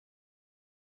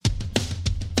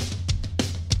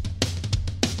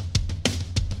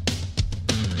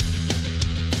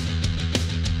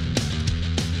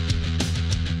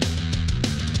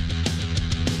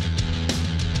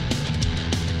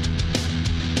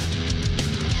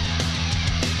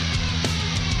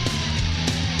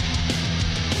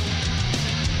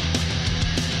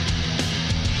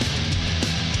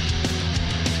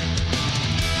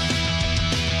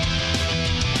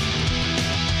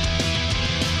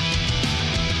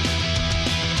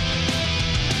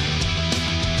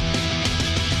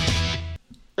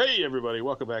everybody.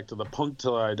 Welcome back to the Punk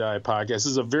Till I Die podcast. This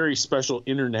is a very special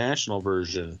international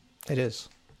version. It is.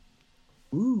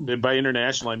 Ooh. And by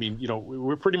international, I mean,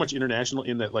 we're pretty much international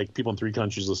in that, like, people in 3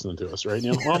 countries listening to us, right?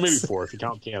 Well, maybe 4 if you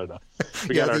count Canada.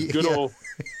 We got our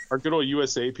good old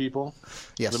USA people,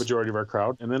 yes, the majority of our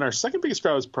crowd. And then our second biggest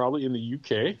crowd is probably in the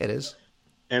UK. It is.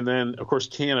 And then, of course,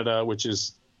 Canada, which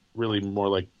is really more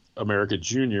like America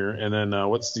Junior. And then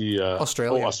what's the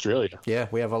Australia? Oh, Australia. Yeah,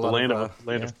 we have a lot land of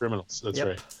land of criminals. That's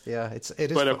right. Yeah, it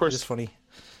is. But of course, it's funny.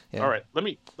 Yeah. All right, let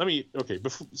me. Okay,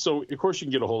 so of course you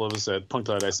can get a hold of us at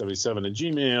punktillidie77 at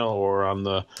Gmail or on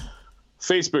the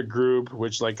Facebook group,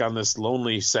 which, like, on this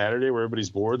lonely Saturday where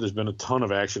everybody's bored, there's been a ton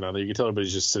of action on there. You can tell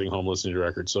everybody's just sitting home listening to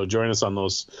records. So join us on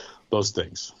those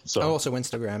things. So also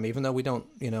Instagram, even though we don't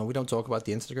talk about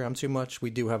the Instagram too much, we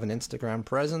do have an Instagram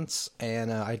presence,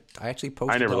 and I actually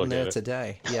posted on there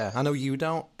today. Yeah, I know you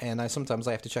don't, and sometimes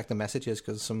I have to check the messages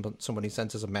because somebody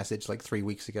sent us a message like 3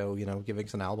 weeks ago, giving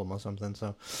us an album or something.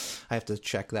 So I have to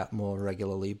check that more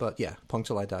regularly. But yeah, Punk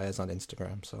Till I Die is on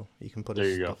Instagram, so you can put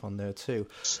his stuff on there too.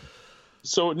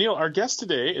 So, Neil, our guest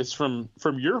today is from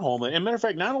your homeland. And matter of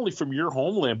fact, not only from your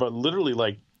homeland, but literally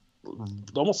like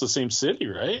almost the same city,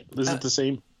 right? Is it the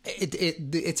same?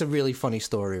 It's a really funny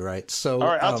story, right? So, all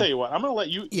right, I'll tell you what. I'm going to let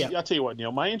you. Yeah. I'll tell you what,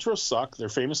 Neil. My intros suck. They're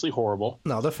famously horrible.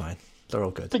 No, they're fine. They're all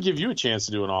good. To give you a chance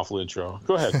to do an awful intro.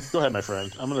 Go ahead. Go ahead, my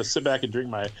friend. I'm going to sit back and drink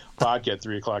my vodka at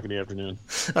 3:00 in the afternoon.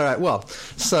 All right. Well,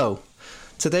 so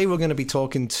today we're going to be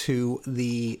talking to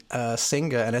the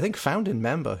singer and I think founding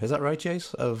member, is that right,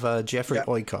 Jace, of Jeffrey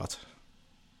Oikot.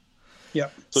 Yeah.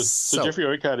 So Jeffrey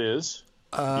Oikot is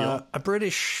a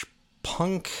British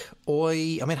punk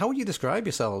oi. I mean, how would you describe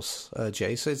yourselves,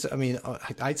 Jace?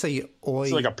 I'd say oi.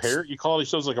 It's like a parody. You call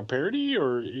yourselves like a parody,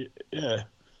 or yeah?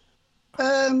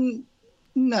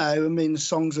 No, I mean the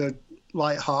songs are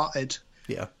light-hearted.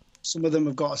 Yeah. Some of them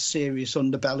have got a serious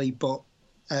underbelly, but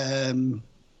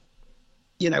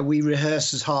we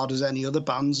rehearse as hard as any other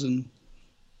bands, and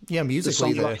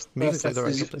musically they're it's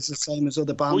the same as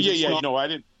other bands. Well, yeah.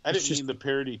 I didn't mean the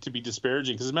parody to be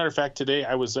disparaging, because as a matter of fact, today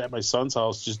I was at my son's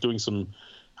house just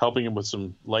helping him with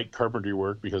some light carpentry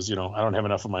work, because I don't have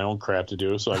enough of my own crap to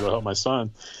do, so I go help my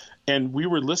son. And we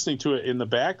were listening to it in the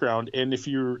background, and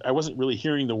I wasn't really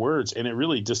hearing the words, and it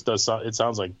really just does sound. It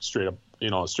sounds like straight up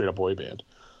boy band.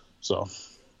 So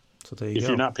if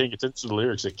you're not paying attention to the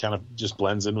lyrics, it kind of just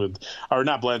blends in with, or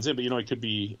not blends in, but it could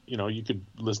be, you could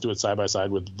listen to it side by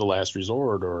side with The Last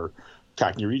Resort or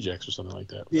Cockney Rejects or something like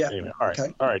that. Yeah. Anyway, all right,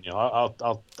 okay. All right,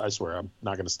 Neil. I swear I'm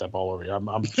not going to step all over you.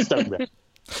 I'm stepping back.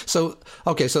 So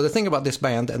the thing about this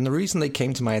band, and the reason they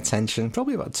came to my attention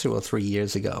probably about 2 or 3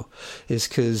 years ago, is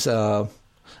because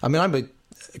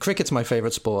cricket's my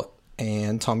favorite sport,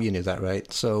 and Tom, you knew that,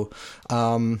 right? So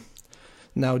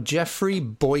now Jeffrey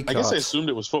Boycott. I guess I assumed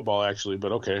it was football, actually,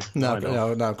 but okay.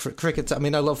 No. Cricket. I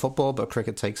mean, I love football, but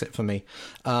cricket takes it for me.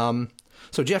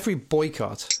 So Jeffrey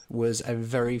Boycott was a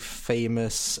very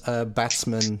famous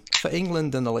batsman for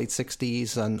England in the late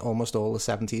 60s and almost all the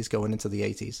 70s going into the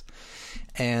 80s.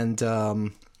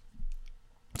 And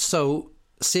so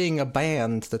seeing a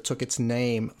band that took its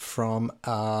name from...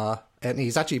 and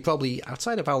he's actually probably,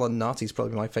 outside of Alan Knott, he's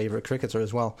probably my favorite cricketer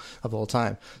as well of all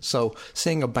time. So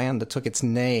seeing a band that took its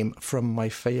name from my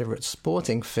favorite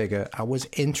sporting figure, I was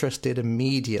interested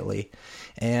immediately.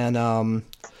 And...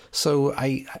 So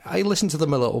I listened to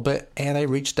them a little bit, and I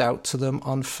reached out to them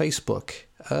on Facebook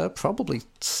probably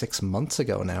 6 months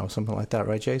ago now, something like that,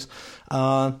 right, Jace?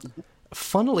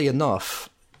 Funnily enough,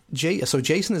 so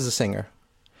Jason is a singer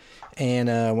and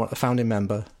a founding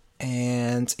member,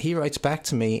 and he writes back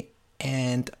to me,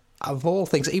 and of all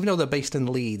things, even though they're based in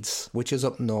Leeds, which is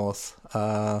up north,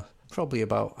 probably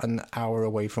about an hour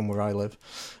away from where I live,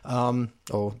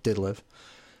 or did live,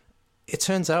 it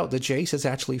turns out that Jace is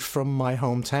actually from my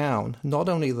hometown. Not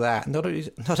only that, not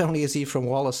only is he from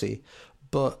Wallasey,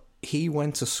 but he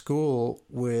went to school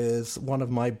with one of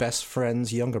my best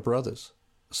friend's younger brothers.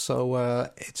 So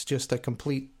it's just a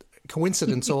complete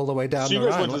coincidence all the way down the line. So you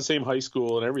guys went to the same high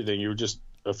school and everything. You were just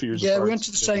a few years apart. Yeah, we went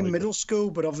to the same middle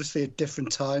school, but obviously at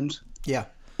different times. Yeah.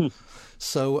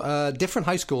 So different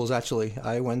high schools, actually.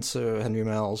 I went to Henry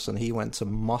Mells, and he went to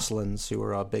Mosslins, who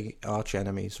were our big arch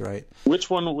enemies, right?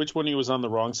 Which one he was on the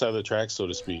wrong side of the track, so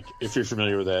to speak, if you're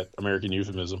familiar with that American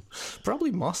euphemism?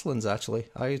 Probably Mosslins, actually.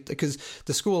 Because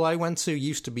the school I went to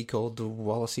used to be called the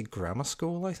Wallasey Grammar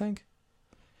School, I think.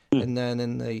 And then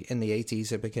in the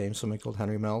 80s, it became something called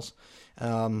Henry Mells.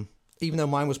 Even though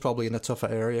mine was probably in a tougher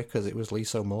area, because it was Lee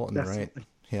Morton, right?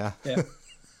 Yeah.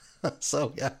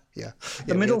 So yeah.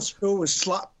 The middle school was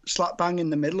slap bang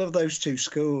in the middle of those two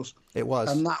schools. It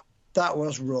was, and that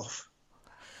was rough.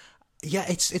 Yeah,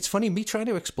 it's funny me trying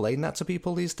to explain that to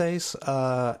people these days.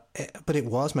 But it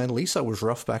was, man. Lisa was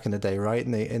rough back in the day, right?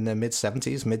 In the mid to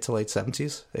late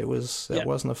 70s. It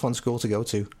wasn't a fun school to go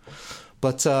to.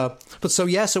 But so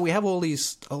we have all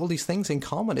these things in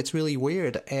common. It's really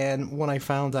weird. And when I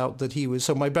found out that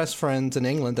my best friend in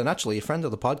England, and actually a friend of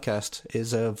the podcast,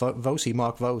 is Vosey,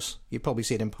 Mark Vos. You probably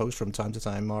see it in post from time to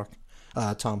time,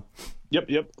 Tom. Yep.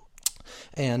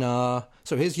 And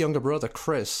so his younger brother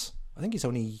Chris, I think he's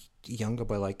only younger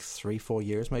by like 3-4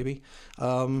 years maybe.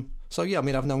 So yeah, I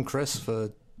mean, I've known Chris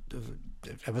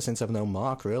ever since I've known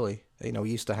Mark, really. He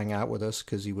used to hang out with us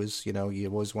because he was, you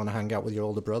always want to hang out with your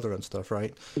older brother and stuff,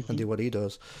 right? And do what he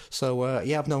does. So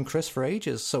yeah, I've known Chris for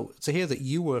ages. So to hear that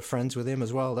you were friends with him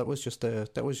as well, that was just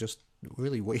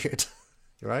really weird,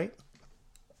 right?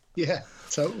 Yeah,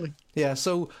 totally. Yeah.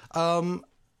 So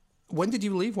when did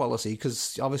you leave Wallasey?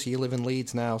 Because obviously you live in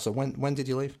Leeds now. So when did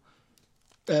you leave?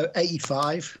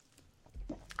 85.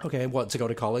 Okay, what, to go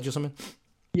to college or something?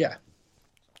 Yeah.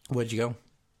 Where'd you go?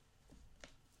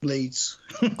 Leeds.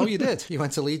 Oh, you did? You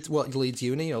went to Leeds, what, Leeds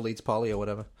Uni or Leeds Poly or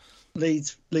whatever?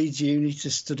 Leeds Uni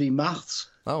to study maths.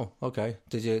 Oh, okay.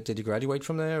 Did you graduate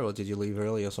from there or did you leave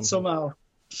early or something?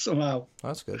 Somehow.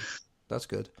 That's good.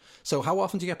 So how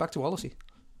often do you get back to Wallasey?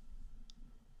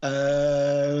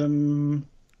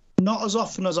 Not as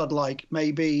often as I'd like.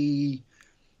 Maybe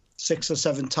 6 or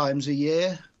 7 times a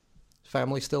year.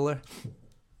 Family still there?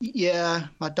 Yeah,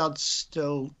 my dad's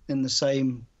still in the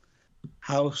same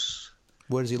house.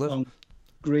 Where does he live? On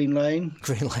Green Lane.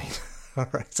 Green Lane. All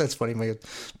right, that's funny. My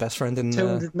best friend in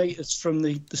 200 metres from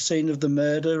the scene of the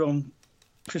murder on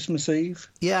Christmas Eve.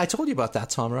 Yeah, I told you about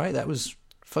that, Tom, right? That was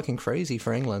fucking crazy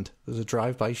for England. There was a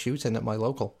drive-by shooting at my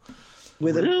local.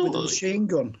 With a machine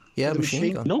gun. Yeah,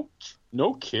 machine gun.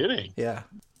 No kidding. Yeah.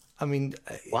 I mean...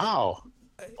 Wow.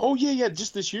 Oh, yeah,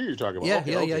 just this year you're talking about.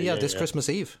 Yeah, this Christmas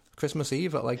Eve. Christmas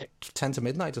Eve at like 10 to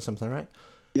midnight or something, right?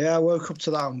 Yeah, I woke up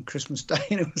to that on Christmas Day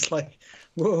and it was like,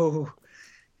 whoa,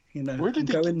 where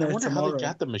did go in there I wonder tomorrow. how they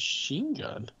got the machine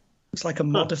gun. It's like a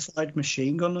modified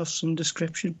machine gun of some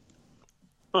description.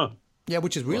 Huh. Yeah,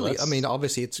 which is really, I mean,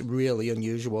 obviously it's really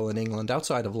unusual in England,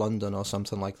 outside of London or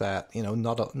something like that.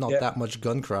 Not that much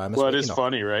gun crime. Well, it is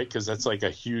funny, right? Because that's like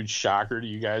a huge shocker to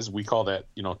you guys. We call that,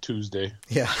 Tuesday.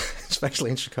 Yeah,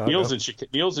 especially in Chicago.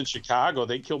 Neil's in Chicago.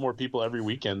 They kill more people every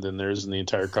weekend than there is in the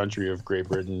entire country of Great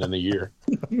Britain in a year.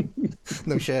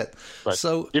 No shit. But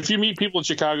so if you meet people in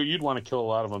Chicago, you'd want to kill a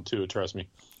lot of them too. Trust me.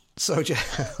 So,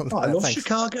 I love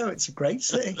Chicago. It's a great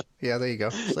city. Yeah, there you go.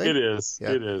 See? It is.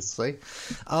 Yeah. It is. See,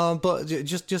 but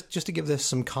just to give this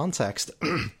some context,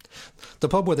 the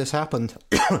pub where this happened,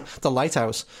 the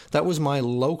Lighthouse, that was my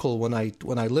local when I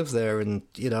lived there, and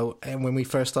and when we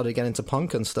first started getting into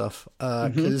punk and stuff,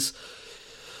 because.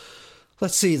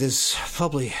 Let's see, there's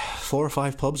probably 4 or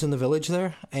 5 pubs in the village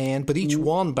there, but each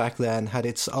one back then had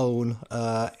its own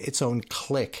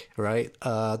clique, right?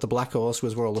 The Black Horse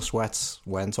was where all the sweats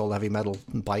went, all the heavy metal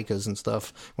bikers and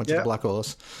stuff went to the Black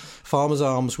Horse. Farmer's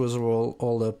Arms was where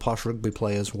all the posh rugby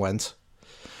players went.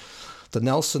 The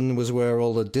Nelson was where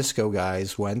all the disco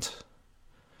guys went.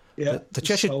 Yeah, the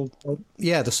Cheshire,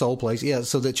 the Soul place. Yeah,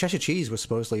 so the Cheshire Cheese was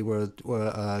supposedly where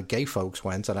gay folks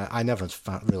went, and I never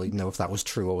really know if that was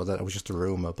true or whether it was just a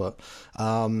rumor. But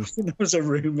it was a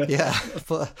rumor. Yeah,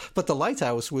 but the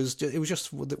Lighthouse was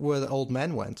just where the old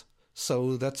men went.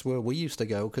 So that's where we used to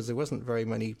go because there wasn't very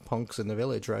many punks in the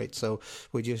village, right? So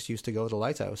we just used to go to the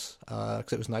Lighthouse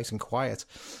because it was nice and quiet.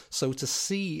 So to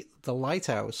see the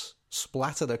Lighthouse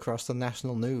splattered across the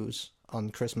national news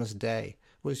on Christmas Day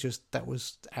that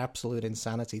was absolute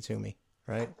insanity to me,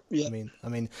 right? Yeah. I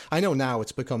mean, I know now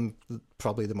it's become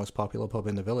probably the most popular pub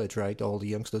in the village, right? All the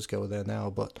youngsters go there now,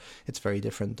 but it's very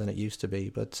different than it used to be.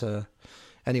 But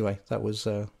anyway, that was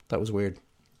weird.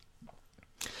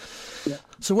 Yeah.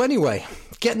 So anyway,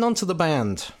 getting on to the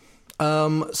band.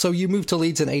 So you moved to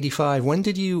Leeds in '85. When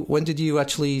did you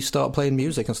actually start playing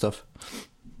music and stuff?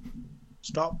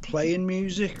 Start playing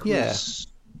music? Yeah.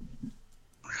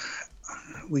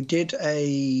 We did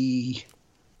a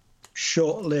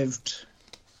short-lived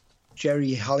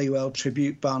Jerry Halliwell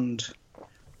tribute band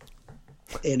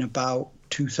in about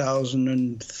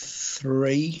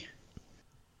 2003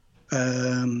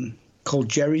 called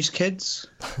Jerry's Kids.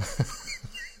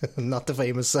 Not the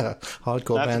famous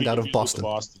hardcore band out of Boston.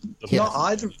 Not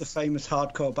either of the famous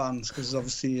hardcore bands, because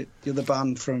obviously the other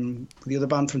band from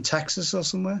Texas or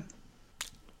somewhere.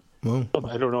 Well,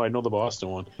 I don't know. I know the Boston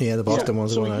one. Yeah, the Boston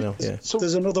one's the one I know. Yeah. So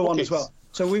there's another one as well.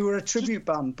 So we were a tribute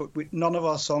band, but none of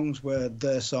our songs were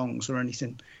their songs or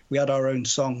anything. We had our own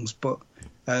songs, but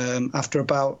after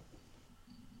about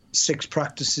 6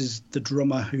 practices, the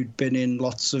drummer, who'd been in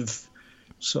lots of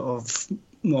sort of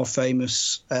more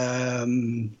famous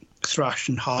thrash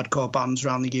and hardcore bands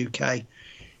around the UK.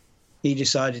 He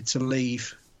decided to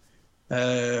leave.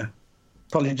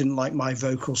 Probably didn't like my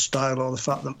vocal style or the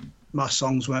fact that my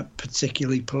songs weren't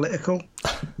particularly political.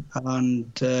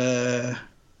 And the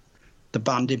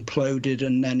band imploded,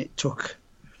 and then it took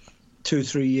 2 or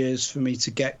 3 years for me to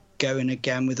get going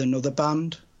again with another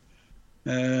band.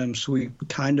 So we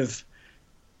kind of,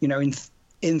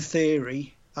 in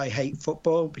theory, I hate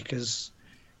football, because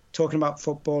talking about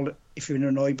football, if you're in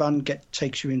an oi band,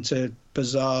 takes you into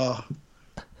bizarre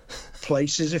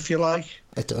places, if you like.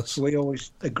 It does. We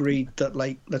always agreed that,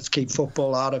 let's keep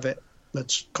football out of it.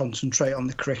 Let's concentrate on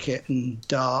the cricket and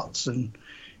darts and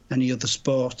any other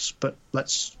sports, but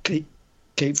let's keep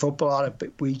football out of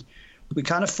it. We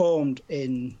kind of formed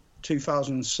in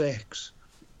 2006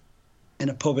 in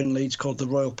a pub in Leeds called the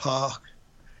Royal Park,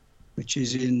 which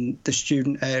is in the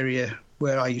student area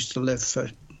where I used to live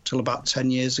till about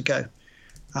 10 years ago.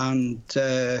 And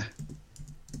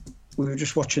we were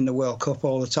just watching the World Cup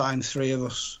all the time, 3 of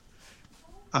us,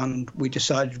 and we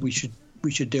decided we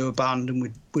should do a band,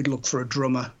 and we'd look for a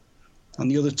drummer.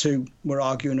 And the other 2 were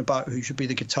arguing about who should be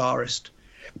the guitarist,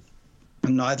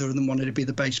 and neither of them wanted to be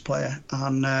the bass player.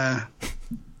 And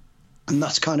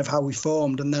that's kind of how we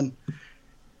formed. And then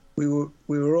we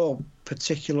were all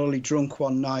particularly drunk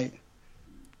one night,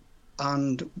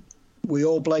 and we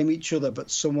all blame each other, but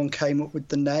someone came up with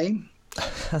the name.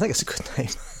 I think it's a good name.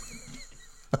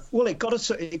 Well, it got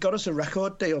us a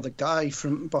record deal. The guy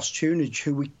from Boss Tunage,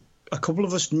 who a couple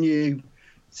of us knew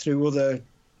through other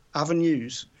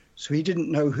avenues, so he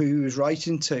didn't know who he was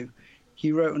writing to.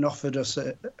 He wrote and offered us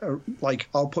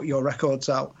I'll put your records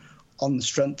out on the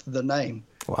strength of the name.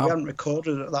 Wow. We hadn't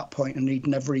recorded at that point, and he'd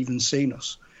never even seen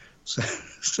us.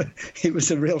 So it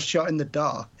was a real shot in the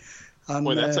dark. And,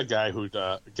 boy, that's a guy who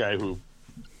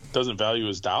doesn't value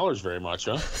his dollars very much,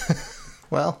 huh?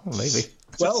 Well, maybe.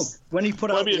 Well, when he put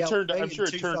out I'm sure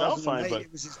it turned out fine, but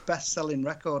it was his best-selling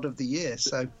record of the year.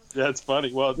 So that's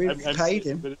funny. Well, we paid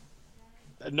him.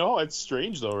 But no, it's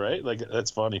strange though, right? Like,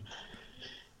 that's funny.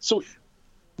 So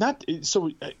I'm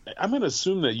going to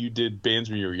assume that you did bands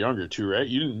when you were younger too, right?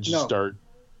 You didn't just start.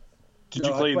 Did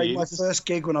you play I played my first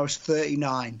gig when I was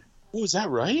 39. Oh, is that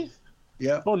right?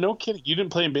 Yeah. Oh, no kidding. You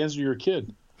didn't play in bands when you were a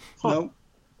kid? Huh.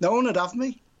 No one would have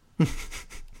me.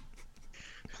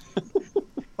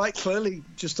 Clearly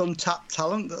just untapped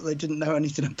talent that they didn't know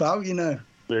anything about,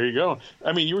 There you go.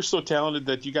 I mean, you were so talented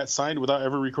that you got signed without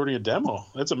ever recording a demo.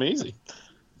 That's amazing.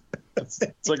 It's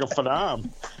like a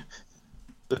phenom.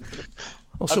 The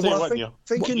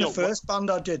first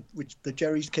band I did, which the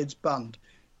Jerry's Kids band,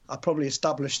 I probably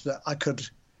established that I could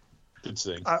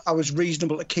sing. I was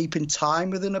reasonable at keeping time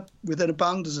within a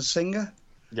band as a singer.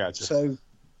 Gotcha. So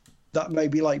that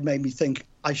made me think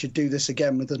I should do this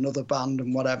again with another band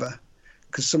and whatever.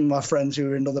 Because some of my friends who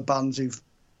were in other bands who've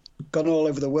gone all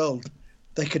over the world,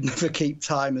 they could never keep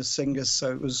time as singers.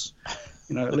 So it was,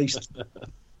 at least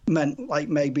meant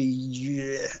maybe,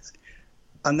 yeah.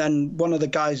 And then one of the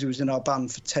guys who was in our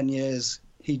band for 10 years,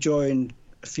 he joined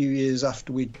a few years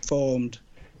after we'd formed.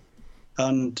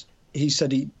 And he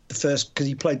said because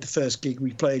he played the first gig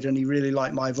we played, and he really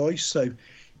liked my voice. So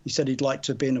he said he'd like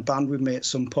to be in a band with me at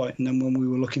some point. And then when we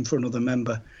were looking for another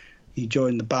member, he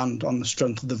joined the band on the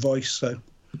strength of the voice. So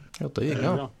there you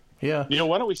go. Yeah.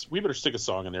 Why don't we better stick a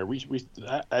song in there?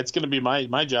 It's going to be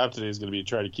my job today is going to be to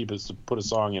try to keep us to put a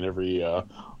song in every I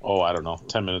don't know,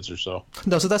 10 minutes or so.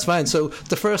 No, so that's fine. So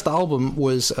the first album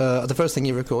was the first thing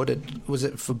you recorded, was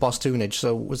it for Boss Tunage?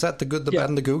 So was that The Good, the Bad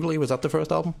and the Googly? Was that the first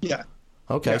album? Yeah.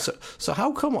 Okay, yeah. So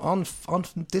how come on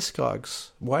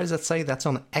Discogs, why does it say that's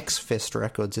on X-Fist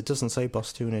Records? It doesn't say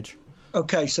Boss Tunage.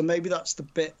 Okay, so maybe that's the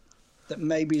bit that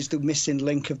maybe is the missing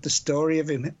link of the story of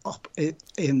him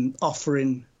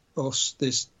offering us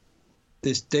this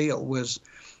deal. Was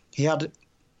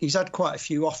he's had quite a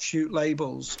few offshoot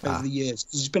labels over the years.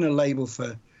 He's been a label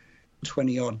for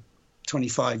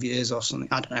 25 years or something.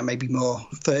 I don't know, maybe more,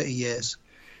 30 years,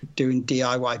 doing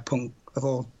DIY punk of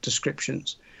all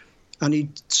descriptions. And he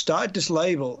started this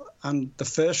label, and the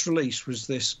first release was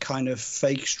this kind of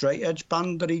fake straight edge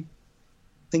band that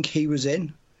think he was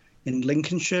in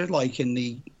Lincolnshire, like in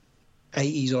the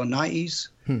 80s or 90s.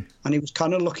 And he was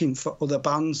kind of looking for other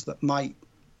bands that might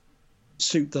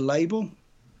suit the label.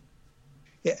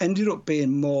 It ended up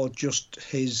being more just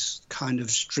his kind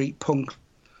of street punk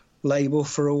label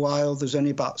for a while. There's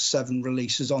only about 7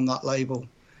 releases on that label,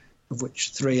 of which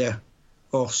 3 are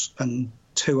us and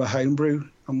 2 are Homebrew.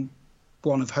 And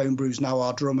one of Homebrew's now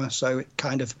our drummer, so it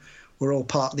kind of, we're all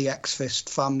part of the X-Fist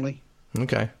family.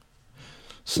 Okay.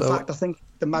 So, in fact, I think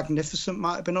The Magnificent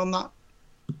might have been on that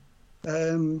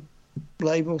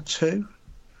label too,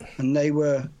 and they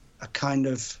were a kind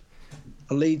of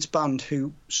a Leeds band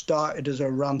who started as a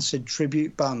Rancid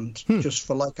tribute band just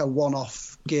for like a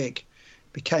one-off gig,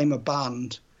 became a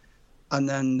band, and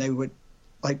then they were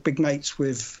like big mates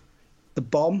with The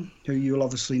Bomb, who you'll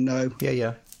obviously know.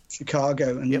 Yeah.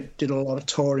 Chicago, and did a lot of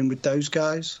touring with those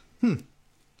guys.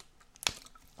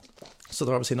 So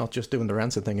they're obviously not just doing the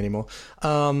Rancid thing anymore.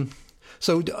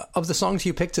 So of the songs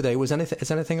you picked today, is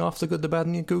anything off The Good, the Bad,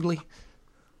 and the Googly?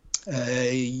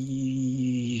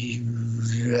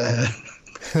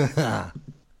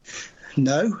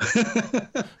 No.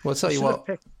 Well, I'll tell you what.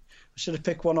 I should have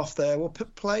picked one off there. We'll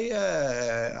play,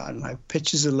 I don't know,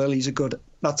 Pictures of Lilies are good.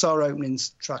 That's our opening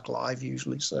track live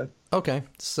usually. So okay,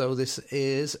 so this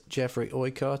is Jeffrey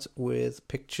Oikart with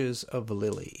Pictures of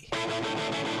Lily.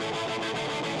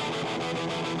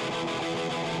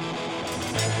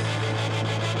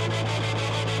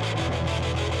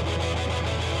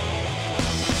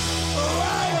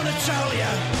 Tell you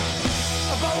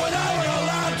about when I was a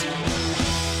lad,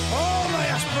 all my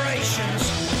aspirations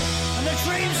and the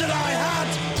dreams that I had.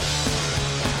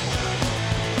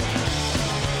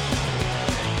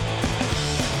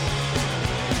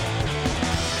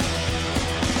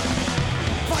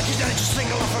 If I could then just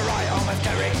single off a right arm of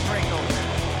Derek Pringle,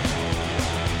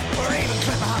 or even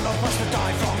clip a hand off the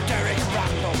die from Derek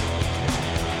Randall,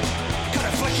 could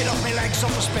have flicked it off my legs off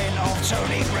the spin of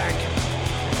Tony Gregg.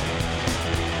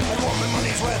 I want my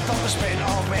money's worth on the spin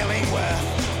of Illingworth.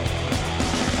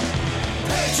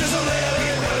 Pictures of Lily,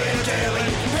 William Daly.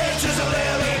 Pictures of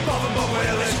Lily, Bob and Bob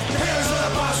Willis. The heroes of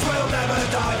the past will never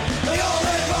die. They all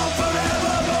live on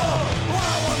forevermore. What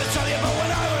I want to tell you about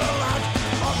when I was a lad,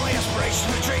 all my aspirations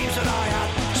and dreams that I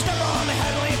had. Step on the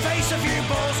heavenly face of you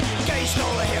balls, gauged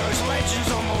all the heroes and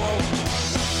legends on the wall.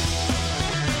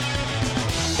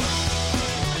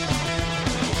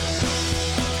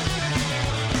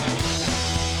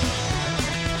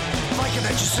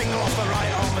 Then just single off the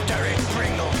right arm of Derek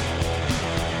Pringle,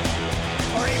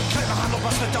 or even clip a handle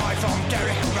bust the die from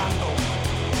Derek Randall.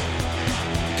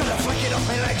 Could have flicked it off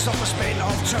my legs off the spin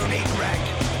of Tony Gregg,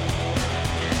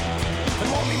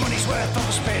 and want me money's worth off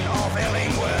the spin of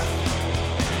Illingworth.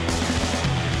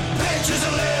 Pictures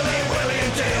of Lily,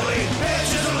 William Daly.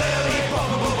 Pictures of Lily,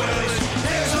 Bob and Bob Willis.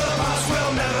 Heroes of the past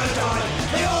will never die.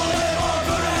 They all live on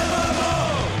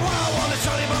forevermore. What I want to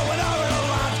tell you about when I was a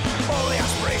lad, all the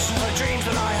aspirations and dreams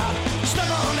that I had. Step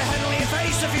on the heavenly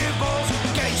face of you balls,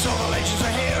 gates all the legends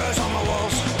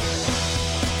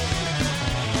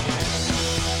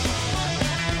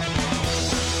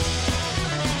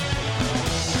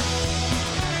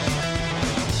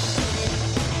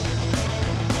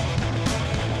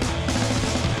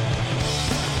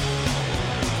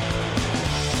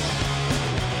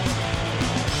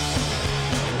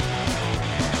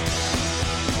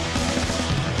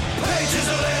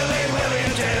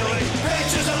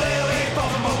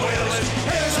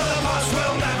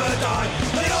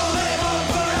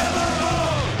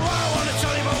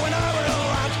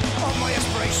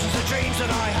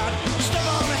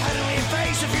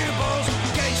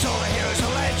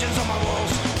of heroes on the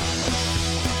walls.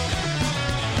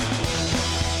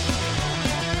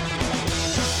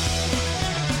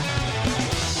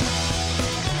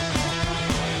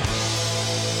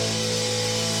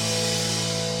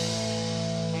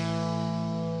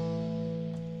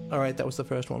 All right, that was the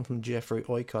first one from Jeffrey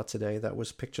Oikart today. That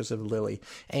was Pictures of Lily.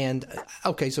 And,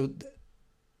 okay, so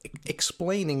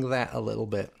explaining that a little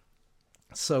bit.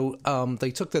 So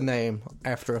they took the name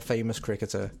after a famous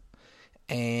cricketer,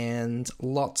 and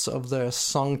lots of their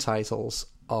song titles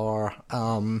are,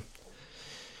 how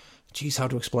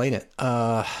to explain it?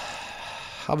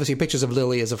 Obviously, Pictures of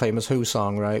Lily is a famous Who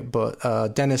song, right? But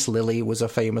Dennis Lillee was a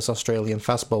famous Australian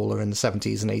fast bowler in the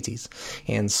 70s and 80s.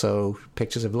 And so,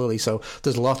 Pictures of Lily. So,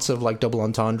 there's lots of, like, double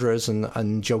entendres and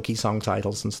jokey song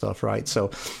titles and stuff, right? So,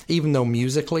 even though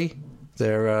musically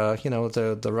they're,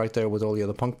 they're right there with all the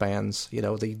other punk bands,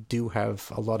 they do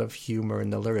have a lot of humor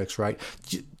in the lyrics, right?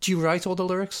 Do you write all the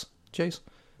lyrics, Jace?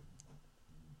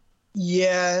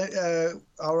 Yeah,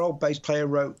 our old bass player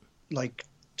wrote, like,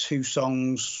 2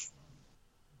 songs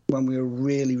when we were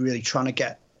really, really trying to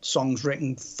get songs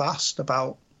written fast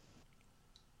about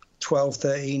 12,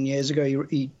 13 years ago.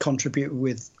 He contributed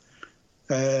with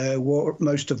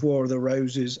most of War of the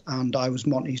Roses, and I was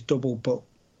Monty's double, but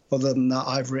other than that,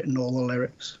 I've written all the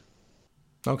lyrics.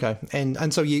 Okay,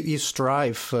 and so you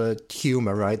strive for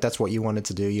humour, right? That's what you wanted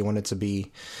to do. You wanted to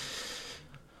be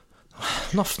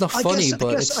not funny,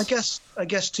 but I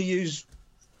guess to use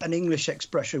an English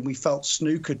expression, we felt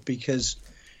snookered because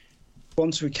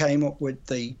once we came up with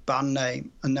the band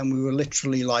name, and then we were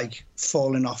literally like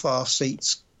falling off our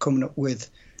seats, coming up with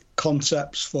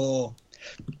concepts for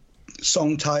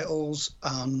song titles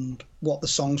and what the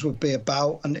songs would be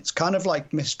about. And it's kind of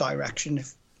like misdirection.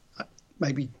 If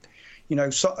maybe, you know,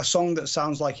 a song that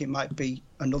sounds like it might be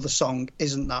another song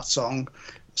isn't that song.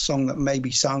 A song that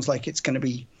maybe sounds like it's going to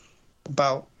be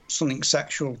about something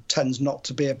sexual tends not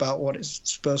to be about what it's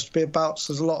supposed to be about.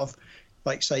 So there's a lot of,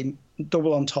 like, say,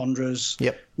 double entendres,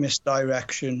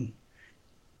 misdirection,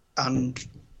 and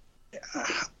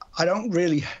I don't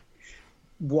really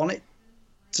want it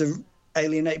to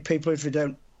alienate people if they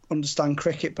don't understand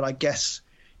cricket, but I guess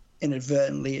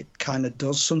inadvertently it kind of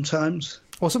does sometimes.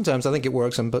 Well, sometimes I think it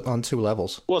works on two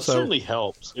levels. Well, it certainly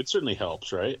helps. It certainly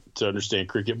helps, right, to understand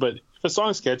cricket. But if a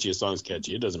song's catchy, a song's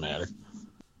catchy. It doesn't matter.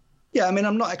 Yeah, I mean,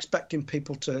 I'm not expecting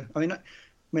people to. I mean,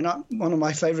 one of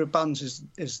my favourite bands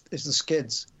is the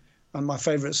Skids, and my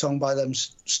favourite song by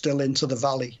them's "Still Into the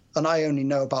Valley," and I only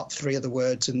know about 3 of the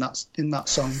words in that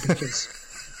song because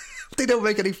they don't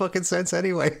make any fucking sense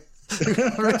anyway.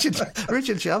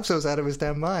 Richard Jobs was out of his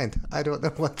damn mind. I don't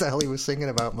know what the hell he was singing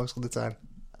about most of the time.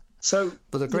 So,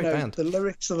 but they're a great band. The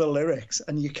lyrics are the lyrics,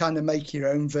 and you kind of make your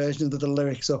own version of the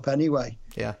lyrics up anyway.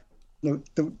 Yeah.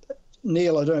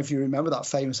 Neil, I don't know if you remember that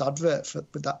famous advert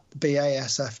with that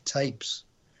BASF tapes.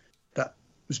 That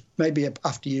was maybe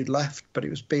after you'd left, but it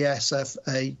was BASF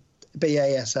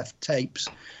tapes,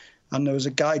 and there was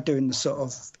a guy doing the sort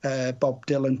of Bob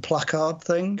Dylan placard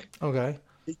thing. Okay.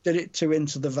 He did it to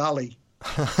Into the Valley.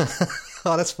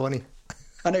 Oh, that's funny.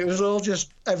 And it was all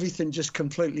just everything just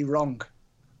completely wrong.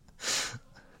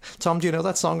 Tom, do you know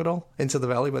that song at all? Into the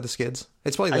Valley by the Skids.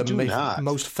 It's probably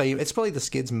most famous. It's probably the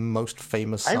Skids' most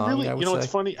famous song. I would say. It's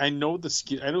funny. I know the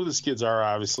Skids are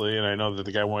obviously, and I know that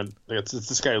the guy went. It's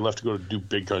this guy who left to go to do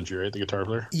Big Country, right? The guitar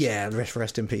player. Yeah,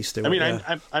 rest in peace, Stuart. I mean,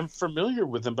 I'm familiar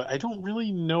with them, but I don't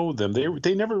really know them.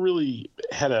 They never really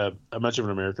had a much of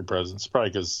an American presence. Probably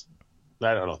because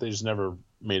I don't know. They just never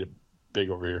made it big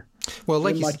over here. Well,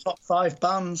 like my top 5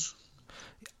 bands.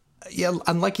 Yeah,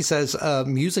 and like he says,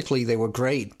 musically they were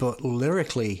great, but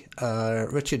lyrically,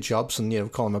 Richard Jobson,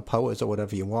 call him a poet or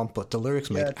whatever you want, but the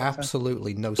lyrics made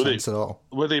absolutely no sense at all.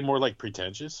 Were they more like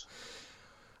pretentious?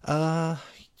 Yeah,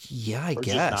 I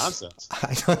guess. Just nonsense.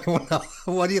 I don't know.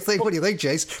 What do you think? What do you think,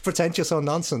 Jace? Pretentious or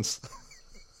nonsense?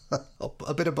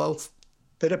 A bit of both.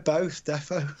 Bit of both,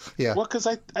 defo. Yeah. Well, because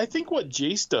I think what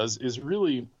Jace does is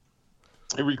really.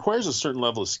 It requires a certain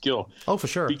level of skill. Oh, for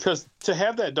sure. Because to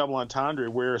have that double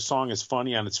entendre where a song is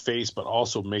funny on its face but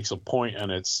also makes a point and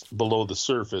it's below the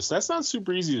surface, that's not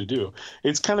super easy to do.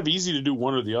 It's kind of easy to do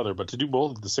one or the other, but to do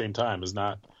both at the same time is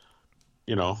not,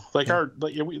 there's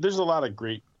a lot of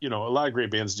great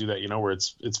bands do that, where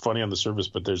it's funny on the surface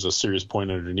but there's a serious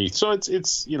point underneath. So it's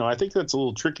I think that's a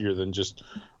little trickier than just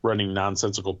running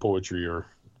nonsensical poetry or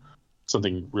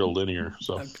something real linear.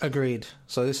 So agreed.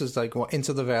 So this is like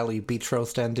Into the Valley,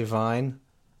 Betrothed and Divine,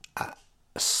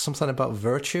 something about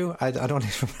virtue. I don't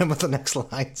even remember the next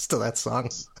lines to that song.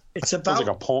 It's about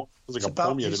a poem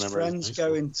you his remember. Friends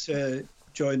going to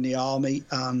join the army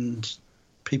and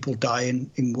people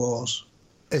dying in wars.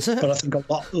 Is it? But I think a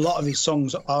lot of his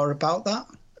songs are about that.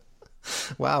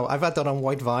 Wow, I've had that on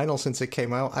white vinyl since it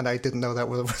came out, and I didn't know that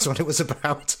was what it was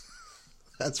about.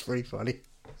 That's pretty funny.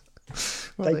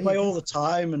 Well, they play all the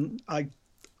time, and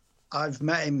I've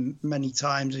met him many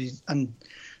times. And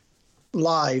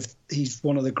live, he's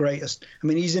one of the greatest. I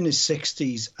mean, he's in his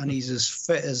 60s, and he's as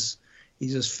fit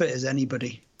as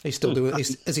anybody. He's still doing.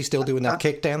 Is he still doing that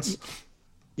kick dance?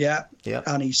 Yeah, yeah.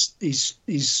 And he's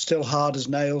still hard as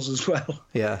nails as well.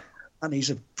 Yeah, and he's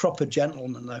a proper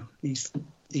gentleman, though. He's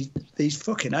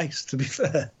fucking ace, to be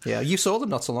fair. Yeah, you saw them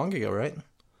not so long ago, right?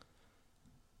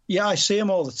 Yeah, I see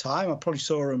him all the time. I probably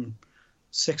saw him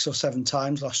 6 or 7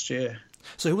 times last year.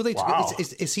 So who were they? Wow.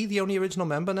 Is he the only original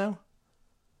member now?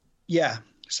 Yeah.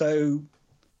 So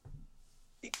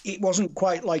it wasn't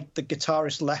quite like the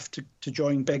guitarist left to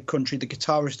join Big Country. The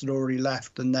guitarist had already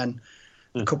left, and then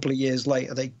a couple of years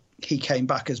later, he came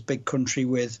back as Big Country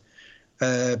with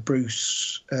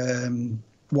Bruce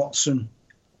Watson,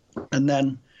 and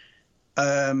then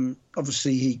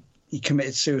obviously he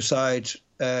committed suicide.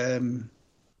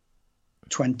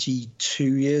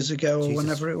 22 years ago or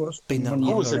whenever it was.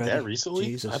 Was it that recently?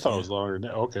 Jesus, I thought it was longer than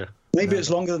that. Okay. Maybe it's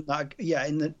longer than that. Yeah,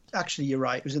 actually you're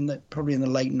right. It was probably in the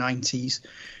late 90s.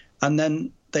 And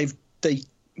then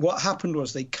what happened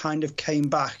was they kind of came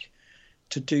back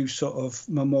to do sort of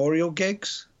memorial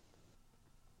gigs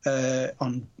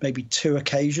on maybe 2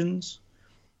 occasions.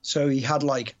 So he had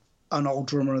like an old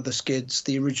drummer of the Skids,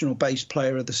 the original bass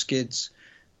player of the Skids,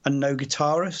 and no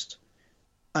guitarist.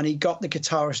 and he got the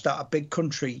guitarist out of Big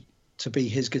Country to be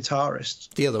his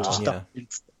guitarist. The other one, yeah.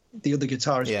 The other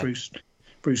guitarist, Yeah.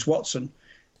 Bruce Watson.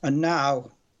 And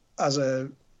now, as a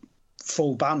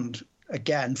full band,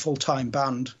 again, full-time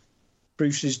band,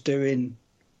 Bruce is doing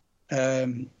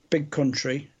Big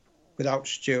Country without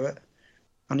Stuart,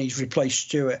 and he's replaced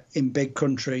Stuart in Big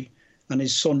Country, and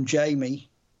his son Jamie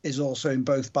is also in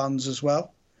both bands as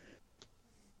well.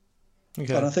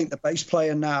 Okay. And I think the bass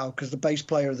player now, because the bass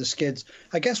player of the Skids,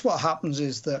 I guess what happens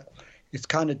is that it's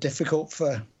kind of difficult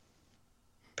for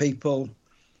people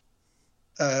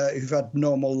who've had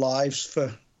normal lives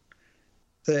for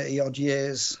 30-odd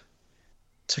years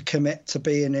to commit to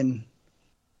being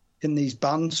in these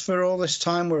bands for all this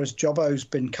time, whereas Jobbo's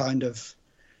been kind of...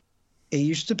 He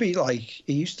used to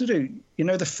do,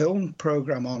 the film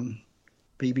programme on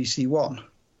BBC One?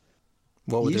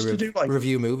 What would they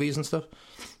review movies and stuff?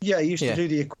 Yeah, he used to do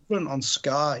the equivalent on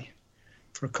Sky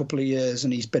for a couple of years,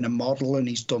 and he's been a model and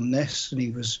he's done this, and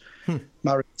he was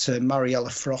married to Mariella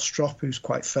Frostrop, who's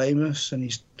quite famous, and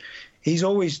he's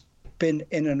always been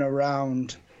in and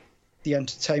around the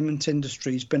entertainment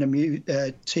industry. He's been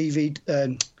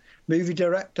a movie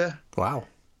director. Wow.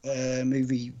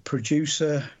 Movie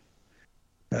producer.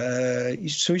 So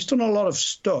he's done a lot of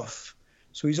stuff.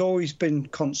 So he's always been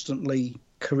constantly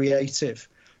creative.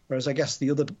 Whereas I guess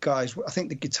the other guys, I think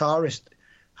the guitarist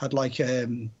had like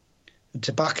a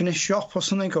tobacconist shop or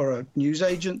something, or a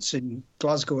newsagents in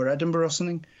Glasgow or Edinburgh or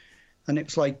something. And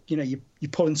it's like, you're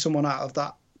pulling someone out of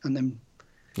that, and then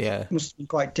it must be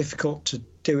quite difficult to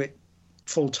do it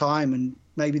full time, and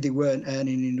maybe they weren't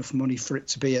earning enough money for it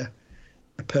to be a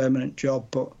permanent job.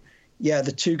 But yeah,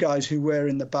 the two guys who were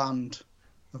in the band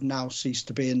have now ceased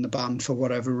to be in the band for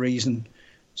whatever reason.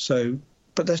 So,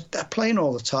 but they're playing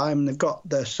all the time, and they've got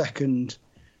their second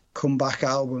comeback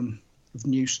album of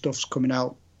new stuff's coming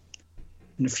out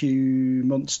in a few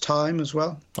months' time as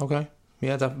well. Okay.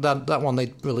 Yeah, that one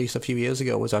they released a few years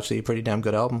ago was actually a pretty damn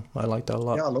good album. I liked that a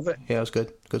lot. Yeah, I love it. Yeah, it was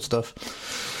good. Good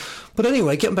stuff. But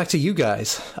anyway, getting back to you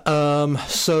guys.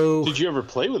 So did you ever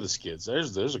play with the Skids?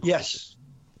 There's a question. Yes.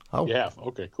 Oh. Yeah.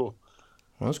 Okay. Cool.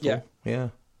 Well, that's cool. Yeah.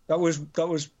 That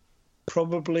was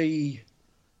probably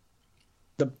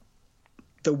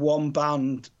the one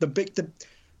band,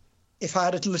 if I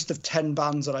had a list of 10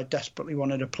 bands that I desperately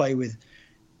wanted to play with,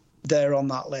 they're on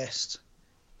that list.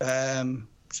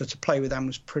 So to play with them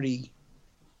was pretty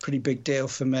big deal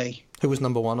for me. Who was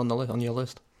number one on your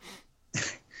list?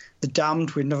 The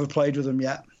Damned. We'd never played with them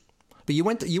yet. But you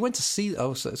went to see.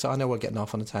 Oh, so I know we're getting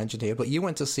off on a tangent here, but you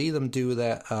went to see them do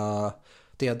that.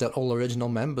 They had that all original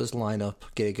members lineup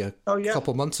gig a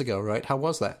couple months ago, right? How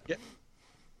was that? Yeah,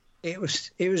 it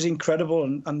was incredible,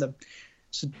 and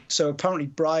so apparently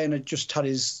Brian had just had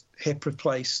his hip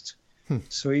replaced,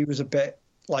 so he was a bit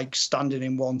like standing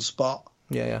in one spot.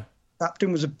 Yeah.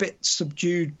 Captain was a bit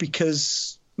subdued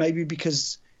because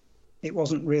it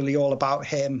wasn't really all about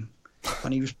him,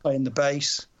 and he was playing the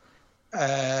bass.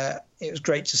 It was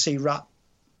great to see Rat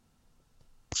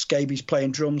Scabies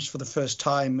playing drums for the first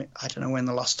time. I don't know when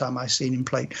the last time I seen him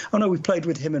play. Oh no, we played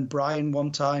with him and Brian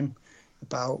one time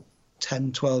about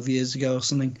 10, 12 years ago or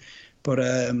something. But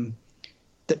the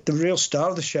real star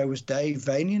of the show was Dave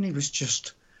Vanian. He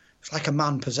was like a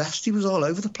man possessed. He was all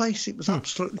over the place. It was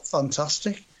absolutely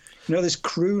fantastic. This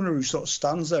crooner who sort of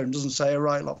stands there and doesn't say a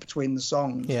right lot between the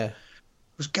songs. Yeah.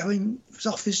 Was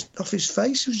off his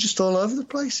face. It was just all over the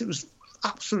place. It was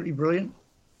absolutely brilliant.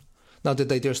 Now, did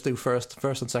they just do first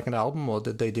and second album, or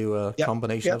did they do a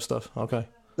combination of stuff? Okay.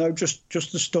 No, just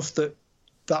the stuff that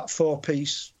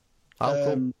 4-piece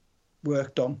cool.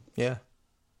 worked on. Yeah.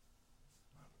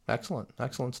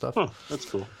 Excellent stuff. Huh, that's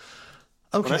cool.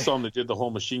 Okay. When I saw them, they did the whole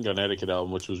Machine Gun Etiquette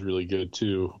album, which was really good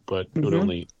too, but it would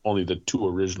only the 2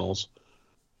 originals.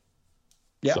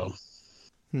 Yeah.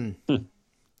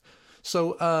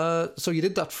 So you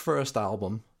did that first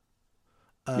album.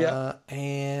 Yeah.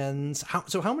 And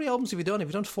how many albums have you done? Have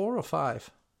you done 4 or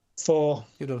 5? 4.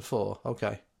 You've done 4.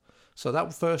 Okay. So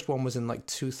that first one was in like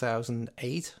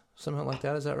 2008, something like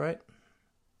that. Is that right?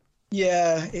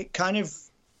 Yeah, it's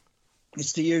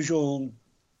the usual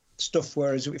stuff.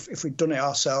 Whereas if we'd done it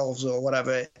ourselves or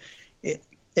whatever, it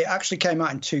actually came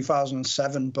out in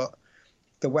 2007. But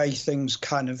the way things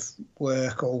kind of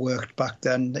worked back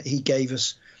then, that he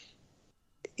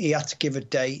had to give a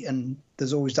date, and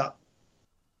there's always that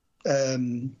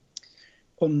unknown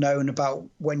about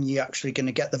when you're actually going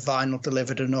to get the vinyl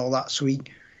delivered and all that. So he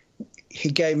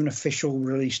gave an official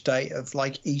release date of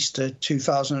like Easter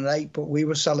 2008, but we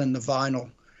were selling the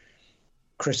vinyl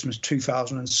Christmas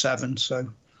 2007. So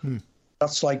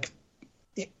that's like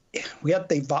we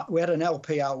had an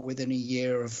LP out within a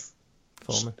year of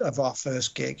of our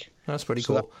first gig. That's pretty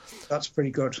cool. That's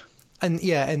pretty good. And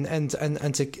yeah, and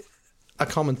to a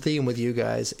common theme with you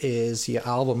guys is your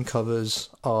album covers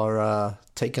are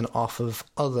taken off of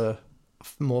other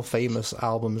more famous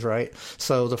albums, right?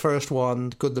 So the first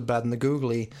one, Good, the Bad, and the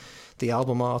Googly, the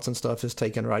album art and stuff is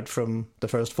taken right from the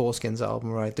first Foreskins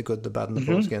album, right? The Good, the Bad, and the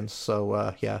Foreskins.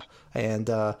 So yeah, and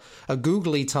a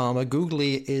googly, Tom. A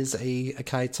googly is a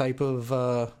type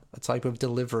of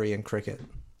delivery in cricket.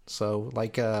 So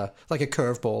like a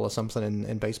curveball or something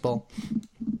in baseball.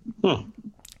 Huh.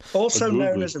 Also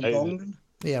known as a wrongen.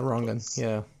 Yeah, wrongen.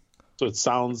 Yeah. So it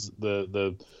sounds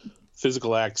the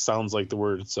physical act sounds like the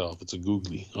word itself. It's a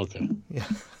googly. Okay.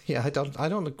 Yeah. I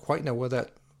don't quite know where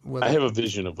that. I have a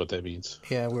vision of what that means.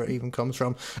 Yeah, where it even comes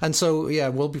from. And so, yeah,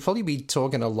 we'll probably be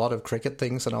talking a lot of cricket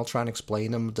things, and I'll try and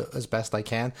explain them as best I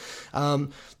can. The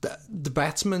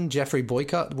batsman, Geoffrey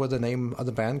Boycott, where the name of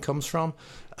the band comes from.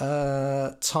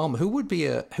 Tom, who would be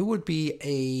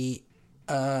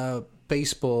a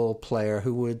baseball player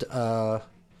who would...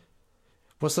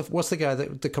 what's the guy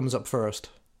that comes up first?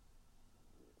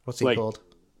 What's he called?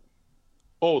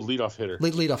 Oh, leadoff hitter.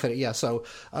 Leadoff hitter, yeah. So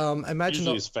imagine...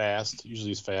 Usually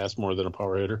he's fast more than a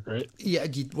power hitter, right? Yeah,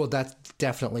 well, that's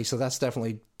definitely... So that's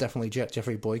definitely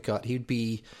Geoffrey Boycott. He'd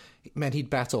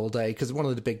bat all day, because one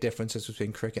of the big differences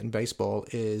between cricket and baseball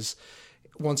is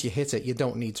once you hit it, you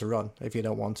don't need to run if you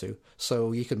don't want to.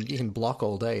 So you can block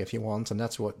all day if you want, and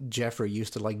that's what Geoffrey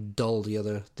used to dull the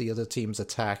other team's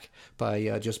attack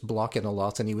by just blocking a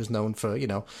lot, and he was known for,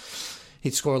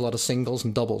 he'd score a lot of singles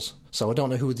and doubles. So I don't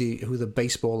know who the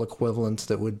baseball equivalent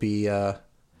that would be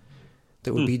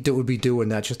doing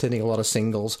that, just hitting a lot of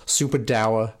singles. Super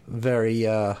dour, very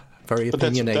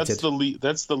opinionated.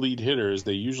 That's the lead hitter. Is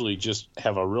they usually just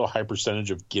have a real high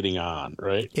percentage of getting on,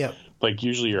 right? Yeah. Like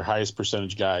usually your highest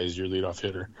percentage guy is your leadoff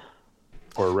hitter,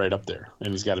 or right up there, and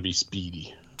he's got to be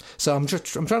speedy. So I'm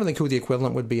trying to think who the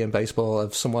equivalent would be in baseball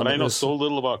of someone. But I know so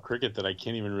little about cricket that I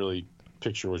can't even really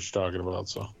picture what you're talking about.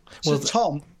 So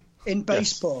Tom, in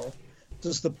baseball,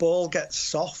 does the ball get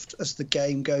soft as the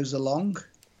game goes along?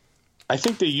 I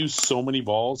think they use so many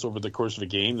balls over the course of a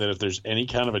game that if there's any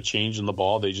kind of a change in the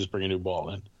ball, they just bring a new ball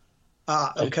in.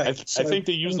 Okay. I think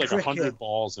they use like 100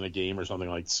 balls in a game or something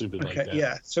like stupid like that.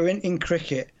 Yeah. So in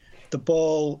cricket, the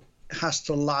ball has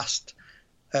to last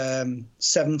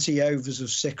 70 overs of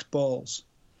 6 balls.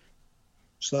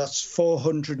 So that's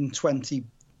 420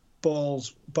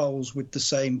 bowls with the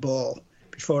same ball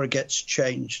before it gets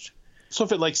changed. So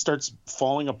if it starts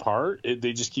falling apart,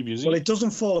 they just keep using it? Well, it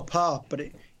doesn't fall apart, but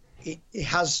it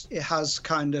has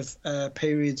kind of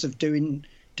periods of doing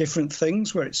different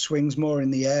things where it swings more in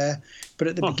the air. But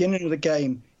at the beginning of the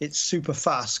game, it's super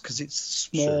fast because it's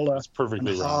smaller. Sure, it's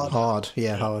perfectly hard. Hard,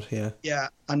 yeah. Yeah,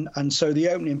 and so the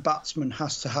opening batsman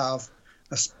has to have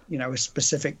a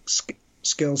specific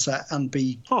skill set and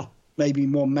be maybe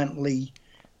more mentally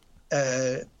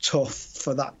tough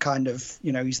for that kind of,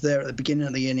 he's there at the beginning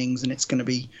of the innings and it's going to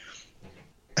be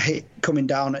a hit coming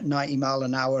down at 90 mile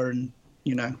an hour and,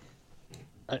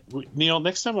 Neil,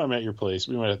 next time I'm at your place,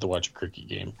 we might have to watch a cricket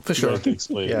game. For sure.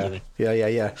 Explain it to me.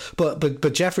 Yeah.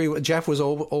 But Jeff was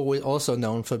always also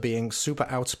known for being super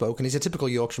outspoken. He's a typical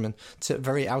Yorkshireman,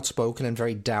 very outspoken and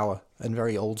very dour and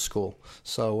very old school.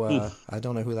 So I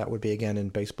don't know who that would be again in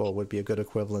baseball would be a good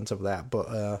equivalent of that.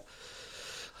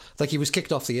 But he was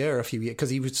kicked off the air a few years because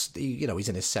he's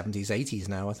in his 70s, 80s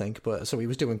now, I think. But so he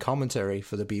was doing commentary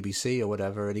for the BBC or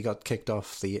whatever, and he got kicked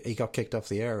off the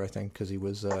air, I think, because he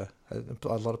was a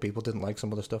lot of people didn't like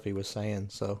some of the stuff he was saying.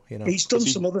 So he's done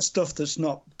some other stuff that's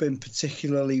not been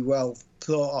particularly well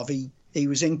thought of. He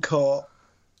was in court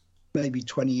maybe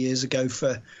 20 years ago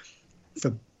for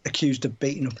accused of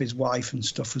beating up his wife and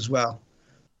stuff as well.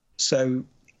 So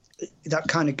that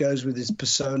kind of goes with his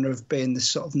persona of being this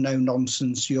sort of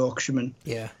no-nonsense Yorkshireman.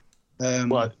 Yeah.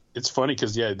 Well, it's funny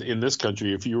because, in this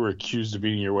country, if you were accused of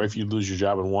beating your wife, you'd lose your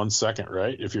job in 1 second,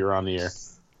 right? If you're on the air.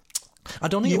 I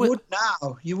don't think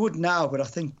you would now, but I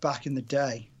think back in the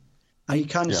day, and he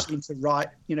kind of seemed to write.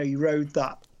 He wrote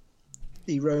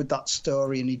that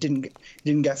story, and he didn't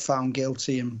get found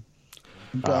guilty, and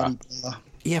blah blah blah.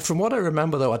 Yeah, from what I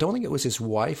remember, though, I don't think it was his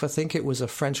wife. I think it was a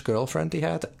French girlfriend he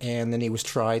had, and then he was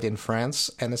tried in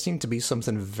France, and there seemed to be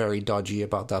something very dodgy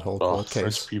about that whole court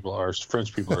case.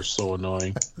 French people are so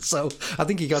annoying. So I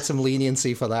think he got some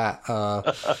leniency for that.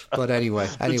 But anyway.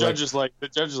 The judge is like,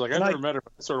 I never met her,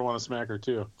 but I sort of want to smack her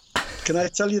too. Can I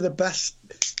tell you the best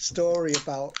story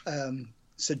about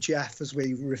Sir Jeff, as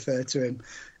we refer to him,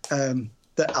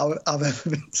 that I've ever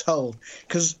been told?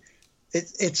 Because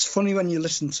it's funny when you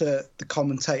listen to the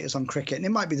commentators on cricket, and it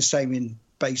might be the same in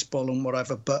baseball and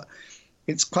whatever, but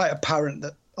it's quite apparent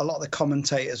that a lot of the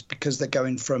commentators, because they're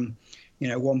going from,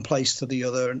 one place to the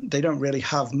other, and they don't really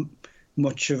have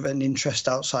much of an interest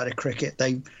outside of cricket.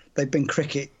 They've been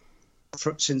cricket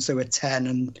since they were 10,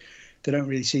 and they don't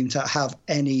really seem to have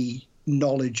any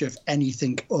knowledge of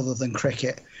anything other than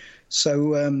cricket.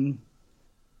 So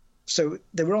so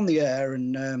they were on the air,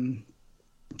 and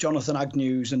Jonathan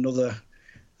Agnew's another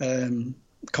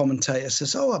commentator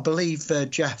says, "Oh, I believe,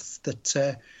 Jeff,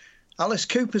 that Alice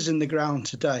Cooper's in the ground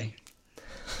today."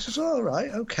 I says, "All right,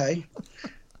 okay."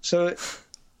 So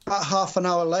about half an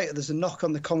hour later, there's a knock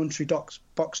on the commentary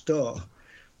box door,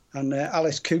 and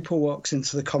Alice Cooper walks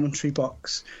into the commentary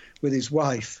box with his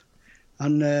wife.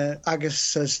 And Agus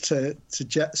says to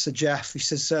Jeff, he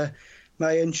says, "May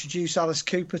I introduce Alice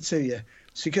Cooper to you?"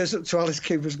 So he goes up to Alice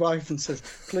Cooper's wife and says,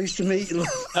 "Pleased to meet you,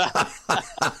 love."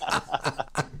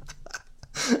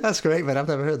 That's great, man. I've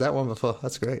never heard that one before.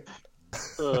 That's great.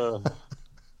 A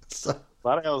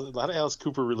lot of Alice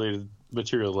Cooper related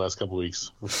material the last couple of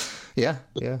weeks. Yeah,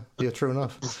 true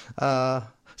enough.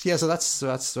 So that's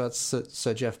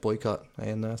Sir Jeff Boycott,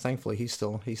 and thankfully he's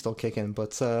still kicking.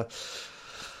 But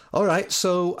all right,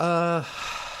 so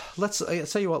let's I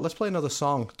tell you what. Let's play another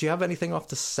song. Do you have anything off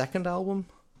the second album?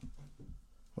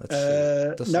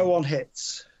 No One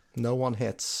Hits. No One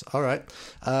Hits. All right.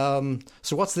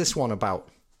 So what's this one about?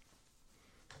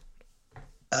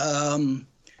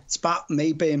 It's about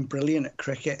me being brilliant at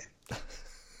cricket.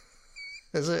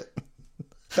 Is it?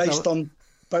 Based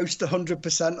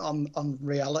 100% on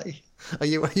reality. Are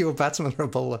you a batsman or a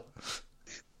bowler?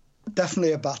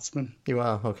 Definitely a batsman. You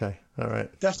are? Okay. All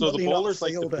right. Definitely so the bowler's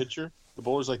not like the pitcher? The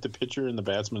bowler's like the pitcher and the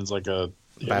batsman's like a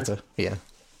batter. Yeah.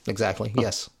 Exactly.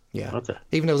 Yes. Yeah. Okay.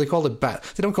 Even though they call it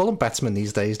they don't call them batsmen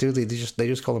these days, do they? They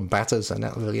just call them batters, and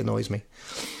that really annoys me.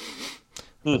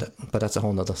 But that's a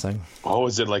whole other thing. Oh,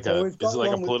 is it like a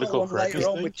political correctness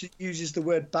thing? Which uses the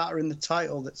word batter in the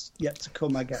title that's yet to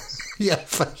come, I guess. Yeah.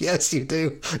 Yes, you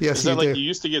do. Yes, is that like you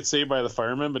used to get saved by the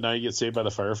fireman, but now you get saved by the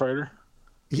firefighter?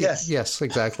 Yes. Yes,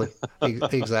 exactly.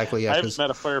 Exactly. Yeah, I haven't met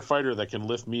a firefighter that can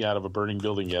lift me out of a burning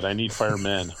building yet. I need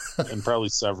firemen, and probably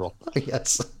several.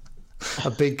 Yes.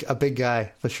 A big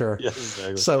guy for sure. Yeah,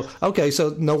 exactly. So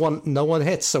so no one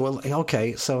hits. So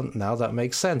okay, so now that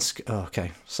makes sense.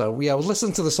 Okay, so we'll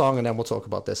listen to the song and then we'll talk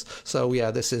about this. So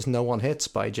this is No One Hits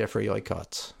by Jeffrey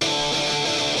Oikott.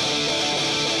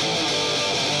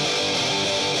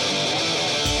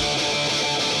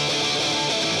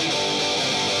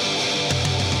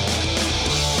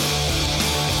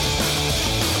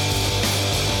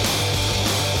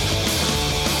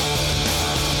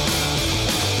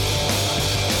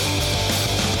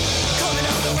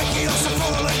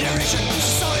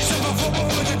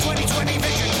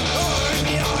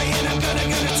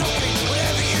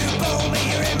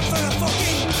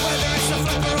 Whether it's a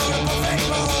flipper or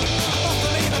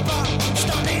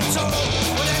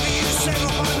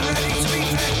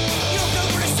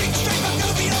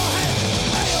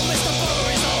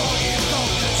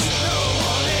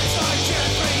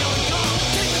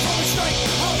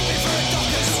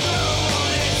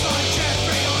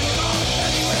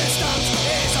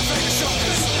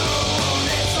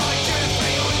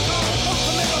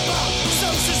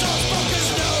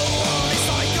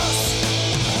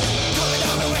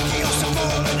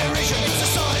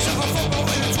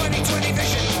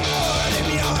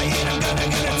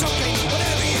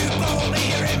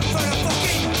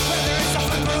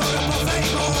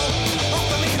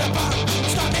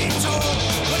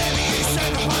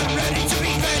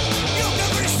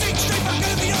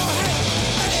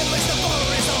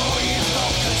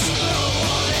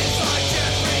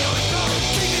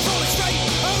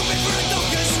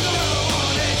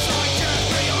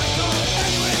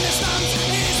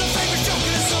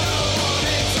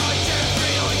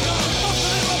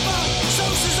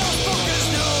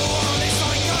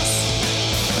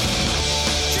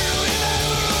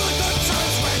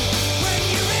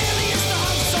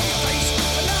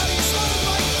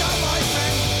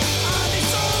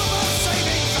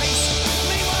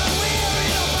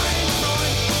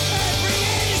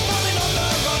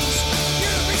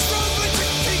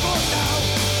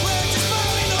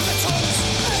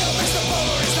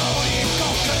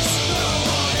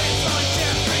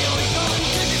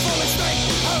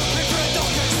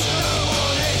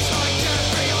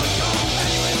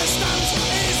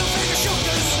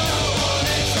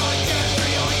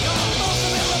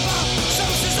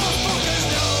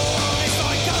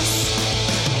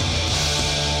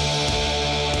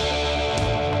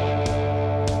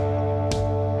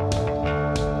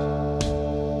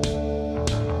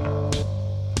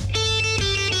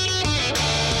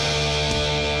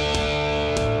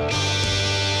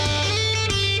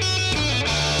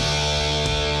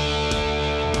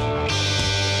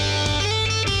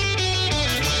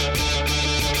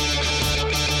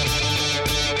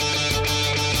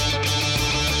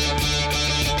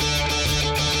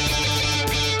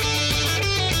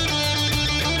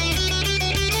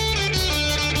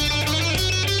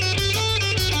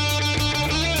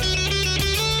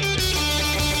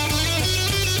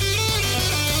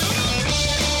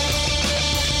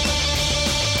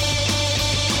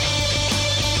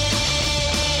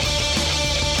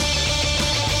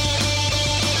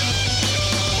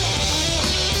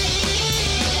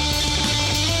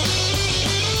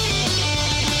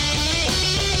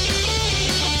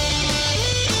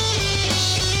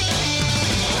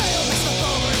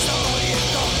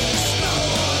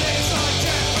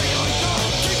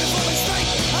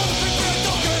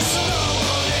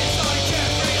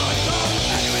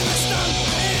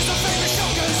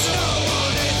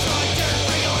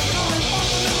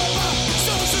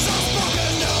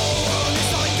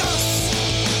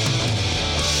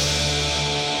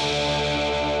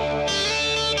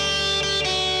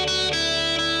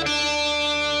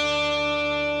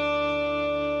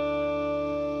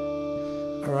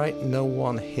right, No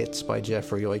One Hits by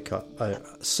Jeffrey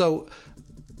Oikot. So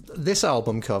this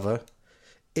album cover,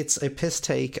 it's a piss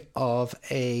take of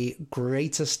a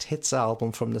greatest hits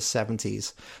album from the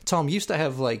 70s. Tom, used to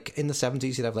have, like, in the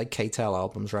 70s, you'd have, like, K-Tel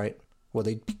albums, right? Where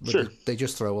they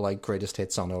just throw, like, greatest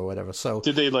hits on or whatever. So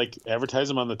did they, like, advertise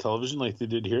them on the television like they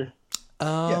did here?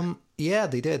 Yeah,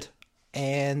 they did.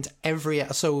 And they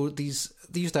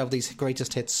used to have these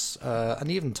greatest hits, and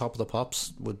even Top of the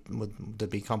Pops would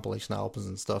be compilation albums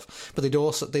and stuff. But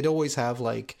they'd always have,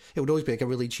 like, it would always be like a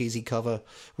really cheesy cover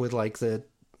with, like, the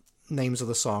names of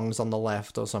the songs on the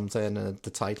left or something, and the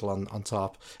title on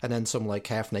top, and then some, like,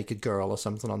 half naked girl or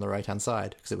something on the right hand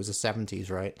side, because it was the 70s,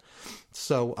 right?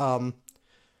 So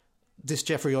this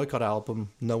Jeffrey Oikot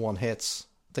album, No One Hits,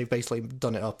 they've basically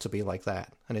done it up to be like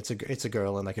that, and it's a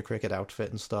girl in, like, a cricket outfit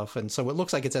and stuff, and so it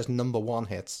looks like it says number one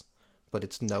hits, but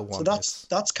it's no one. So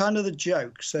that's kind of the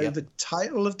joke. So the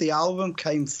title of the album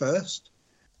came first.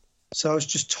 So I was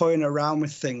just toying around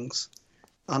with things,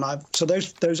 and so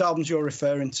those albums you're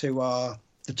referring to are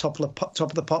the Top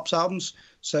of the Pops albums.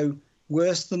 So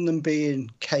worse than them being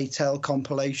K-Tel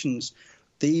compilations,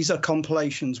 these are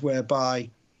compilations whereby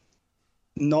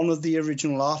none of the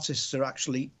original artists are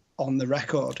actually on the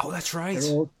record. Oh, that's right.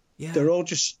 They're all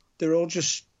just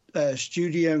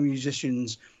studio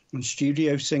musicians and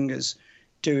studio singers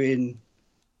doing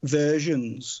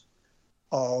versions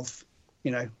of,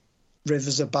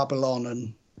 Rivers of Babylon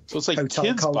and so it's like Hotel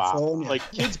Kids California. Bop,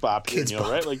 like Kids Bop,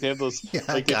 right? Like they have those,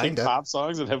 they take pop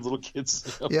songs and have little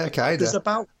kids. Yeah, kind of. There's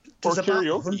about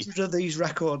karaoke. 100 of these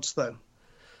records though,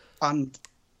 and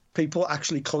people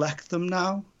actually collect them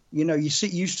now. You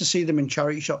used to see them in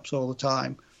charity shops all the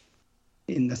time,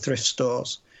 in the thrift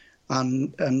stores,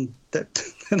 and they're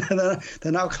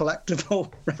now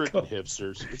collectible records. Freaking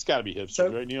hipsters. It's got to be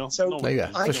hipsters, right, Neil? So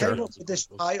I came sure. up with this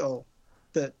title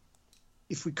that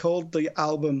if we called the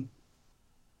album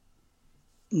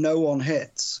No One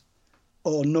Hits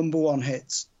or Number One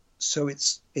Hits, so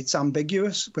it's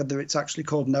ambiguous whether it's actually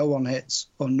called No One Hits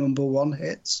or Number One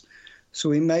Hits. So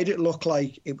we made it look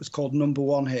like it was called Number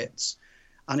One Hits,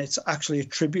 and it's actually a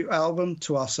tribute album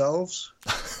to ourselves.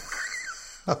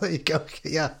 Oh, there you go.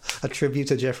 Yeah, a tribute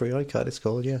to Jeffrey Oikot, it's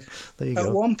called, yeah. There you go.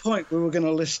 At one point, we were going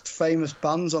to list famous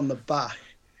bands on the back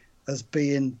as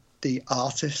being the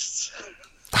artists.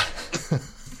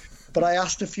 But I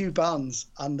asked a few bands,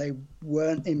 and they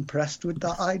weren't impressed with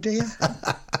that idea.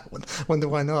 Wonder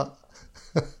why not?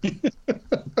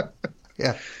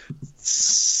 Yeah.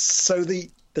 So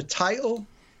the title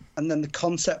and then the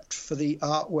concept for the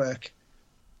artwork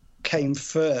came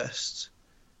first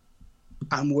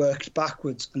and worked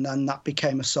backwards, and then that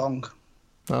became a song.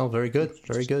 Oh, very good.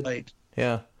 Very good. Played.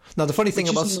 Yeah. Now, the funny thing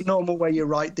about... It's the normal way you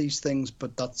write these things,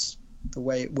 but that's the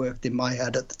way it worked in my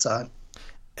head at the time.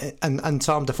 And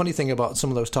Tom, the funny thing about some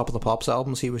of those Top of the Pops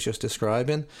albums he was just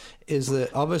describing is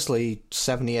that obviously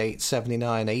 78,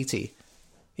 79, 80,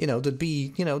 there'd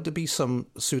be some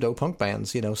pseudo punk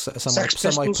bands, some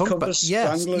semi punk bands.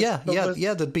 Yeah,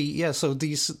 there'd be so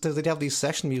they'd have these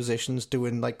session musicians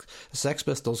doing like a Sex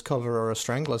Pistols cover or a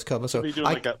Stranglers cover. So they'd be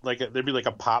doing there'd be like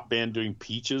a pop band doing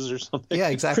Peaches or something. Yeah,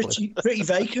 exactly. Pretty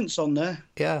Vacant's on there.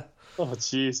 Yeah. Oh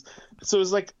jeez. So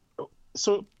it's like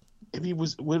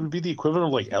would it be the equivalent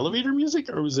of like elevator music,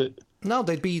 or was it? No,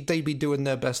 they'd be doing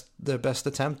their best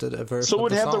attempt at a version. So it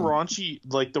would have the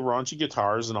raunchy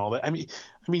guitars and all that. I mean,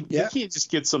 yeah. You can't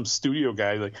just get some studio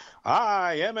guy like,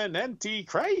 I am an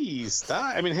antichrist.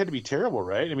 It had to be terrible,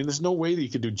 right? I mean, there's no way that you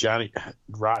could do Johnny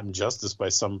Rotten justice by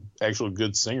some actual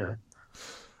good singer.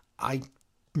 I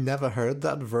never heard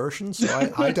that version, so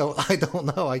I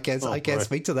don't know. I can't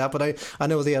speak to that, but I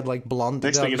know they had like Blondie.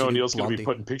 Next thing you know, Neil's going to be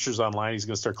putting pictures online. He's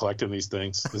going to start collecting these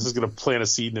things. This is going to plant a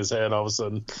seed in his head all of a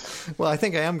sudden. Well, I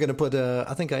think I am going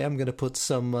to put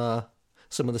some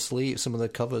of the sleeves, some of the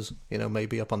covers,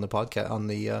 maybe up on the podcast on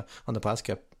the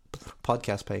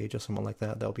podcast page or something like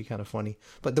that. That would be kind of funny.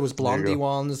 But there was Blondie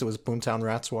ones, there was Boomtown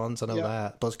Rats ones, I know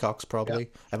that. Buzzcocks probably.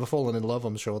 Ever Fallen in Love,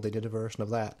 I'm sure they did a version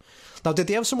of that. Now, did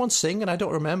they have someone sing? And I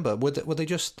don't remember. Was it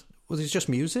just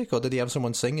music, or did they have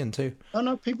someone singing too? Oh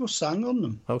no, people sang on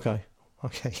them. Okay,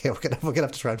 yeah, we're gonna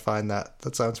have to try and find that.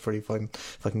 That sounds pretty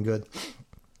fucking good.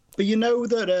 But you know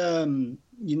that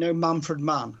Manfred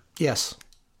Mann? Yes.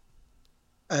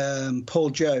 Paul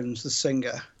Jones, the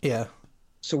singer. Yeah.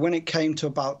 So when it came to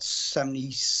about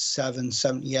 77,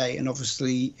 78, and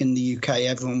obviously in the UK,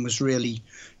 everyone was really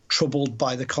troubled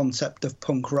by the concept of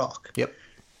punk rock. Yep.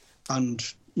 And,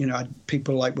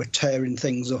 people were tearing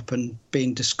things up and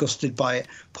being disgusted by it.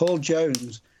 Paul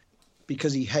Jones,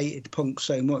 because he hated punk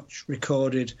so much,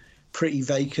 recorded Pretty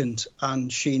Vacant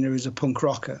and Sheena is a Punk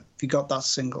Rocker. Have you got that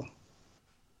single?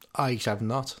 I have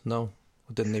not. No,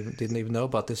 didn't even know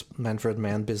about this Manfred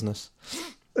Mann business.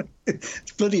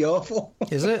 It's bloody awful.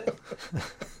 Is it?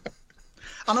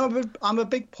 And I'm a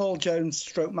big Paul Jones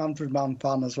stroke Manfred Mann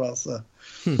fan as well. So.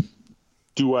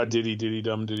 Do diddy diddy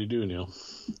dum diddy do, Neil.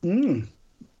 Indeed.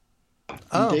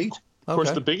 Of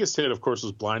course, the biggest hit, of course,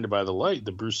 was "Blinded by the Light,"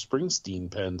 the Bruce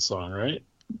Springsteen penned song, right?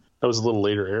 That was a little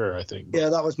later era, I think. Yeah,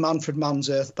 that was Manfred Mann's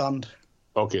Earth Band.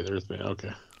 Okay, the Earth Band.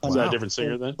 Okay, is that a different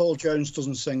singer then? Paul Jones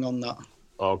doesn't sing on that.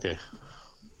 Oh, okay,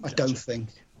 I don't think.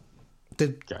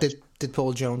 Did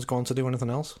Paul Jones go on to do anything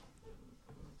else?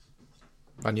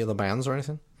 Any other bands or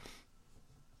anything?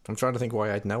 I'm trying to think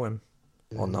why I'd know him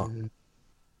or not.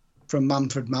 From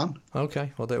Manfred Mann.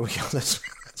 Okay, well there we go. That's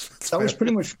that was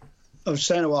pretty much. I was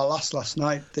saying to our last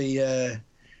night. The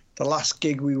last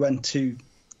gig we went to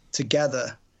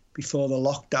together before the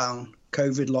lockdown,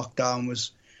 COVID lockdown,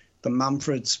 was the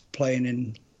Manfreds playing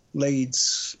in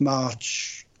Leeds,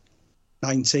 March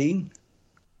 19.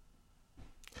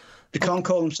 They can't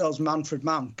call themselves Manfred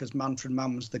Mann because Manfred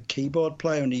Mann was the keyboard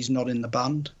player and he's not in the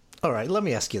band. All right, let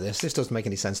me ask you this. This doesn't make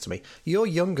any sense to me. You're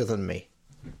younger than me.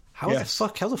 How the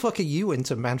fuck are you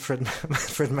into Manfred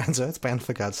Mann's Earth Band,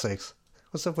 for God's sakes?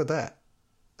 What's up with that?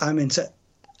 I'm into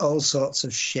all sorts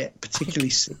of shit, particularly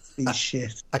 60s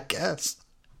shit. I guess.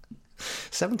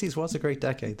 70s was a great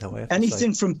decade, though.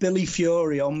 Anything from Billy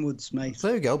Fury onwards, mate.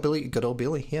 There you go, Billy, good old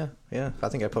Billy. Yeah. I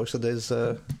think I posted his.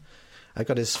 I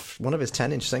got one of his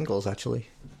 10-inch singles actually,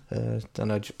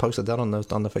 and I posted that on the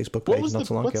Facebook page not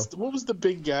so long ago. What was the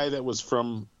big guy that was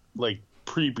from like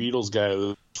pre-Beatles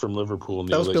guy from Liverpool?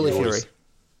 That was Billy Fury.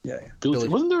 Yeah. Billy.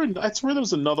 Wasn't there? I swear there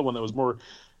was another one that was more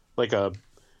like a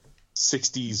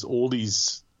 60s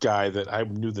oldies guy that I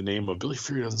knew the name of. Billy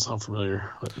Fury doesn't sound familiar.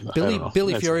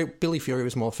 Billy Fury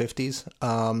was more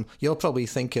 50s. You're probably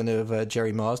thinking of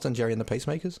Jerry Marsden, Jerry and the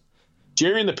Pacemakers.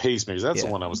 Jerry and the Pacemakers. That's the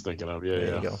one I was thinking of. Yeah,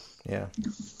 there you go. Yeah.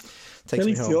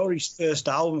 Billy Fury's first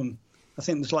album, I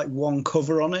think there's like one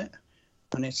cover on it,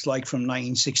 and it's like from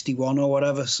 1961 or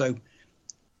whatever. So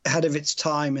ahead of its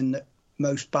time, in that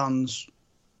most bands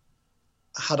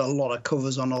had a lot of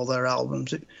covers on all their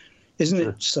albums. Isn't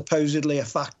it supposedly a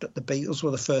fact that the Beatles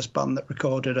were the first band that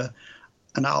recorded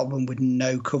an album with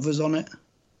no covers on it?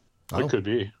 It could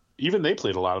be. Even they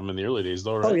played a lot of them in the early days,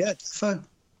 though, right? Oh, yeah. So.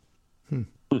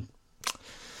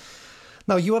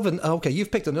 Now,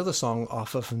 you've picked another song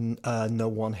off of No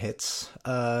One Hits,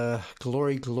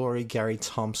 Glory, Glory, Gary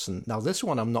Thompson. Now, this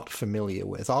one I'm not familiar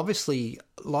with. Obviously,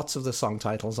 lots of the song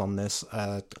titles on this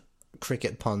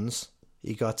cricket puns.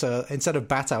 You got, instead of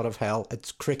Bat Out of Hell,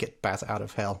 it's Cricket Bat Out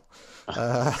of Hell.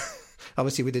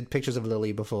 Obviously, we did Pictures of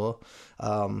Lily before.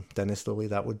 Dennis Lilly,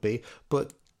 that would be.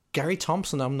 But Gary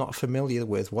Thompson, I'm not familiar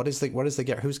with.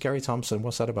 Who's Gary Thompson?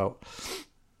 What's that about?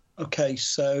 Okay,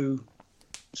 so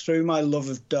through my love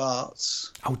of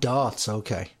darts. Oh, darts,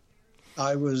 okay.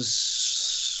 I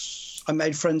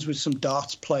made friends with some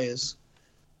darts players,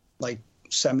 like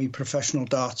semi-professional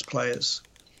darts players.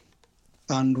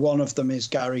 And one of them is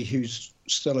Gary, who's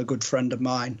still a good friend of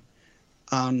mine.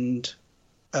 And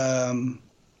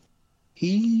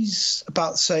he's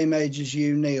about the same age as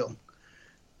you, Neil.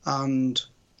 And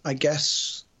I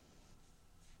guess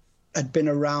had been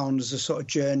around as a sort of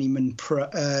journeyman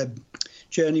player.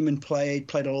 He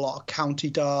played a lot of county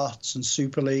darts and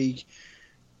Super League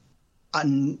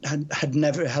and had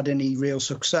never had any real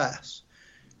success.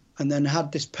 And then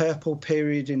had this purple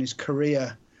period in his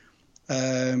career,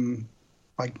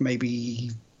 like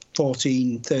maybe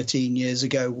 14, 13 years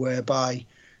ago, whereby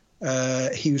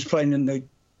he was playing in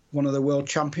one of the World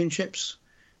Championships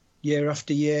year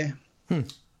after year. And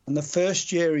the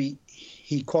first year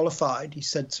he qualified, he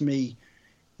said to me,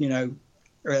 I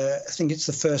think it's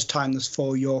the first time there's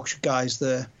 4 Yorkshire guys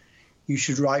there. You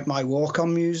should write my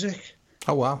walk-on music.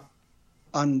 Oh, wow.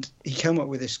 And he came up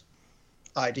with this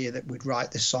idea that we'd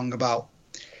write this song about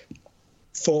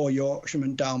 4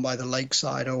 Yorkshiremen down by the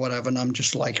lakeside or whatever. And I'm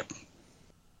just like,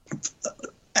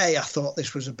 I thought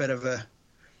this was a bit of a,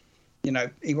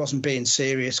 he wasn't being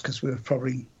serious because we had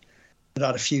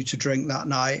had a few to drink that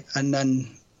night. And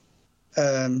then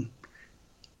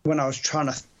when I was trying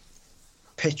to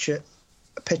pitch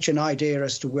an idea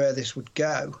as to where this would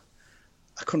go,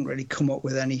 I couldn't really come up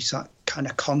with any kind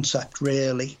of concept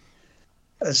really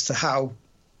as to how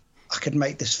I could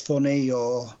make this funny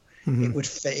or it would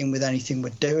fit in with anything we're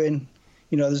doing.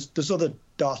 There's other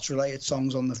darts related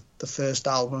songs on the first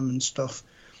album and stuff.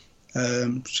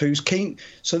 So he was keen.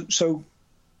 So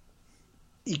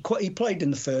he played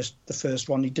in the first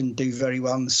one. He didn't do very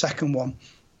well in the second one.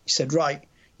 He said, right,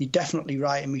 you're definitely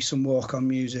writing me some walk-on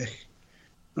music.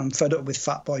 I'm fed up with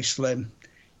Fatboy Slim.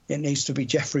 it needs to be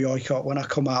Geoffrey Oycott. When I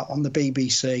come out on the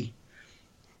BBC,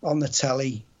 on the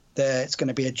telly, there it's going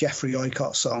to be a Geoffrey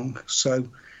Oycott song. So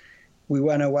we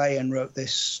went away and wrote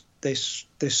this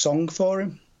song for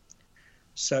him.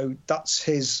 So that's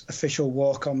his official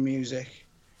walk-on music,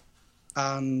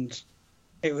 and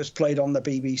it was played on the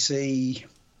BBC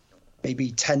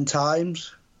maybe 10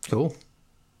 times. Cool.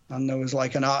 And there was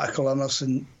like an article on us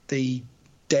in the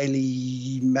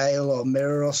Daily Mail or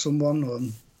Mirror or someone,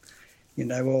 on, you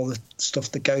know, all the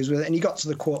stuff that goes with it. And he got to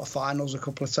the quarterfinals a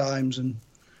couple of times, and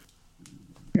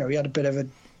you know, he had a bit of a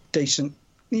decent.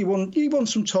 He won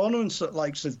some tournaments that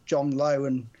likes of John Lowe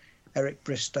and Eric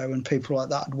Bristow and people like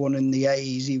that had won in the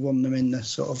 80s. He won them in the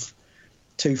sort of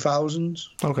 2000s.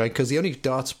 Okay, because the only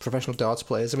professional darts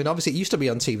players, I mean, obviously it used to be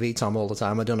on TV, Tom, all the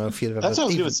time. I don't know if you've ever... That's what I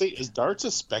was going to say. Is darts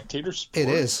a spectator sport? It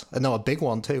is. No, a big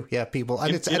one too. Yeah, people...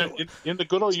 And in the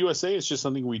good old USA, it's just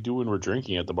something we do when we're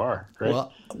drinking at the bar, right?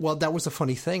 Well, that was the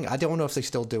funny thing. I don't know if they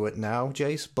still do it now,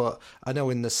 Jace, but I know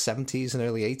in the 70s and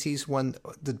early 80s when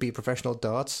there'd be professional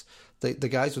darts, the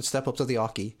guys would step up to the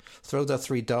oche, throw their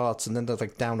 3 darts, and then they'd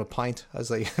like down a pint as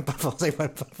they before they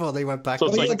went back. So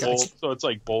it's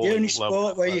like bowling. The only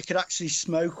sport where you could actually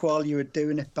smoke while you were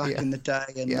doing it back in the day,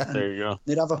 and there you go.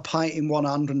 They'd have a pint in one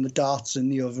hand and the darts in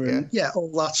the other, and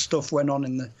all that stuff went on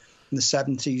in the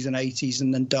 70s and 80s,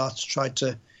 and then darts tried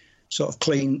to sort of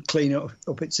clean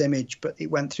up its image, but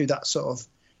it went through that sort of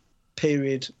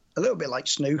period, a little bit like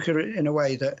snooker in a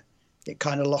way, that it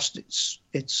kind of lost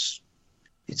its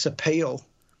appeal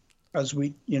as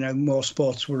more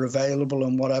sports were available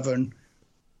and whatever, and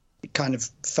it kind of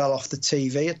fell off the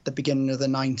TV at the beginning of the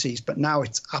 90s, but now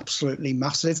it's absolutely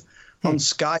massive. On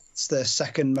Sky, it's the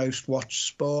second most watched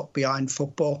sport behind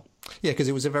football. Yeah, because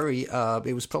it was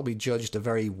it was probably judged a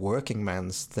very working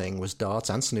man's thing, was darts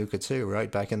and snooker too, right,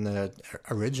 back in the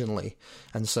originally.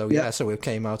 And so, so it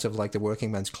came out of like the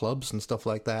working men's clubs and stuff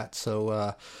like that.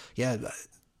 So,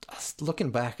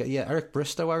 looking back, Eric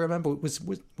Bristow, I remember, was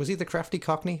he the crafty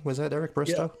Cockney? Was that Eric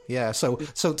Bristow? Yeah. So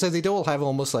they'd all have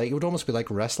almost like, it would almost be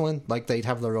like wrestling, like they'd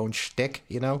have their own shtick,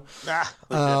 you know. You'd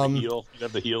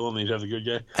have the heel, and you'd have the good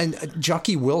guy. And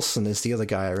Jockey Wilson is the other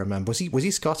guy I remember. Was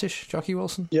he Scottish, Jockey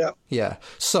Wilson? Yeah. Yeah.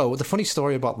 So the funny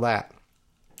story about that.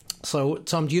 So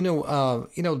Tom, do you know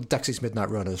Dexy's Midnight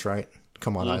Runners, right?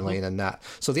 Come on, Eileen, and that.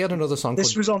 So they had another song.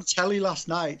 This was on telly last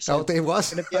night. So it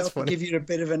was. I'm going to be able to give you a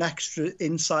bit of an extra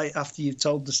insight after you've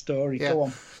told the story. Yeah. Go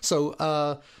on.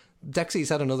 So Dexy's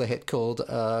had another hit called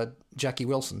Jackie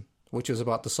Wilson, which was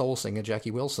about the soul singer Jackie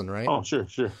Wilson, right? Oh, sure.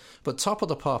 But Top of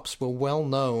the Pops were well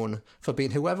known for being,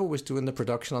 whoever was doing the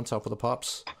production on Top of the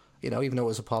Pops, you know, even though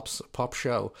it was a pop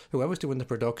show, whoever was doing the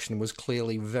production was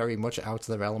clearly very much out of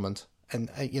their element, and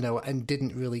and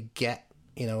didn't really get,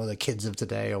 the kids of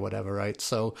today or whatever, right?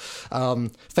 So,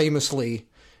 famously,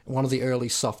 one of the early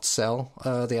soft cell,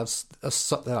 they have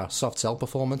soft cell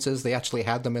performances. They actually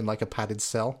had them in like a padded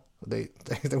cell. They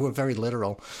were very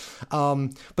literal.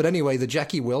 But anyway, the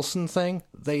Jackie Wilson thing,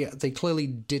 they clearly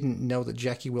didn't know that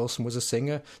Jackie Wilson was a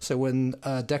singer. So when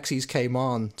Dexys came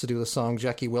on to do the song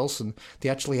Jackie Wilson, they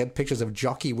actually had pictures of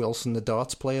Jockey Wilson, the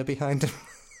darts player, behind him.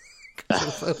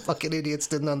 Fucking idiots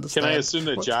didn't understand. Can I assume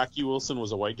that Jockey Wilson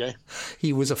was a white guy?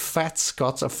 He was a fat,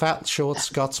 short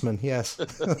Scotsman, yes.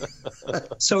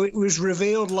 So it was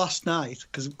revealed last night,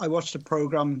 because I watched a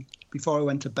programme before I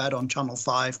went to bed on Channel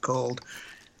 5 called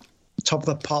Top of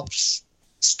the Pops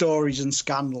Stories and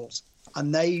Scandals,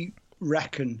 and they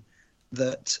reckon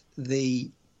that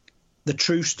the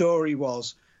true story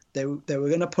was they were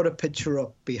going to put a picture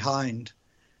up behind,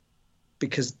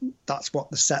 because that's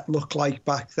what the set looked like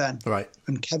back then. Right.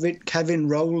 And Kevin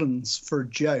Rowlands, for a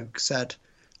joke, said,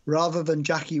 rather than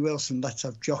Jackie Wilson, let's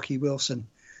have Jockey Wilson.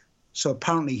 So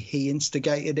apparently he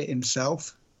instigated it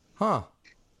himself. Huh.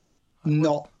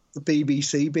 Not the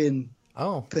BBC being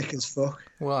thick as fuck.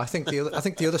 Well, I think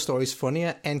the other story's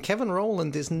funnier. And Kevin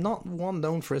Rowland is not one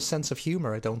known for a sense of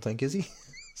humour, I don't think, is he?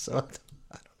 So I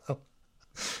don't know.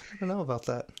 I don't know about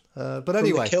that. But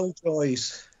anyway. From the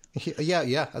Killjoys.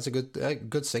 Yeah, that's a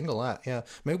good single, that, yeah.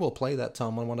 Maybe we'll play that,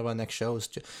 Tom, on one of our next shows.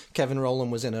 Kevin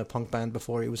Rowland was in a punk band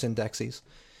before he was in Dexys.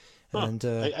 And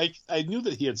I knew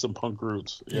that he had some punk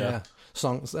roots. Yeah.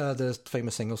 Songs, the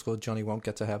famous single's called Johnny Won't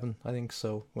Get to Heaven, I think,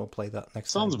 so we'll play that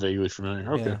next time. Sounds vaguely familiar.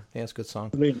 Okay. Yeah, it's a good song.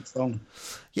 Brilliant song.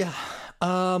 Yeah.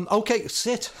 Okay,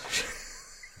 sit.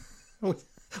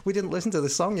 We didn't listen to the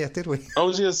song yet, did we? I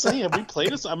was going to say, have we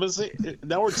played this? I'm going to say,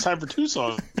 now it's time for 2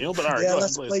 songs, Neil, but all right. Yeah,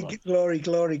 let's play Glory,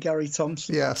 Glory, Gary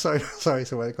Thompson. Yeah, sorry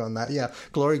to work on that. Yeah,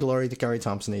 Glory, Glory to Gary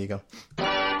Thompson. There you go.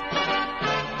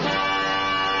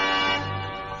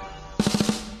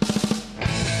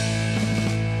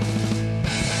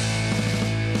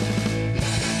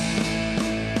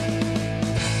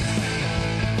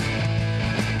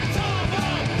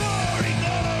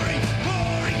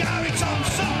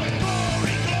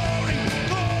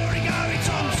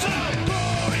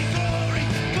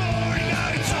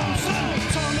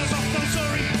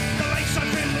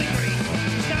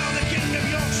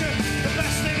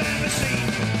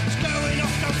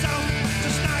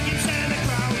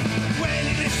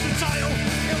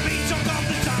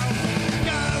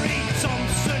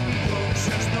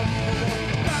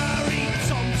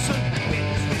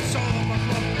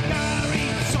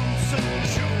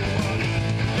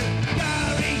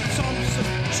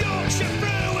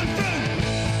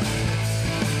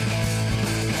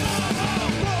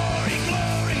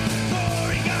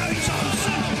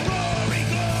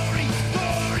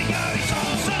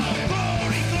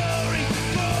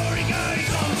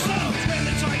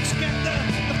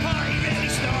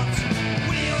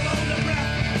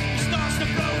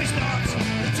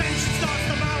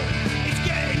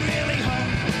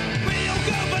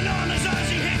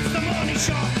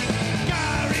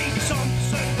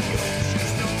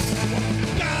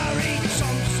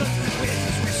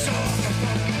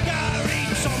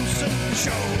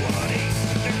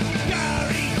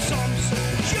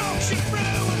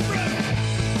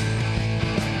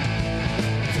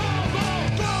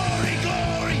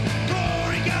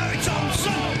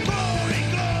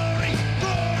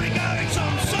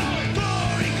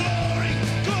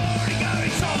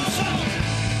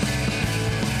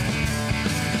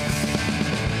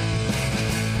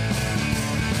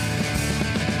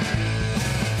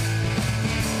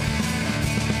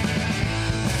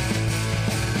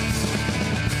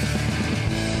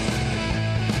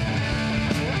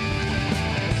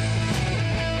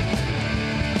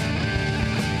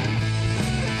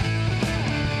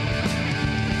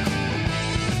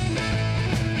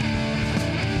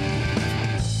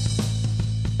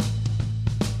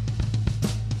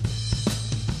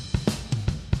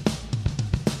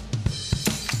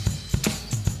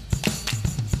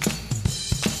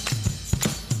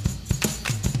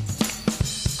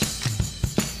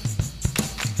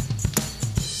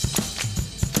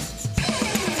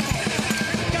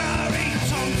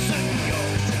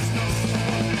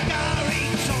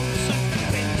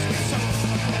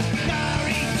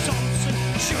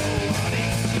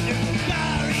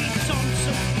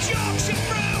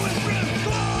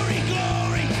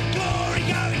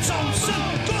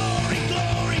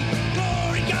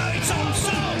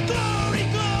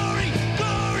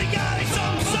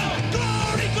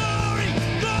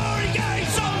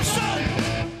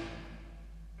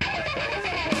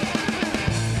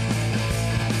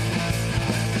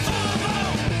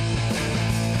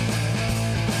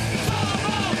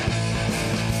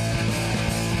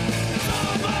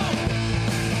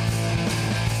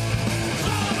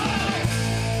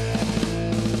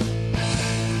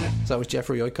 that was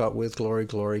Jeffrey Oycott with Glory,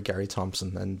 Glory, Gary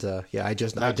Thompson. And I'd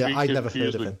never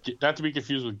heard of him. Not to be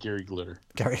confused with Gary Glitter.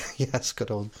 Gary, yes, good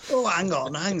old. Oh, hang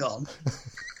on.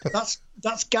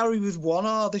 That's Gary with one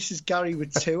R. This is Gary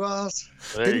with two R's.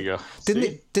 There you go.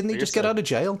 Didn't he just get out of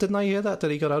jail? Didn't I hear that?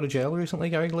 Did he got out of jail recently,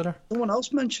 Gary Glitter? Someone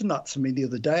else mentioned that to me the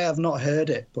other day. I've not heard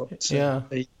it, but yeah.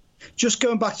 Just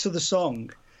going back to the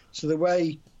song, so the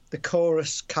way the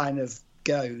chorus kind of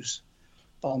goes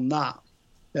on that,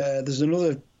 there's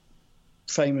another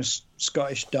famous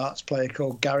Scottish darts player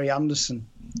called Gary Anderson.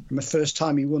 And the first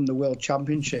time he won the World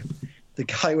Championship, the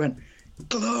guy went,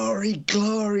 "Glory,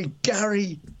 glory,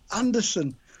 Gary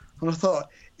Anderson." And I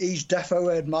thought, he's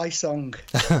defo heard my song.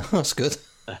 That's good.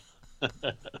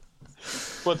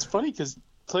 Well, it's funny because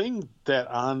playing that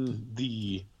on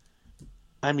the,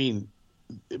 I mean,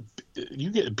 you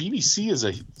get BBC is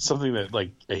something that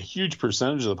like a huge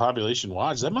percentage of the population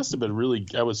watch. That must have been really.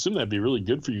 I would assume that'd be really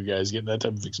good for you guys getting that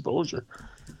type of exposure.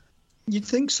 You'd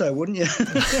think so, wouldn't you?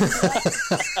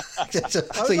 I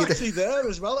was actually there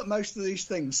as well at most of these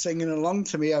things, singing along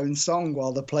to my own song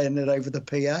while they're playing it over the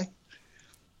PA.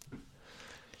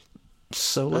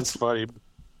 So that's funny.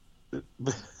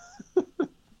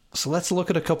 So let's look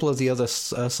at a couple of the other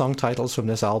song titles from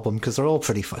this album because they're all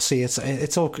pretty fun. See,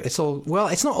 it's all well.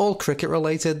 It's not all cricket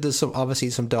related. There's obviously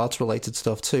some darts related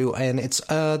stuff too, and it's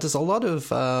there's a lot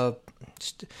of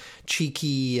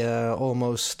cheeky,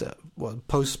 almost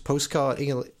postcard,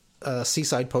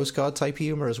 seaside postcard type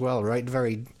humor as well, right?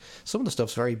 Some of the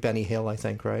stuff's very Benny Hill, I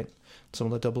think, right? Some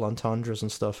of the double entendres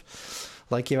and stuff.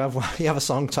 Like you have a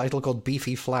song title called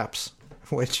 "Beefy Flaps,"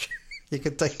 which. You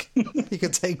could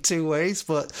take two ways,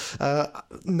 but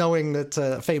knowing that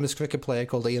a famous cricket player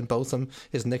called Ian Botham,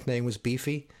 his nickname was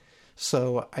Beefy,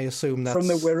 so I assume that's from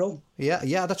the Wirral.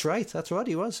 Yeah, that's right.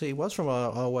 He was from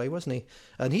our way, wasn't he?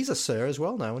 And he's a sir as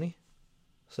well now, isn't he?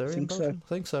 Sir Ian Botham? I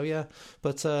think so, yeah.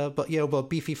 But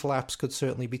Beefy Flaps could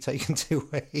certainly be taken two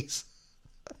ways.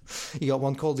 You got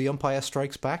one called The Umpire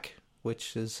Strikes Back,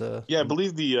 which is I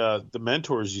believe the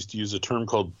Mentors used to use a term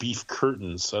called beef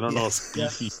curtains. I don't know if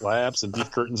beefy flaps and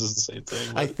beef curtains is the same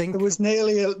thing. I think there was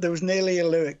nearly a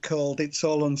lyric called "It's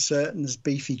All Uncertain as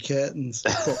Beefy Curtains,"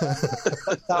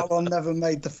 but that one never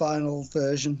made the final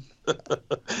version.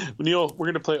 Neil, we're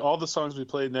going to play all the songs we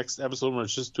played next episode when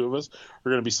it's just two of us.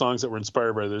 We're going to be songs that were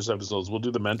inspired by those episodes. We'll do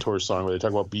the Mentor song where they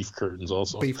talk about beef curtains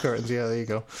also. Beef curtains, yeah, there you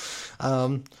go.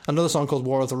 Another song called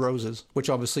War of the Roses, which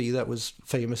obviously that was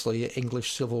famously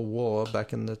English Civil War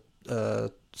back in the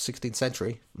 16th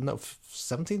century. No,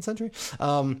 17th century?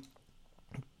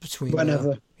 Between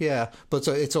whenever. But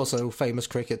it's also a famous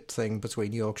cricket thing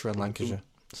between Yorkshire and Lancashire.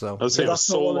 So I would say it was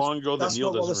so long ago that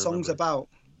Neil doesn't remember. That's not what the song's about.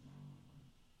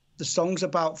 The song's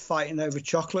about fighting over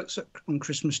chocolates on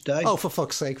Christmas Day. Oh, for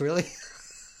fuck's sake, really?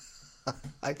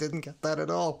 I didn't get that at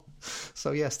all.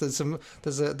 So yes, there's some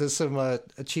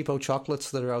cheapo chocolates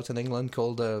that are out in England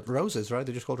called roses, right?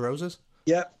 They're just called roses.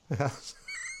 Yeah.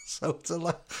 So it's a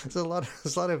lot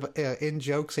of in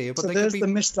jokes here. But so there's the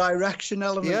misdirection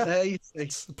element there. You see.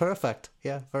 It's perfect.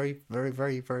 Yeah, very, very,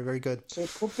 very, very, very good. So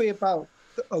it could be about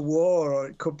a war, or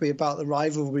it could be about the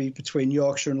rivalry between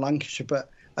Yorkshire and Lancashire. But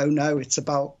oh no, it's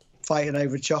about fighting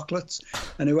over chocolates,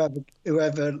 and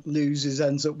whoever loses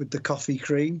ends up with the coffee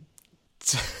cream.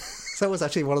 That was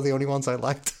actually one of the only ones I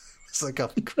liked. It's the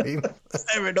coffee cream.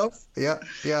 Fair enough. Yeah.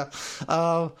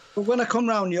 But when I come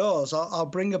round yours, I'll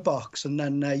bring a box, and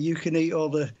then you can eat all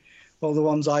the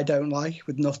ones I don't like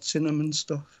with nuts in them and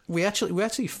stuff. We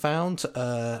actually found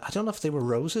I don't know if they were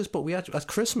roses, but we had at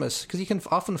Christmas, because you can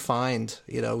often find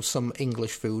some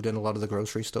English food in a lot of the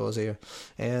grocery stores here,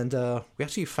 and we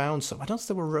actually found some. I don't know if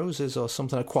they were roses or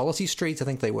something. A Quality Street, I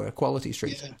think they were Quality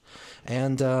Street,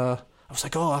 and I was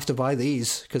like, I have to buy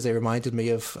these because they reminded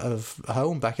me of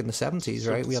home back in the 70s,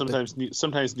 right?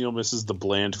 Sometimes Neil misses the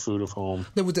bland food of home.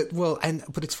 No,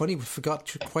 but it's funny, we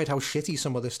forgot quite how shitty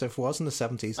some of this stuff was in the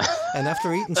 70s. And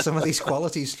after eating some of these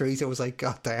Quality Street, it was like,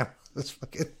 God damn, that's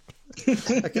fucking...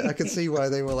 I could see why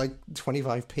they were like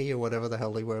 25p or whatever the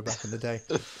hell they were back in the day.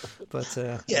 But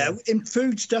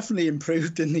food's definitely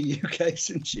improved in the UK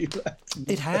since you left.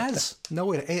 It has.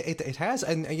 No, it has.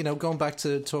 And going back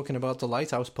to talking about the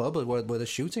Lighthouse pub where the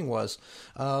shooting was,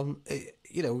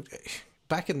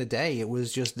 back in the day, it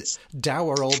was just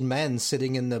dour old men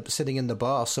sitting in the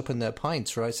bar, supping their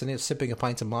pints, right? Sipping a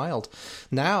pint of mild.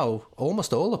 Now,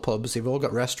 almost all the pubs, they've all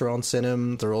got restaurants in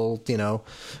them. They're all,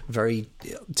 very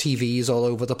TVs all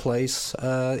over the place.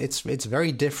 It's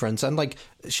very different. And like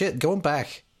shit, going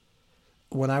back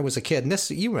when I was a kid, and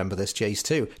you remember this, Jace,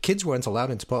 too. Kids weren't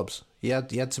allowed into pubs. You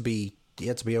had to be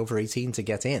over 18 to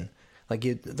get in.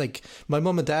 Like my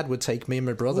mum and dad would take me and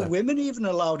my brother. Were women even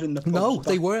allowed in the pubs? No,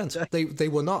 they back weren't. in the day? They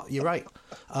were not. You're right.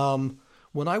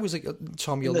 When I was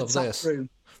Tom, you'll In the love tap this. room.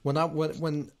 When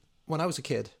I was a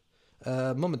kid,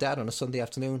 mum and dad on a Sunday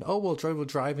afternoon. Oh, we'll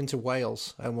drive into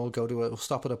Wales and we'll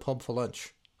stop at a pub for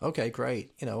lunch. Okay,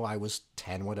 great. You know, I was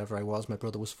 10, whatever I was. My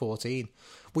brother was 14.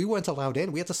 We weren't allowed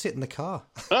in. We had to sit in the car.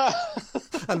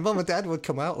 And mum and dad would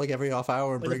come out like every half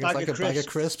hour and bring us like a bag of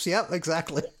crisps. Yep,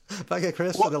 exactly. Bag of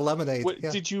crisps and a lemonade.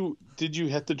 Yeah. Did you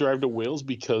have to drive to Wales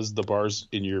because the bars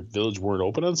in your village weren't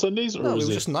open on Sundays? Or No, it was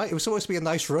just nice. It was supposed to be a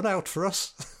nice run out for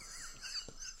us.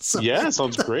 Yeah,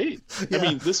 sounds great. Yeah. I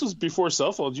mean, this was before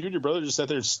cell phones. You and your brother just sat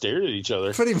there and stared at each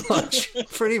other. Pretty much.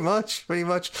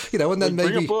 You know, and then bring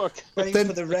maybe a book. Waiting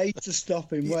for the raid to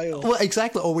stop in Wales. Well,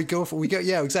 exactly. Or we go for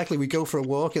a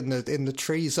walk in the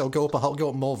trees. Or go up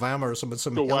Mulvama or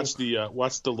something. Go watch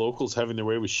the locals having their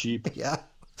way with sheep. Yeah,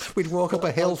 we'd walk up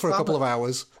a hill for a couple of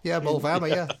hours. Yeah,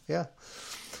 Mulvama. Yeah.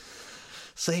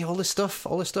 See, all this stuff.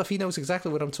 He knows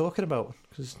exactly what I'm talking about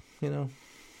because you know.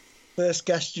 First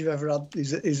guest you've ever had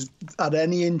is had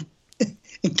any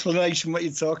inclination what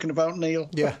you're talking about, Neil?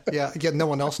 Yeah. No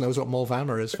one else knows what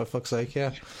Mulvama is, for fuck's sake.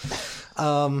 Yeah.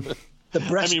 The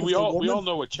breast. I mean, we all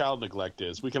know what child neglect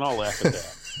is. We can all laugh at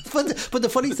that. But the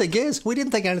funny thing is, we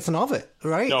didn't think anything of it,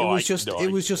 right? No, it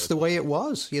was just the way it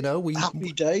was. You know,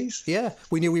 happy days. Yeah,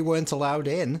 we knew we weren't allowed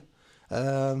in,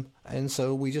 and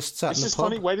so we just sat in the pub. It's just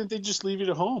funny. Why didn't they just leave you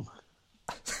to home?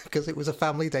 Because it was a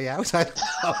family day out. I don't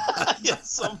know. Yeah,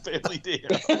 some family day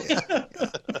out.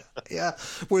 Yeah.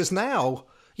 Whereas now,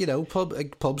 you know,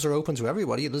 pubs are open to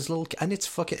everybody. There's and it's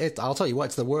fucking. I'll tell you what,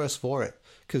 it's the worst for it.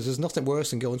 Because there's nothing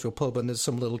worse than going to a pub and there's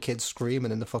some little kid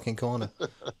screaming in the fucking corner.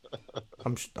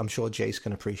 I'm sure Jace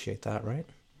can appreciate that, right?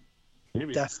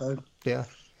 Maybe. Defo. Yeah.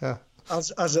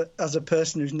 As a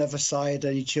person who's never sired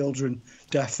any children,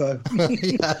 defo.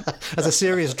 Yeah. As a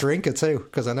serious drinker too,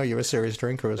 because I know you're a serious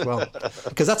drinker as well.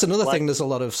 Because that's another thing. There's a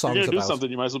lot of songs you're gonna about. Do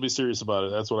something, you might as well be serious about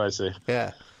it. That's what I say.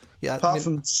 Yeah. Apart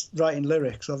from writing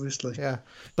lyrics, obviously. Yeah,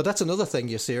 but that's another thing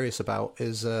you're serious about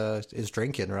is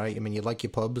drinking, right? I mean, you like your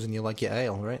pubs and you like your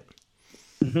ale, right?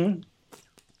 Mm-hmm.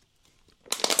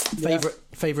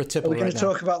 Favorite tipple. We're going to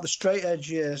talk about the straight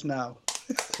edge years now.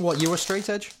 What, you were straight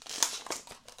edge?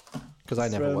 Because I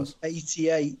never was.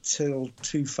 88 till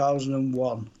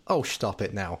 2001. Oh, stop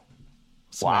it now.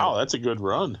 Wow, that's a good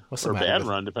run. Or a bad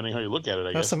run, depending how you look at it, I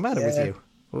guess. What's the matter with you?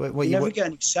 You never get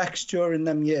any sex during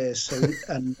them years, so,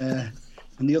 and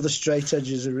the other straight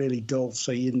edges are really dull,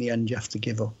 so in the end you have to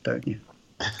give up, don't you?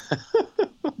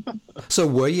 So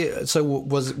were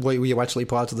you actually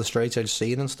part of the straight edge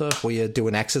scene and stuff? Were you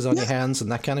doing X's on your hands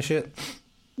and that kind of shit?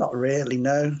 Not really,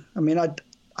 no. I mean, I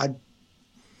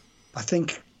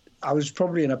think I was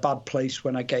probably in a bad place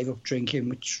when I gave up drinking,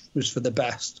 which was for the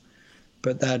best.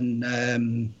 But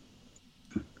then,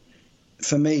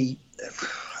 for me,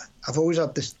 I've always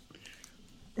had this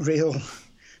real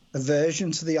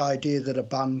aversion to the idea that a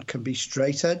band can be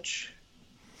straight edge.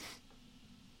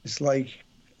 It's like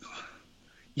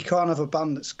you can't have a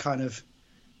band that's kind of,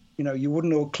 you know, you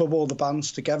wouldn't all club all the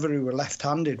bands together who were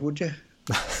left-handed, would you?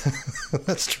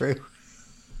 That's true.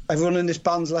 Everyone in this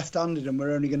band's left-handed and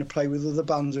we're only going to play with other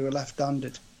bands who are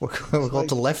left-handed. We're going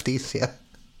to lefties, yeah.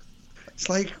 It's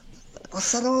like,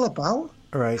 what's that all about?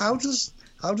 Right. How does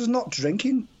not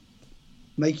drinking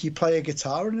make you play a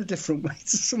guitar in a different way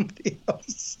to somebody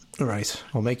else? Right.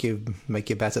 Or make you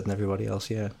better than everybody else,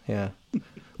 yeah.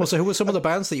 Well, so who were some of the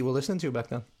bands that you were listening to back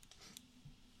then?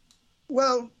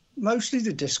 Well, mostly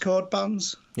the Discord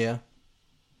bands. Yeah.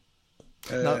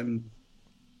 Now,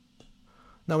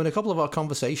 in a couple of our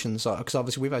conversations, because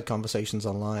obviously we've had conversations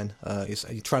online,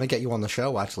 trying to get you on the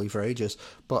show actually for ages,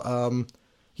 but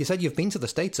you said you've been to the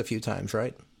States a few times,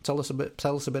 right? Tell us a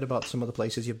bit about some of the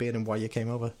places you've been and why you came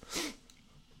over.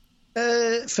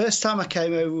 First time I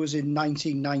came over was in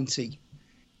 1990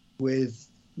 with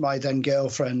my then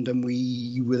girlfriend, and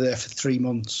we were there for 3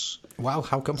 months. Wow,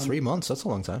 how come 3 months? That's a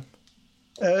long time.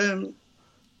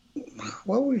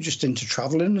 Well, we were just into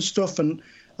travelling and stuff, and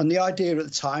the idea at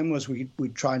the time was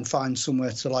we'd try and find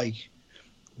somewhere to like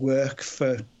work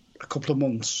for a couple of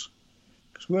months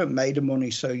because we weren't made of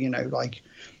money. So we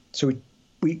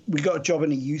got a job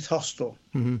in a youth hostel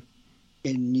in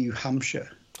New Hampshire.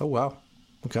 Oh wow,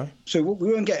 okay. So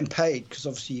we weren't getting paid because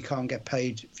obviously you can't get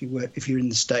paid if you're in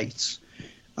the States,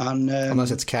 and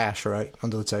unless it's cash, right,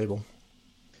 under the table.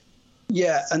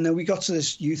 Yeah, and then we got to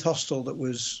this youth hostel that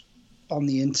was on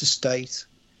the interstate.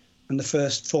 And the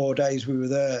first 4 days we were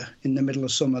there in the middle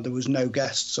of summer, there was no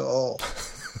guests at all.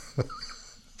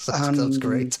 That's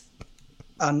great.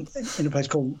 And in a place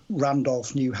called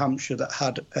Randolph, New Hampshire, that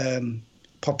had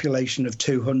population of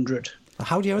 200.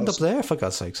 How do you end up there, for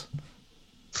God's sakes?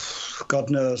 God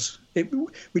knows.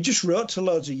 We just wrote to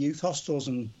loads of youth hostels,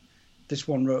 and this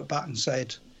one wrote back and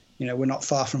said, we're not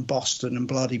far from Boston and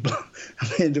bloody blah, and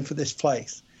we ended up at this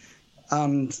place.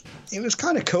 And it was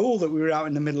kind of cool that we were out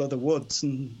in the middle of the woods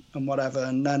and whatever.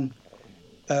 And then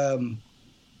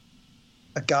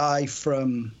a guy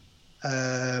from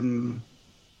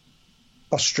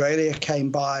Australia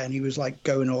came by, and he was like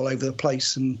going all over the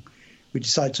place, and we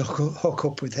decided to hook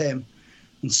up with him.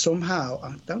 And somehow,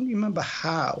 I don't remember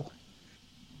how,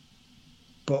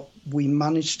 but we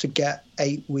managed to get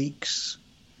 8 weeks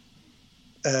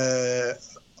of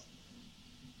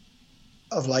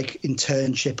like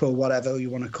internship or whatever you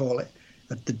want to call it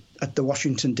at the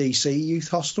Washington DC Youth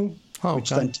Hostel, which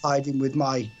then tied in with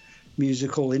my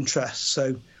musical interests.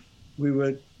 So we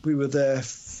were there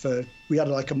we had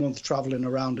like a month traveling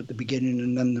around at the beginning,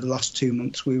 and then the last 2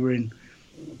 months we were in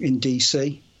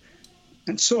DC,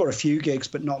 and saw a few gigs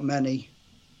but not many.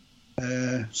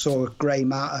 Saw Grey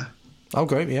Matter. Oh,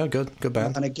 great! Yeah, good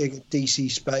band. And a gig at DC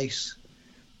Space,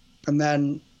 and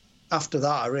then after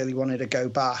that I really wanted to go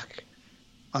back,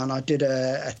 and I did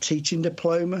a teaching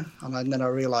diploma, and then I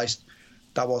realised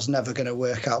that was never going to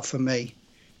work out for me.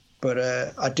 But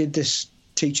I did this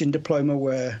teaching diploma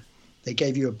where they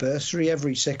gave you a bursary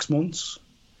every 6 months.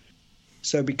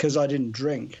 So because I didn't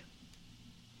drink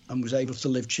and was able to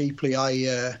live cheaply,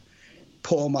 I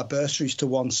put all my bursaries to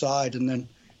one side, and then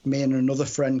me and another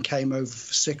friend came over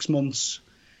for 6 months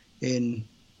in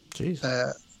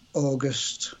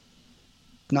August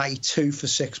 92 for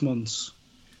 6 months.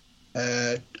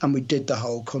 And we did the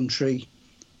whole country,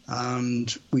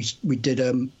 and we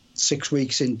did 6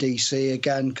 weeks in DC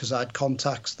again because I had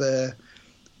contacts there.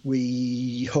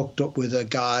 We hooked up with a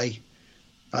guy.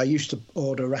 I used to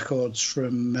order records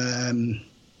from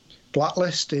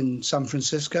Blacklist in San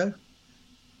Francisco,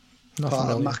 part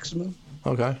of Maximum.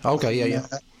 Okay, yeah.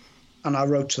 And I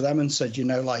wrote to them and said,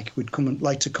 we'd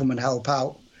like to come and help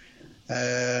out.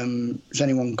 Has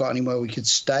anyone got anywhere we could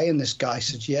stay? And this guy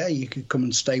said, yeah, you could come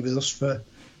and stay with us for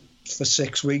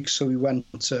 6 weeks. So we went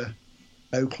to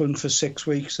Oakland for 6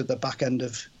 weeks at the back end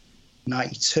of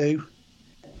 92.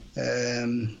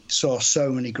 Saw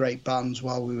so many great bands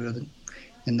while we were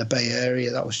in the Bay Area.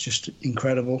 That was just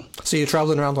incredible. So you're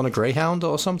traveling around on a Greyhound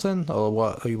or something, or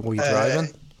what? Were you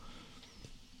driving?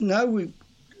 No,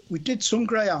 we did some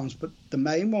Greyhounds, but the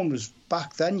main one was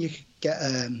back then you could get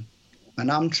an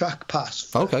Amtrak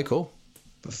pass. Okay, cool.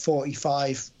 For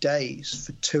 45 days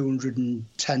for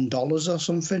 $210 or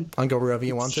something. And go wherever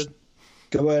you wanted.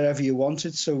 Go wherever you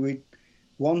wanted. So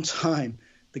one time,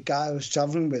 the guy I was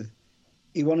traveling with,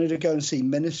 he wanted to go and see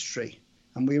Ministry,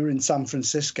 and we were in San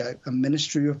Francisco, and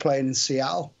Ministry were playing in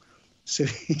Seattle. So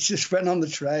he just went on the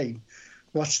train,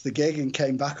 watched the gig, and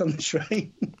came back on the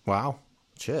train. Wow.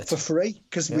 Shit. For free,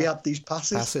 because we had these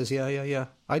passes. Yeah.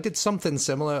 I did something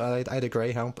similar. I had a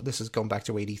Greyhound, but this is going back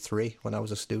to 83 when I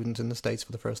was a student in the States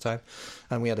for the first time.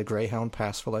 And we had a Greyhound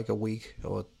pass for like a week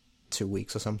or 2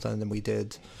 weeks or something. And we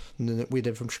did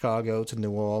from Chicago to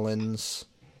New Orleans.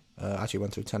 Actually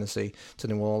went through Tennessee to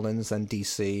New Orleans, then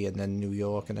DC, and then New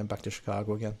York, and then back to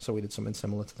Chicago again. So we did something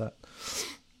similar to that.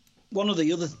 One of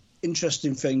the other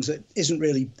interesting things that isn't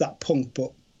really that punk,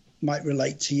 but might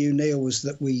relate to you, Neil, was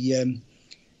that we...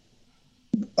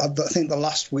 I think the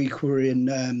last week we were in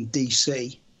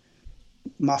DC.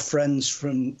 My friends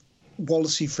from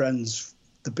Wallasey friends,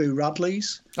 the Boo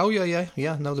Radleys. Oh yeah.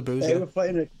 No, the Boos. They were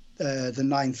playing at the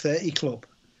 930 Club,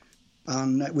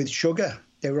 and with Sugar.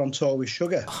 They were on tour with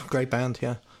Sugar. Oh, great band,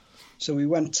 yeah. So we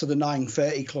went to the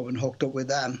 930 Club and hooked up with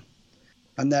them,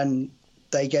 and then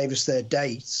they gave us their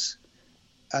dates,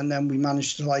 and then we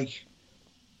managed to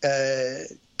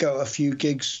go a few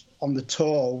gigs on the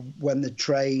tour when the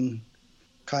train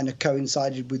kind of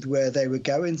coincided with where they were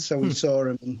going, so we saw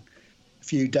them in a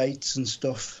few dates and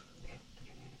stuff.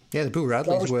 Yeah, the Boo Radleys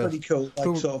that was pretty cool,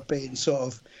 sort of being sort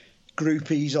of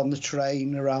groupies on the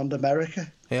train around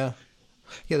America. Yeah,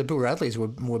 the Boo Radleys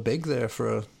were big there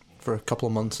for a couple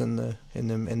of months in the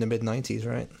mid '90s,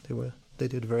 right? They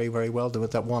did very, very well. There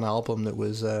was that one album that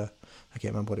was I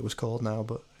can't remember what it was called now,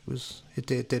 but it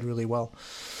did really well.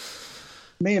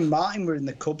 Me and Martin were in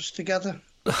the Cubs together.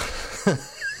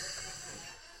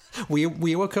 Were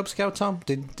you a Cub Scout, Tom?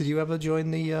 Did you ever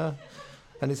join the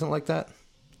anything like that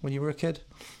when you were a kid?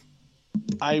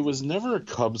 I was never a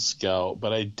Cub Scout,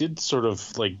 but I did sort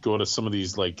of go to some of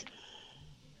these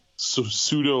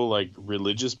pseudo like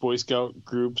religious Boy Scout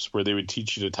groups where they would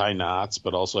teach you to tie knots,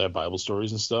 but also have Bible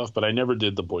stories and stuff. But I never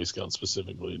did the Boy Scout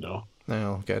specifically. No. Oh,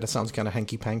 okay. That sounds kind of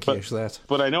hanky-panky-ish, that.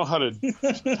 But I know how to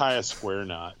tie a square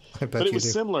knot. But it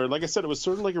was similar. Like I said, it was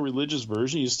sort of like a religious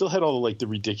version. You still had all the like the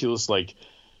ridiculous like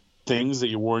things that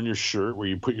you wore in your shirt where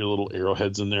you put your little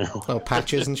arrowheads in there. Oh,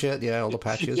 patches and shit. Yeah, all the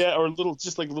patches. Yeah, or little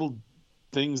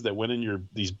things that went in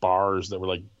these bars that were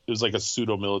like, it was like a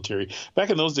pseudo military. Back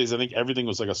in those days, I think everything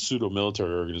was like a pseudo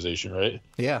military organization, right?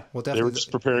 Yeah, well, definitely. They were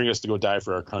just preparing us to go die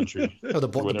for our country. Oh, the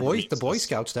Boy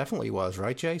Scouts definitely was,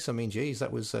 right, Jace? I mean, geez,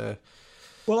 that was.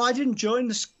 Well, I didn't join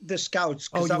the Scouts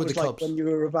because that was like Cubs. when you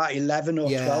were about 11 or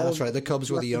 12. Yeah, that's right. The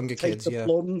Cubs were the younger kids. Yeah.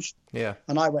 Plunge. Yeah.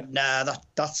 And I went, nah,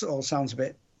 that all sounds a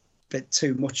bit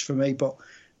too much for me. But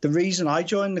the reason I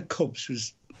joined the Cubs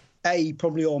was,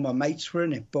 probably all my mates were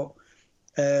in it, but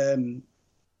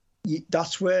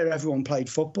that's where everyone played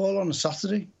football on a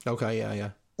Saturday. Okay,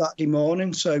 yeah. Saturday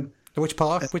morning. So which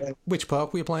park? Which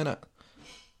park were you playing at?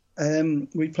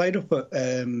 We played up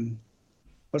at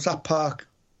what's that park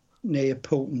near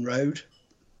Poulton Road?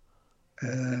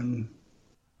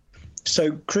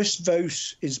 So Chris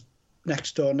Vose is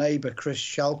next door neighbour, Chris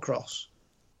Shallcross.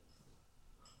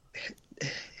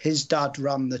 His dad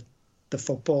ran the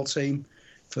football team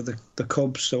for the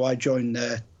Cubs, so I joined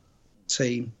their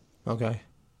team. Okay.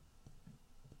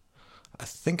 I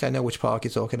think I know which park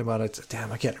you're talking about.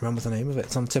 Damn, I can't remember the name of it.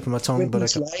 It's on the tip of my tongue.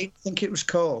 Whitman's Lane, I think it was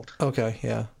called. Okay,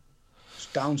 yeah. It's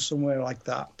down somewhere like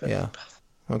that. But yeah.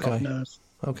 Okay. God knows.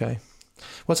 Okay. Well,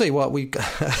 I'll tell you what.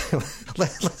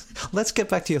 Let's get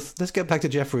back to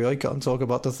Jeffrey Oycott and talk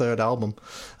about the third album.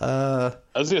 I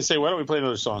was going to say, why don't we play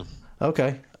another song?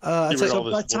 Okay. So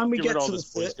by the time we get to the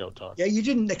third, yeah, you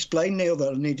didn't explain, Neil,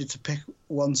 that I needed to pick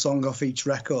one song off each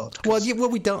record. Well,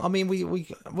 we don't. I mean,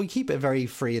 we keep it very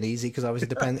free and easy because obviously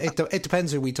it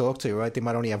depends who we talk to, right? They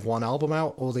might only have one album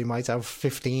out, or they might have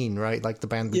 15, right? Like the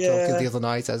band we talked to the other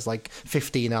night has like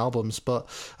 15 albums, but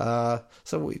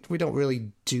so we don't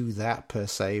really do that per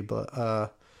se, but I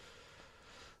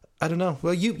don't know.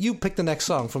 Well, you pick the next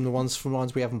song from the ones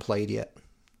we haven't played yet.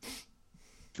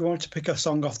 Do you want to pick a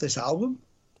song off this album?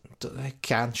 I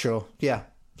can, sure. Yeah,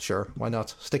 sure. Why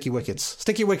not? Sticky Wickets.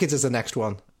 Sticky Wickets is the next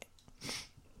one.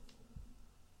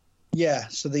 Yeah,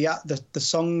 so the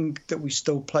song that we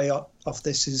still play off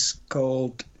this is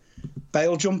called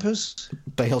Bail Jumpers.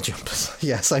 Bail Jumpers.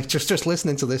 Yes, I just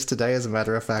listening to this today, as a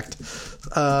matter of fact.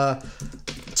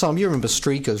 Tom, you remember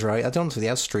Streakers, right? I don't know if they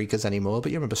have Streakers anymore,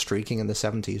 but you remember streaking in the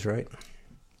 70s, right?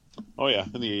 Oh, yeah,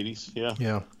 in the 80s, yeah.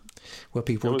 Yeah. Where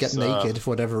people would get naked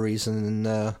for whatever reason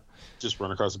and just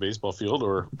run across the baseball field,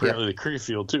 or apparently the cricket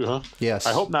field too, huh? Yes.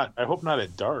 I hope not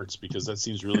at darts, because that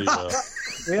seems really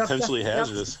potentially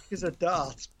hazardous. It's a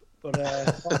darts, but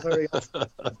not very often.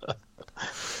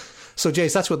 So,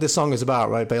 Jace, that's what this song is about,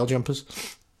 right? Bail Jumpers?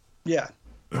 Yeah.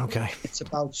 Okay. It's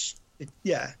about,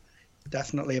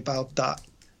 definitely about that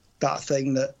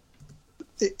thing that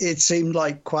it seemed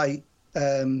like quite,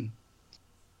 what's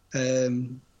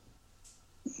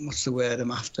the word I'm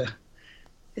after?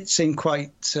 It seemed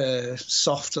quite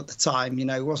soft at the time,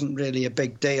 it wasn't really a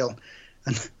big deal.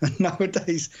 And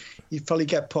nowadays, you'd probably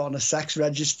get put on a sex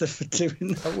register for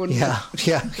doing that, wouldn't you?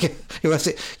 Yeah.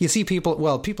 You see people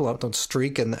don't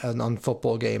streak on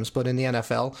football games, but in the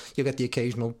NFL, you get the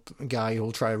occasional guy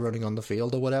who'll try running on the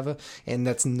field or whatever, and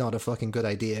that's not a fucking good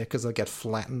idea because they'll get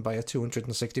flattened by a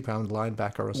 260-pound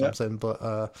linebacker or something. But,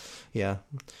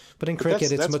 But in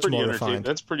cricket, it's much more refined.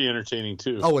 That's pretty entertaining,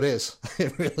 too. Oh, it is.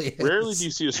 It really is. Rarely do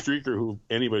you see a streaker who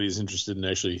anybody's interested in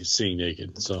actually seeing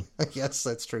naked. So yes,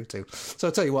 that's true, too. So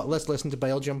I'll tell you what, let's listen to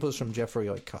Bail Jumpers from Jeffrey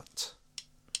Oycott.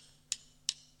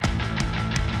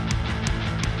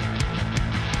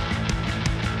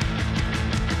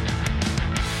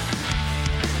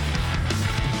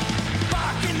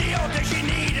 Back in the old days, you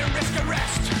need a risk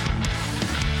arrest.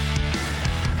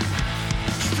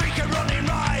 Streaker running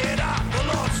riot at the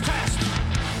Lord's test.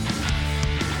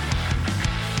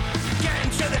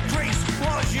 Getting to the crease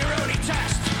was your only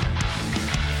test.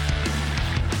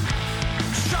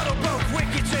 Shuttle both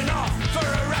wickets and off for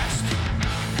arrest.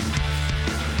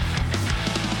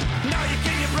 Now you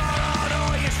keep your bra on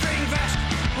or your string vest.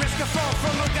 Risk a fall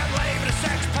from a get labeled a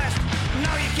sex pest.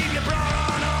 Now you keep your bra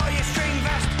on or your string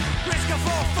vest. Risk a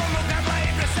fall from a get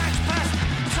labeled a sex pest.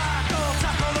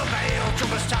 Tackle the bail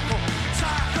jumpers tackle.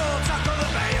 Tackle the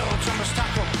bail jumpers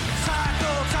tackle.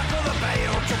 Tackle the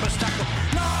bail jumpers tackle.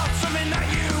 Not something that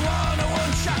you wanna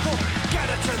unshackle.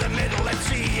 Get her to the middle, let's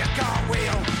see you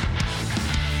cartwheel.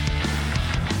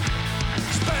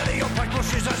 Spare the upright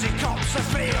bushes as he cops a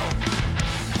feel.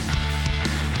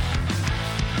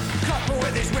 Copper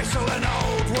with his whistle and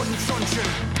old wooden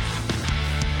truncheon.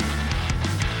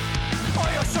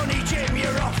 Sonny Jim,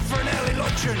 you're off for an early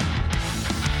luncheon.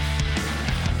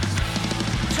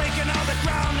 Taking all the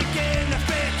ground again, the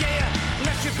fake gear,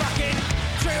 let you back in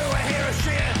to a hero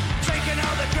sheer. Taking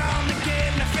all the ground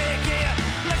again, the fake gear,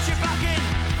 let you back in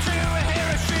to a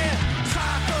hero sheer.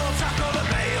 Tackle, tackle the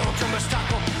bail, drummer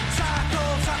stackle.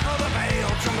 Tackle, tackle the bail,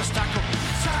 drummer stackle.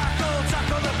 Tackle,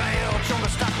 tackle the bail,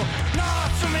 drummer stackle. Not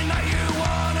something that you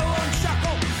want to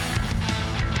unshackle.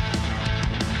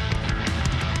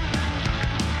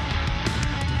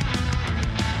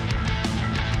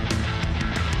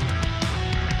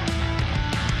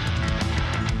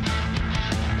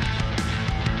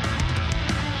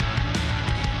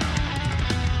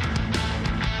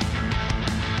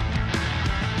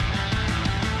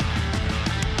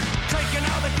 Taking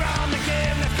all the ground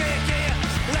again, the fake gear,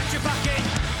 let you back in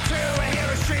to a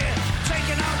hero sheer.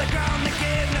 Taking all the ground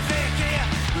again, the fake gear,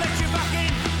 let you back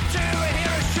in to a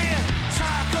hero sheer.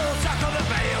 Tackle, tackle the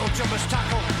bail, jumpers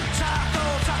tackle.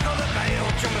 Tackle, tackle the bail,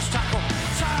 jumpers tackle.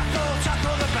 Tackle,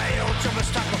 tackle the bail,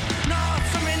 jumpers tackle. Not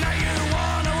something that you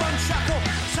want to unshackle.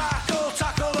 Tackle,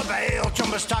 tackle the bail,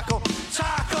 jumpers tackle.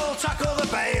 Tackle, tackle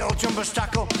the bail, jumpers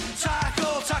tackle.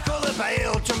 Tackle, tackle the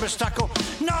bail, jumpers tackle.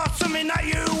 Not something that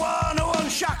you want to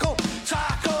unshackle.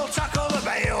 Tackle, tackle the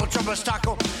bail, jumpers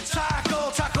tackle.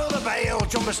 Tackle, tackle the bail,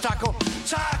 jumpers tackle.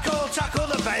 Tackle, tackle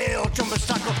the bail, jumpers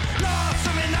tackle. Not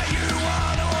something that you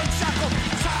want to unshackle.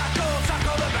 Tackle,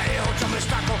 tackle the bail, jumpers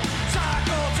tackle.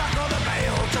 Tackle, tackle the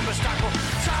bail, jumpers tackle.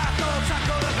 Tackle,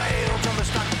 tackle the bail, jumpers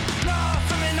tackle. Not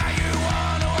something that you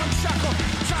want to unshackle.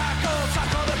 Tackle,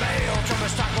 tackle the bail,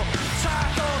 jumpers tackle.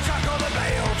 Tackle, tackle the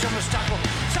bail, jumpers tackle.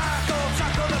 Tackle,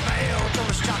 tackle the bail,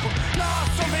 jumpers tackle. Not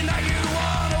something that you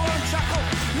want to unshackle.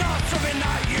 Not something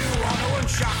that you want to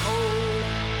unshackle.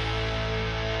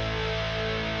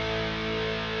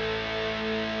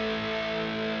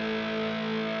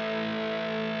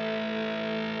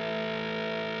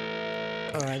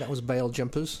 All right, that was Bail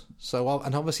Jumpers. So,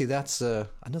 and obviously that's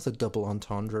another double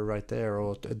entendre right there,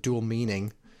 or a dual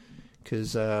meaning,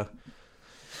 because the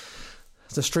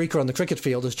streaker on the cricket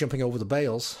field is jumping over the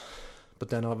bails, but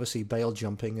then obviously bail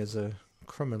jumping is a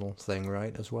criminal thing,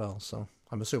 right, as well. So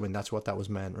I'm assuming that's what that was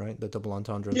meant, right? The double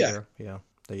entendre there. Yeah,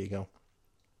 there you go.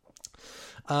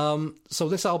 So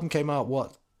this album came out,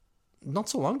 not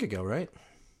so long ago, right?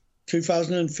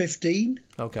 2015.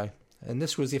 Okay. And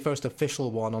this was your first official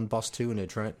one on Boss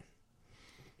Tunage, right?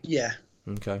 Yeah.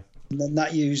 Okay. And then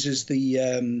that uses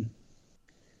the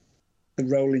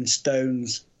Rolling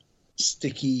Stones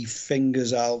Sticky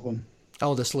Fingers album.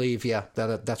 Oh, the sleeve, yeah,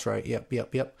 that's right.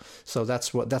 Yep. So that's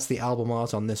the album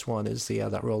art on this one is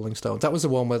that Rolling Stone. That was the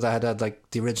one where they had like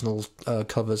the original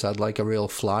covers had like a real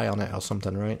fly on it or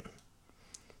something, right?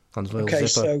 On the little Okay,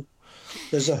 zipper. so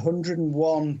there's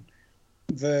 101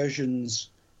 versions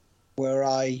where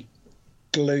I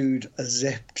glued a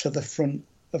zip to the front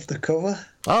of the cover.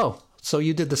 Oh, so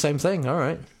you did the same thing. All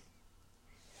right.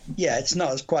 Yeah, it's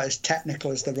not quite as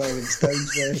technical as the Rolling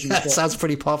Stones version. That but sounds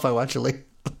pretty poffo, actually.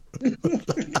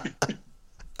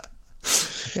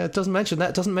 Yeah, it doesn't mention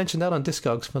that on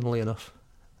Discogs, funnily enough.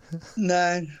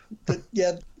 No,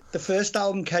 the first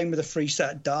album came with a free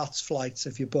set of darts flights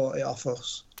if you bought it off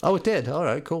us. Oh, it did. All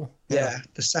right, cool. Yeah,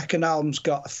 the second album's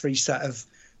got a free set of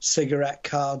cigarette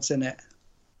cards in it.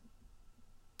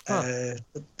 Huh.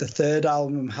 The third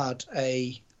album had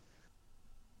a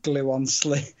glue-on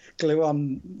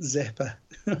zipper.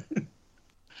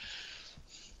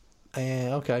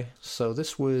 Okay, so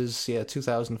this was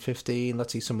 2015.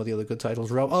 Let's see some of the other good titles.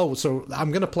 So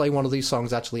I'm going to play one of these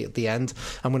songs actually at the end.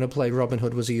 I'm going to play Robin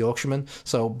Hood Was a Yorkshireman.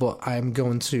 But I'm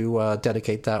going to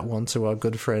dedicate that one to our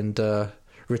good friend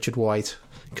Richard White,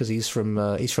 because he's from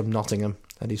Nottingham.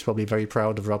 And he's probably very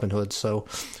proud of Robin Hood, so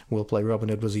we'll play Robin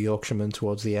Hood Was a Yorkshireman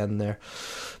towards the end there.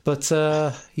 But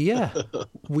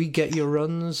we get your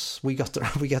runs. We get the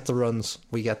runs.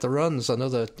 We get the runs.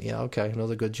 Another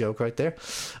good joke right there.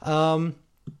 So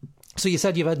you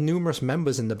said you've had numerous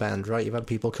members in the band, right? You've had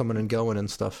people coming and going and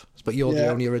stuff, but you're the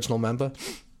only original member.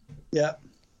 Yeah.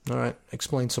 All right.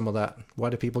 Explain some of that. Why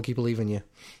do people keep leaving you?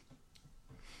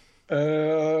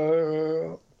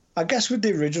 I guess with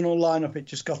the original lineup, it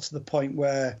just got to the point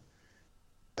where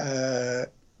the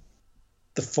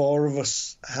four of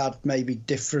us had maybe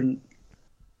different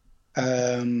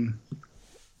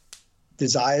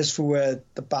desires for where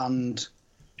the band,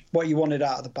 what you wanted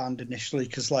out of the band initially,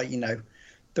 because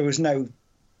there was no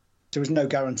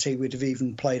guarantee we'd have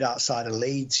even played outside of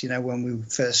Leeds, when we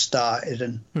first started,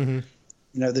 and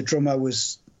the drummer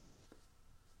was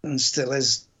and still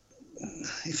is.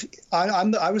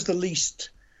 I was the least.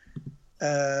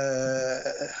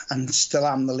 And still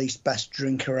am the least best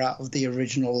drinker out of the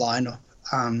original lineup,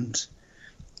 and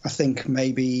I think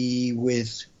maybe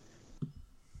with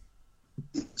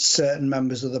certain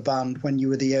members of the band, when you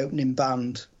were the opening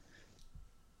band,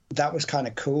 that was kind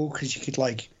of cool because you could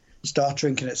like start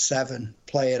drinking at 7,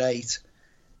 play at 8,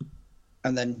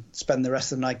 and then spend the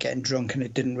rest of the night getting drunk, and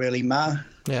it didn't really matter.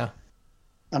 Yeah.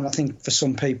 And I think for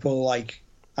some people, like,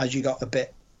 as you got a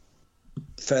bit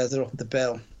further up the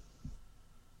bill,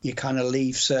 you kind of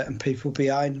leave certain people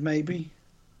behind, maybe.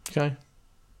 Okay.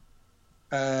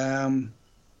 And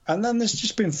then there's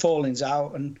just been fallings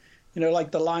out, and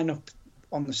like the lineup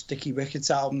on the Sticky Wickets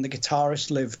album, the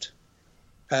guitarist lived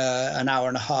an hour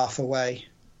and a half away,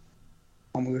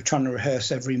 and we were trying to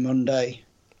rehearse every Monday.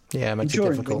 Yeah, it makes it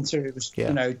during difficult. winter, it was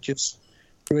just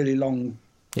really long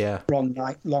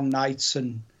nights,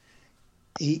 and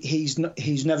he's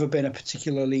never been a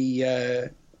particularly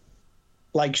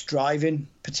likes driving,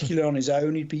 particularly on his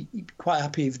own. He'd be quite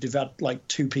happy if he'd had like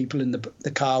 2 people in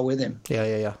the car with him.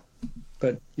 Yeah.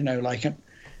 But like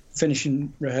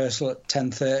finishing rehearsal at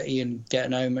 10:30 and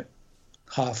getting home at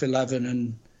 11:30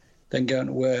 and then going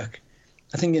to work,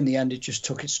 I think in the end it just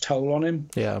took its toll on him.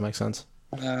 Yeah, that makes sense.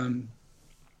 I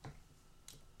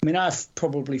mean, I've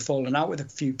probably fallen out with a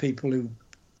few people who've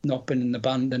not been in the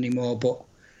band anymore, but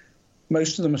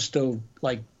most of them are still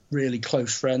like really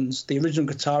close friends. The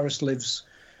original guitarist lives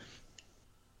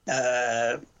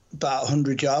about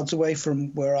 100 yards away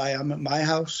from where I am at my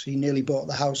house. He nearly bought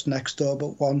the house next door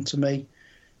but one to me.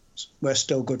 We're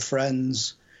still good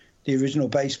friends. The original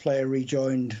bass player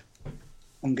rejoined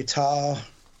on guitar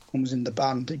and was in the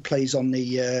band. He plays on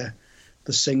the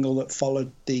single that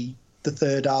followed the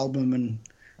 3rd album and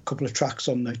a couple of tracks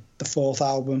on the 4th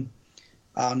album.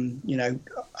 And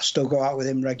I still go out with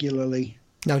him regularly.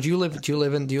 Now, do you live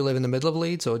in the middle of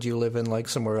Leeds, or do you live in like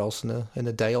somewhere else in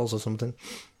the Dales or something?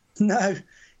 No,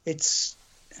 it's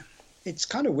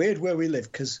kind of weird where we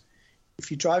live, because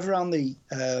if you drive around the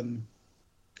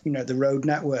the road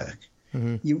network,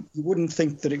 mm-hmm. you wouldn't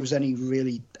think that it was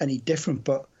any different.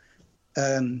 But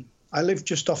I live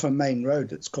just off a main road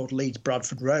that's called Leeds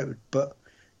Bradford Road, but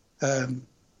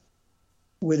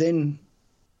within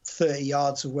 30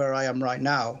 yards of where I am right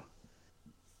now,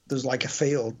 there's like a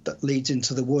field that leads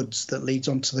into the woods that leads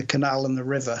onto the canal and the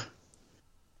river.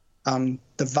 And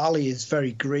the valley is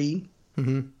very green.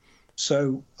 Mm-hmm.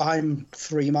 So I'm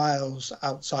 3 miles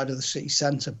outside of the city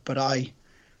centre, but I,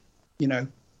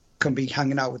 can be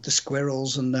hanging out with the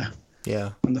squirrels and the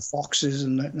foxes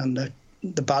and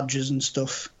the badgers and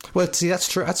stuff. Well, see, that's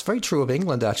true. That's very true of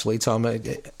England, actually, Tom.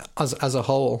 As a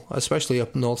whole, especially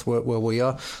up north where we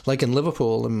are, like in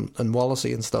Liverpool and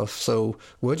Wallasey and stuff. So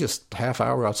we're just half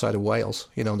hour outside of Wales,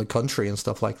 in the country and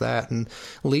stuff like that. And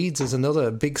Leeds is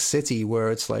another big city where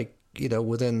it's like,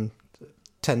 within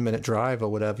 10-minute drive or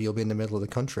whatever, you'll be in the middle of the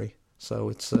country. So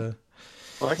it's. Well,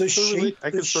 I can sort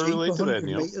of relate to that,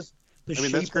 Neil.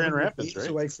 That's Grand Rapids, right?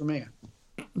 Away from here.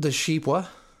 The sheep, what?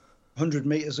 100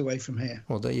 meters away from here.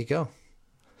 Well, there you go.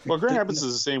 Well, Grand Rapids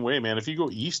is the same way, man. If you go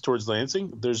east towards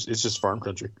Lansing, it's just farm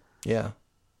country. Yeah.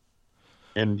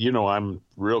 And I'm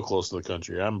real close to the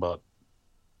country. I'm about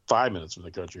 5 minutes from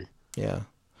the country. Yeah.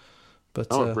 But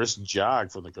I'm a brisk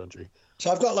jog from the country.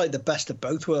 So I've got like the best of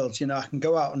both worlds. I can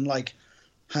go out and like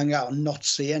hang out and not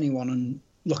see anyone and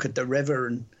look at the river.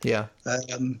 And yeah.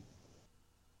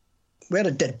 We had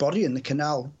a dead body in the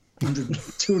canal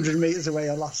 200 meters away.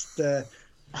 I lost.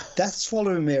 Death's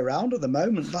following me around at the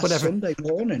moment. Last Sunday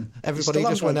morning. Everybody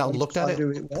just went out and looked at it.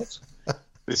 Who it was.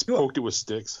 They poked it with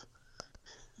sticks.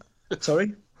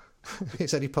 Sorry? He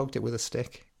said he poked it with a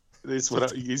stick. He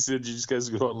said you just guys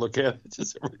go out and look at it.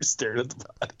 Just everybody stared at the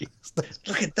body.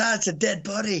 Look at that, it's a dead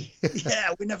body.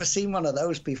 Yeah, we've never seen one of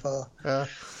those before.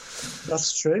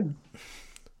 That's true.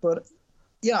 But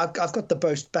yeah, I've got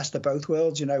the best of both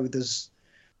worlds. There's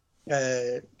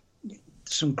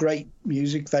some great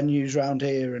music venues around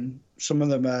here, and some of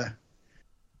them are,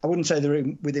 I wouldn't say they're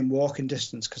within walking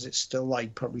distance, because it's still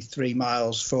like probably 3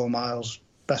 miles, 4 miles,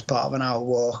 best part of an hour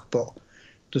walk, but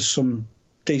there's some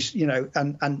decent,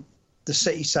 and the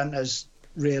city centre's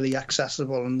really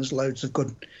accessible, and there's loads of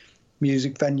good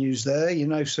music venues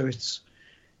there, so it's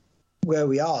where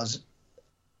we are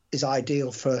is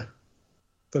ideal for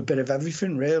a bit of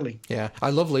everything, really. Yeah, I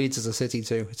love Leeds as a city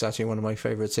too. It's actually one of my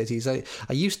favourite cities. I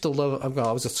used to love.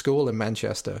 I was at school in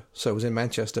Manchester, so I was in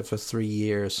Manchester for 3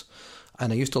 years,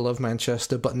 and I used to love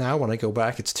Manchester. But now when I go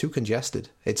back, it's too congested.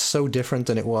 It's so different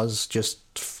than it was just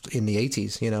in the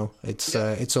 80s.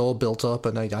 It's all built up,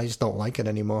 and I just don't like it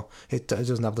anymore. It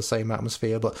doesn't have the same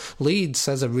atmosphere. But Leeds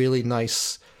has a really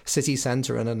nice city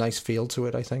centre and a nice feel to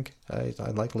it. I think I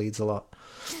like Leeds a lot.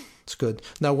 It's good.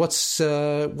 Now, what's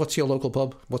your local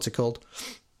pub? What's it called?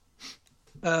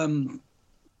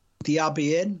 the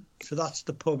Abbey Inn. So that's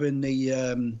the pub in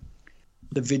the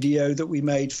video that we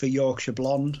made for Yorkshire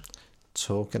Blonde.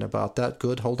 Talking about that,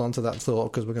 good. Hold on to that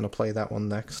thought because we're going to play that one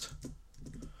next.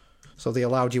 So they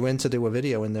allowed you in to do a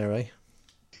video in there, eh?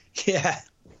 Yeah.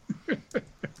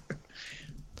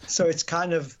 So it's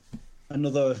kind of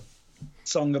another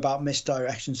song about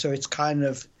misdirection. So it's kind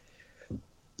of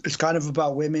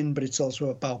about women, but it's also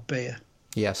about beer.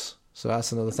 Yes. So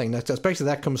that's another thing. Especially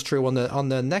that comes true on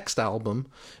the next album,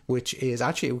 which is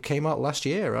actually, it came out last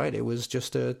year, right? It was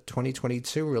just a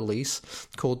 2022 release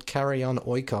called Carry On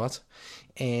Oikot.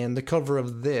 And the cover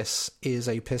of this is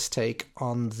a piss take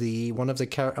on one of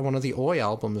the Oi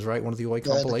albums, right? One of the Oi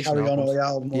compilation Carry albums. On Oi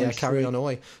album. Yeah, Carry On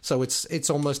Oi. So it's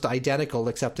almost identical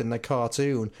except in the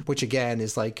cartoon, which again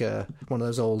is like one of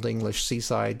those old English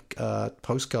seaside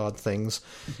postcard things.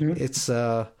 Mm-hmm.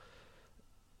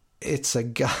 It's a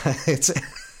guy.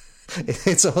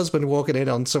 It's a husband walking in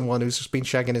on someone who's just been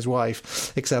shagging his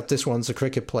wife, except this one's a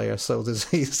cricket player. So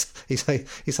he's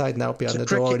hiding out behind the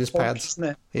door in his pads. Isn't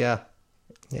it?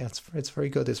 Yeah, it's very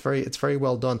good. It's very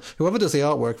well done. Whoever does the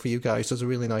artwork for you guys does a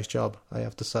really nice job, I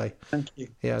have to say. Thank you.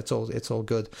 Yeah, it's all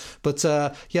good. But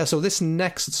so this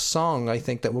next song I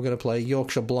think that we're going to play,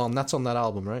 Yorkshire Blonde, that's on that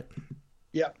album, right?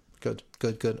 Yeah. Good.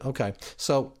 Okay,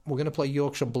 so we're going to play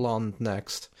Yorkshire Blonde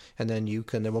next, and then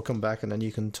we'll come back, and then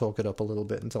you can talk it up a little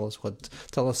bit and tell us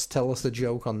the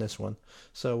joke on this one.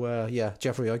 So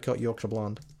Jeffrey, I got Yorkshire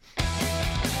Blonde.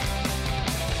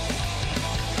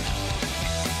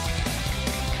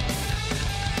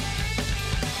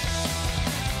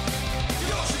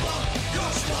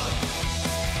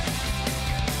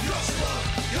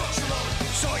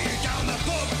 Saw you down the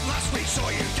pub last week, saw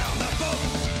you down the pub.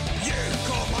 You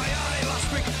caught my eye last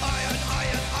week, I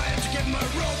had to give him a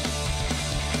rub.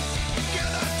 Get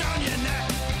that down your neck.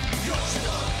 Yorkshire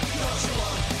Blonde.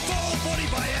 Full body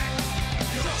by egg.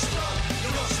 Yorkshire Blonde.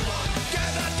 Get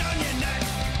that down your neck.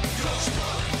 Yorkshire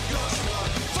Blonde.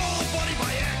 Full body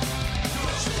by egg.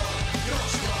 Yorkshire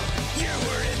Blonde. You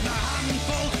were in the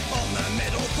handful on the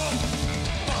middle bump.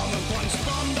 Palm and one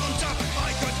spawned on top.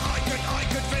 I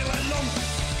could feel a lump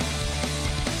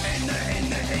in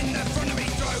the front of me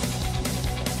throat.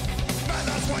 But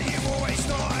that's what you always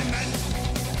thought I meant.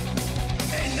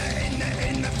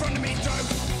 In the front of me throat.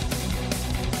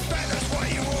 But that's what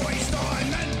you always thought I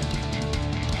meant.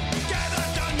 Get that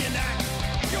down your neck.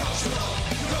 Yorkshire Blonde.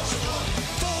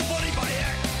 Full body by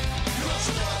egg.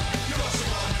 Yorkshire Blonde.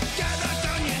 Get that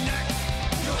down your neck.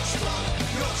 Yorkshire Blonde.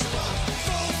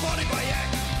 Full body by egg.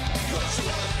 Yorkshire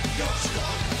Blonde.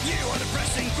 You had a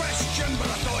pressing question, but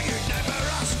I thought you'd never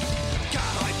ask. Can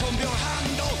I pump your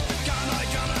handle? Can I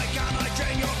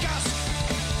drain your gas?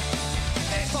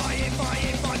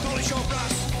 If I polish your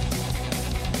brass.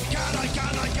 Can I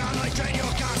drain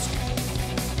your gas?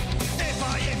 If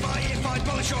I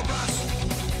polish your brass.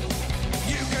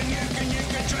 You can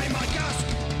drain my gas.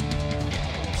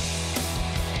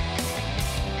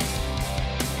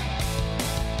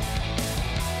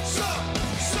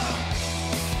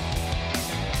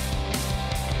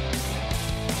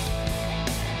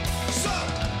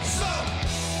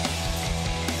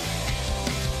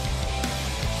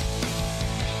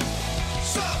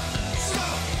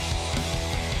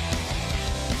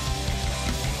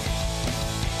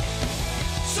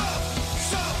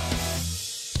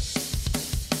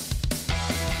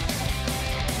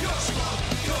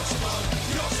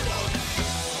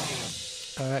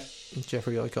 Alright,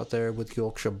 Jeffrey I got there with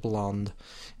Yorkshire Blonde.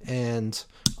 And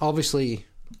obviously,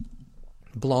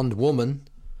 blonde woman,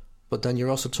 but then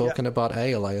you're also talking about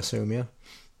ale, I assume, yeah?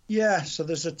 Yeah, so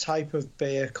there's a type of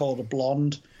beer called a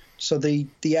blonde. So the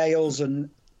ales have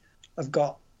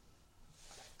got,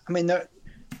 I mean, they're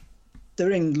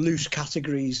in loose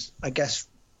categories, I guess,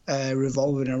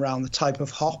 revolving around the type of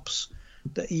hops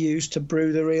that you use to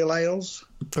brew the real ales.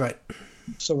 Right.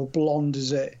 So a blonde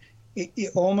is it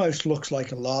almost looks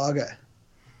like a lager,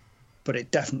 but it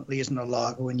definitely isn't a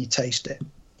lager when you taste it.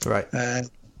 Right.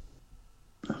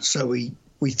 So we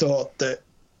thought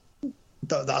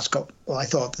that's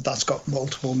got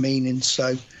multiple meanings.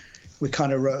 So we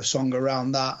kind of wrote a song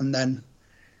around that, and then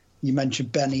you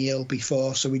mentioned Benny Hill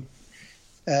before, so we,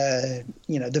 the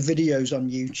video's on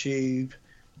YouTube,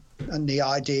 and the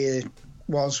idea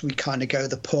was we kind of go to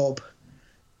the pub,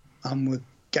 and we're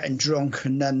getting drunk,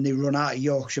 and then they run out of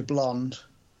Yorkshire Blonde,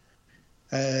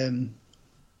 and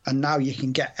now you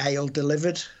can get ale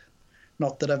delivered.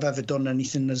 Not that I've ever done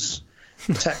anything as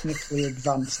technically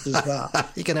advanced as that.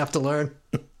 You're gonna have to learn.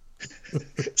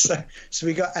 So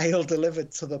we got ale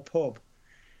delivered to the pub,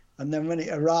 and then when it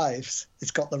arrives,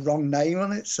 it's got the wrong name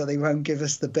on it, so they won't give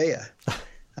us the beer,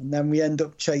 and then we end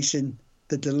up chasing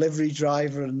the delivery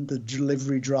driver and the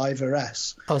delivery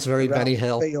driveress. Oh, it's very around Benny the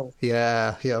Hill. field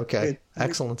Yeah, okay.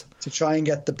 Excellent. to try and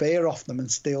get the beer off them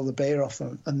and steal the beer off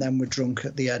them, and then we're drunk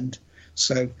at the end.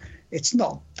 So it's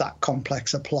not that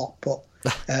complex a plot, but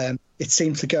it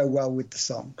seemed to go well with the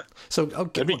song. So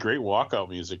that'd be great walkout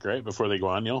music, right? Before they go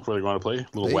on, before they go on to play,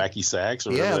 little wacky sax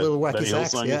or whatever. little wacky Benny Hill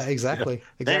sax. song Yeah, is. exactly.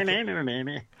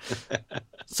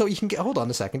 So you can get. Hold on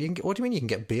a second. You can get. What do you mean you can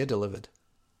get beer delivered?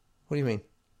 What do you mean?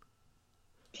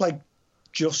 Like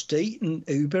Just Eat and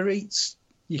Uber Eats,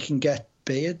 you can get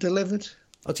beer delivered.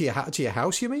 Oh, to your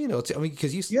house, you mean? Or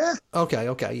because you. Yeah. Okay.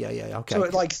 Yeah. Okay. So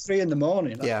at like 3 a.m,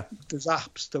 yeah, there's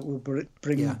apps that will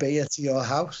bring beer to your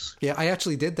house. Yeah, I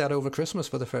actually did that over Christmas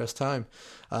for the first time,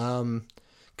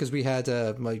 because we had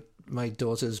my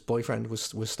daughter's boyfriend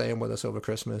was staying with us over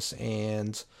Christmas,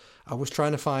 and I was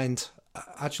trying to find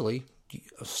actually.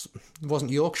 It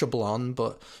wasn't Yorkshire Blonde,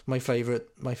 but my favorite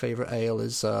ale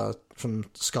is from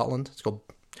Scotland. It's called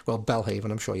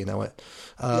Belhaven. I'm sure you know it.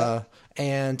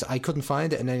 And I couldn't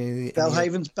find it in any.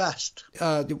 Belhaven's best.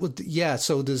 Yeah.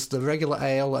 So there's the regular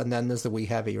ale, and then there's the wee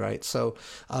heavy, right? So,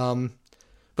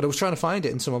 but I was trying to find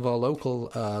it in some of our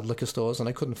local liquor stores, and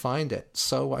I couldn't find it.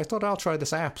 So I thought I'll try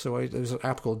this app. So there's an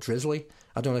app called Drizzly.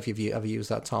 I don't know if you've ever used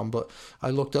that, Tom, but I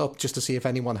looked up just to see if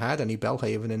anyone had any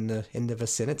Belhaven in the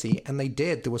vicinity, and they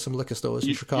did. There were some liquor stores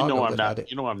in Chicago that had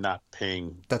it. I'm not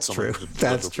paying. That's true.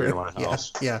 That's true.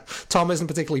 Yeah. Tom isn't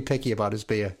particularly picky about his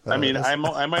beer. I mean, I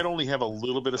might only have a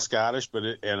little bit of Scottish,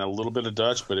 and a little bit of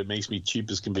Dutch, but it makes me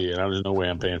cheap as can be, and there's no way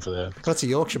I'm paying for that. That's a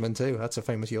Yorkshireman too. That's a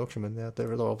famous Yorkshireman. Yeah,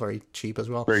 they're all very cheap as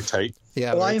well. Very tight.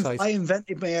 Yeah. Well, tight. I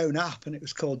invented my own app, and it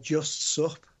was called Just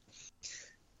Sup.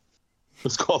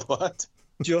 It's called what?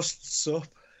 Just Sup.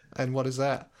 And what is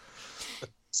that?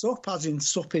 Sup as in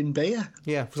supping beer.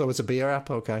 Yeah, so it's a beer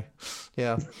app. Okay,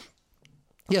 yeah,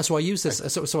 yeah. So I use this.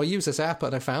 So I use this app,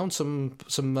 and I found some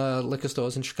liquor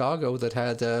stores in Chicago that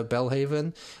had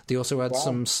Belhaven. They also had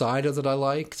some cider that I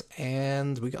liked,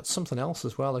 and we got something else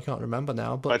as well. I can't remember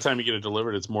now. But by the time you get it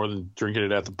delivered, it's more than drinking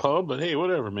it at the pub. But hey,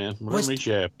 whatever, man. Whatever makes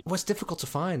you happy. What's difficult to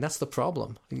find? That's the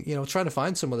problem. Trying to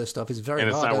find some of this stuff is very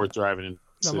hard. And it's not worth driving in.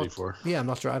 I'm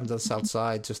not driving to the south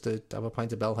side just to have a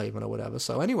pint of Belhaven or whatever.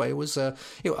 So anyway, it was. I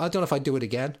don't know if I'd do it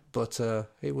again, but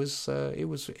it was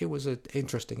an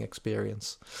interesting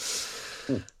experience.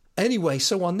 Anyway,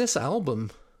 so on this album,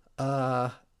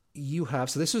 you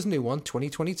have this was a new one,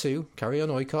 2022, Carry On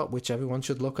Oikot, which everyone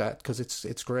should look at because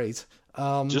it's great.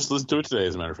 Just listen to it today,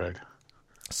 as a matter of fact.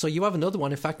 So you have another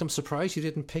one. In fact, I'm surprised you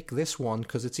didn't pick this one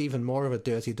because it's even more of a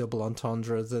dirty double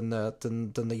entendre than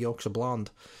the Yorkshire Blonde.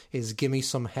 Is Gimme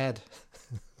Some Head.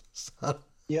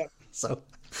 So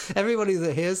everybody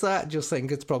that hears that just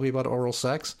think it's probably about oral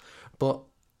sex, but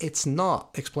it's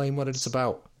not. Explain what it's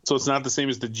about. So it's not the same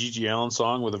as the Gigi Allen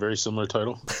song with a very similar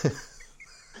title?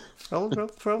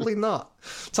 Probably not.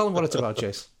 Tell them what it's about,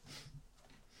 Chase.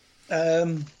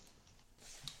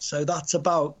 So that's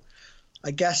about,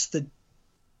 I guess, the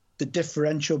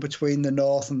differential between the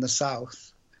North and the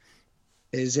South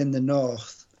is in the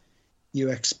North,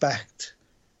 you expect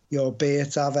your beer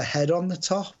to have a head on the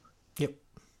top. Yep.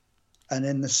 And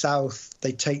in the South,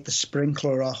 they take the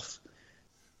sprinkler off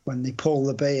when they pull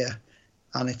the beer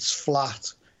and it's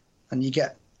flat. And you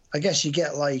get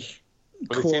like...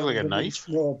 But it tastes like a knife?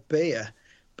 Raw beer,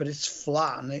 but it's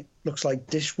flat and it looks like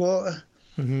dishwater.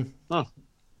 Mm-hmm. Oh.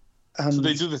 And so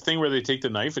they do the thing where they take the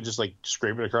knife and just like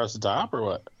scrape it across the top, or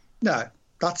what? No,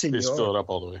 that's in They just Europe. fill it up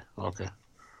all the way. Okay.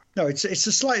 No, it's a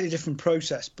slightly different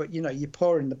process, but you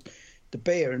pour in the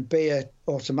beer, and beer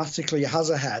automatically has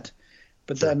a head.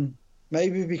 But then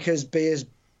maybe because beer's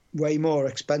way more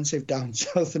expensive down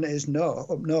south than it is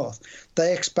up north,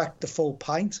 they expect the full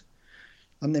pint,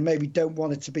 and they maybe don't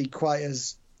want it to be quite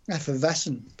as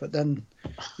effervescent. But then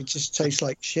it just tastes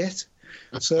like shit.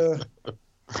 So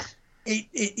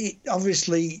it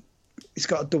obviously it's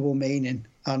got a double meaning,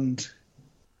 and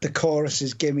the chorus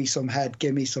is "Gimme some head,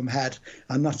 gimme some head,"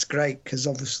 and that's great because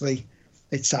obviously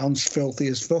it sounds filthy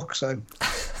as fuck. So,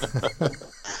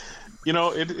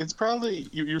 it's probably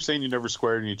you're saying you never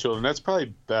squared any children. That's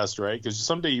probably best, right? Because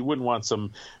someday you wouldn't want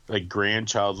some like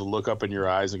grandchild to look up in your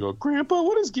eyes and go, "Grandpa,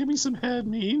 what does 'gimme some head'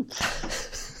 mean?"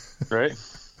 Right?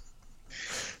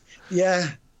 Yeah,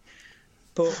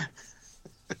 but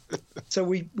so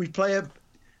we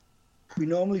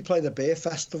normally play the beer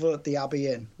festival at the Abbey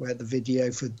Inn, where the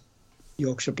video for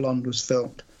Yorkshire Blonde was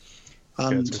filmed.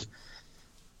 And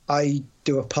I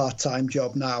do a part-time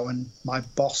job now, and my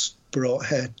boss brought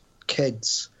her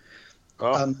kids.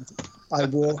 Oh. And I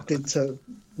walked into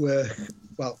work.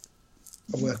 Well,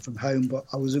 I work from home, but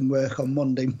I was in work on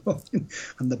Monday morning,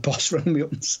 and the boss rang me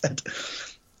up and said,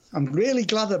 I'm really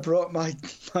glad I brought my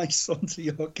son to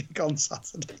your gig on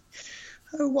Saturday.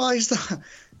 Oh, why is that?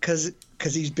 Because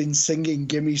he's been singing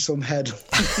 "Gimme Some Head."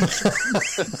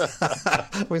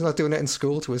 Well, he's not doing it in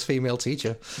school to his female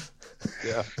teacher.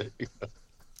 Yeah.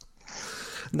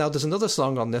 Now, there's another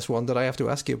song on this one that I have to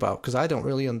ask you about because I don't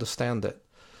really understand it.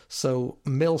 So,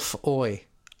 MILF Oi.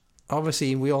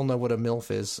 Obviously, we all know what a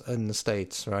MILF is in the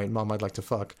States, right? Mom, I'd like to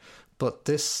fuck. But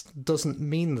this doesn't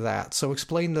mean that. So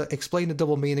explain the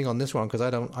double meaning on this one because I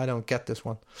don't get this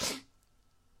one.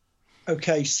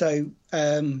 Okay, so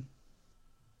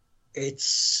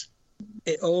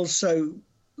it also,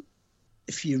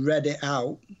 if you read it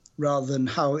out rather than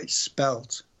how it's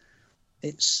spelt,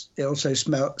 it also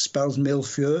spells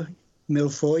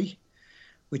millefeuille,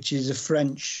 which is a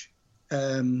French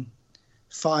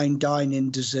fine dining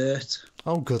dessert.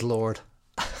 Oh, good Lord.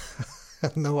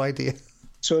 No idea.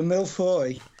 So a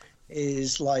millefeuille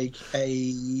is like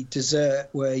a dessert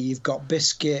where you've got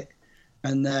biscuit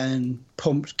and then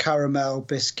pumped caramel,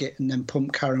 biscuit, and then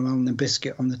pumped caramel and then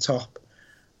biscuit on the top.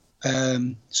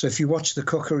 So if you watch the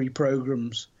cookery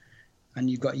programs and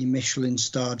you've got your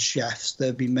Michelin-starred chefs,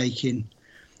 they'll be making,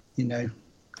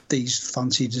 these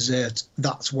fancy desserts.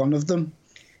 That's one of them.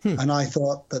 And I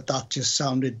thought that just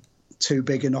sounded too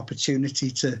big an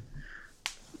opportunity to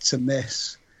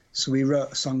miss. So we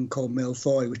wrote a song called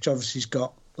Millefeuille, which obviously has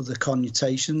got other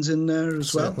connotations in there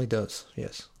as well. Certainly does,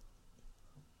 yes.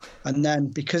 And then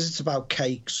because it's about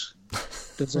cakes,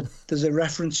 there's a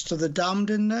reference to the Damned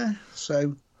in there.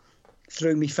 So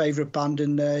threw my favourite band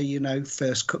in there,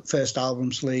 first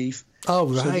album sleeve. Oh,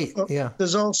 right, so, yeah.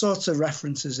 There's all sorts of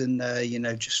references in there,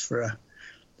 just for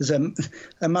there's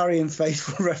a Marian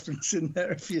Faithfull reference in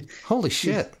there. Holy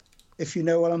shit. If you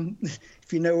know where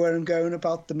I'm going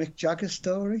about the Mick Jagger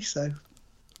story, so.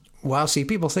 Wow, see,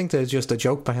 people think they're just a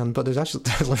joke band, but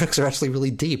the lyrics are actually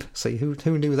really deep. See, who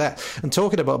knew that? And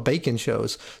talking about bacon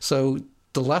shows, so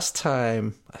the last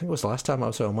time, I think it was the last time I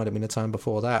was home, might have been the time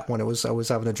before that, when I was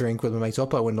having a drink with my mate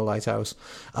Uppo in the Lighthouse,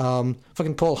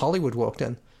 fucking Paul Hollywood walked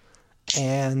in,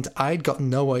 and I'd got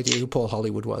no idea who Paul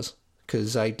Hollywood was.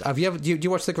 Because do you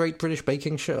watch the Great British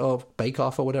Baking Show, or Bake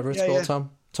Off, or whatever it's called, yeah.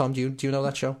 Tom? Tom, do you know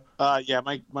that show? Yeah,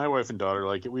 my wife and daughter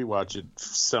like it. We watch it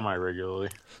semi-regularly.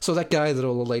 So that guy that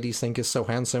all the ladies think is so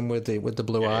handsome with the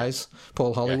blue eyes,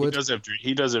 Paul Hollywood. Yeah,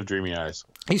 he does have dreamy eyes.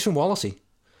 He's from Wallasey,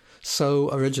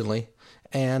 so originally,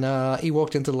 and he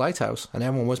walked into the Lighthouse, and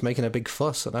everyone was making a big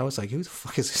fuss, and I was like, "Who the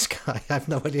fuck is this guy? I have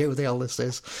no idea who the hell this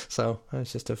is." So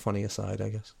it's just a funny aside, I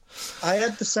guess. I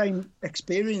had the same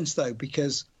experience though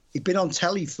because he'd been on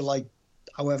telly for like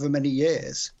however many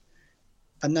years.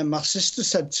 And then my sister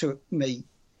said to me,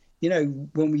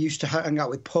 when we used to hang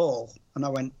out with Paul, and I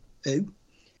went, who?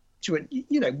 She went,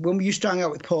 when we used to hang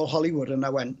out with Paul Hollywood, and I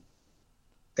went,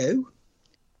 who?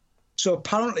 So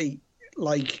apparently,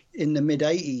 like in the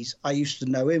mid-'80s, I used to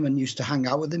know him and used to hang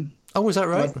out with him. Oh, was that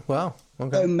right? Wow.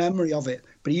 Okay. No memory of it.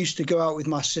 But he used to go out with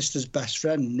my sister's best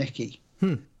friend, Nikki,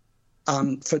 for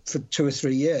 2 or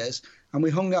 3 years, and we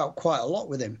hung out quite a lot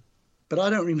with him. But I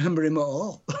don't remember him at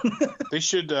all. They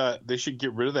should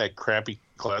get rid of that crappy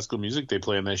classical music they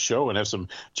play on that show and have some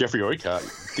Jeffrey Oikott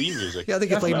theme music. Yeah, they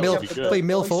could play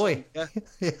Millefeuille.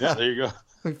 Yeah, there you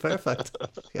go. Perfect.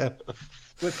 Yeah.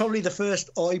 We're probably the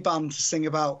first Oi band to sing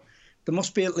about. There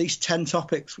must be at least 10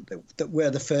 topics that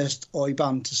we're the first Oi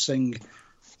band to sing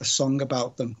a song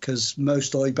about them, because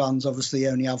most Oi bands obviously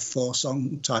only have 4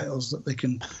 song titles that they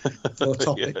can, 4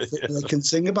 topics that they can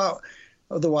sing about.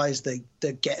 Otherwise,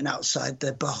 they're getting outside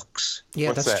their box.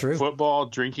 Yeah, that's true. Football,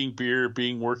 drinking beer,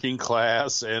 being working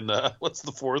class, and what's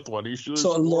the 4th one?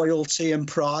 Sort of loyalty and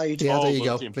pride. Yeah, there you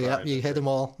go. Yeah, you hit them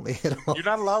all. You're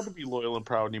not allowed to be loyal and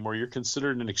proud anymore. You're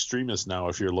considered an extremist now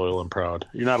if you're loyal and proud.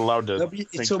 You're not allowed to. No,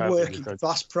 it's a working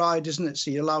class pride, isn't it?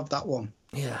 So you're allowed that one.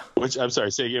 Yeah. I'm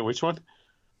sorry. Say again. Which one?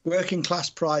 Working class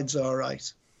pride's all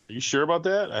right. Are you sure about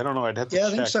that? I don't know. I'd have to check.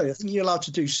 I think so. I think you're allowed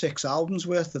to do 6 albums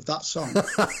worth of that song.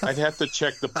 I'd have to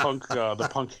check the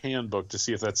punk handbook to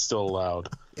see if that's still allowed.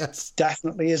 Yes,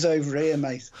 definitely is over here,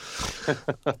 mate.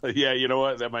 Yeah, you know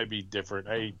what? That might be different.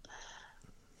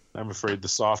 I'm afraid the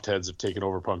soft heads have taken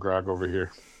over punk rock over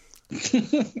here.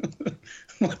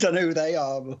 I don't know who they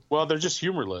are. But... Well, they're just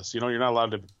humorless. You're not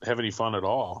allowed to have any fun at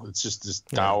all. It's just this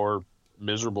dour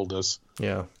miserableness.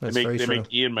 Yeah, they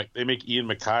make Ian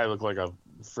MacKay look like a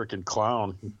freaking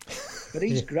clown. But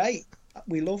he's great.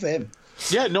 We love him.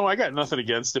 Yeah, no, I got nothing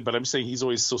against it, but I'm saying he's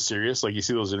always so serious. Like you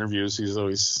see those interviews, he's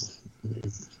always.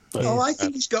 I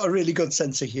think he's got a really good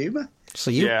sense of humor.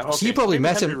 So you probably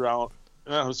met him.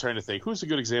 I was trying to think. Who's a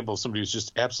good example of somebody who's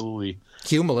just absolutely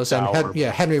humorless? And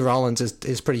Henry Rollins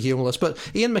is pretty humorless. But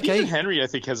Ian MacKay... Even Henry, I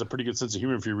think, has a pretty good sense of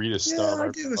humor if you read his stuff. Yeah, I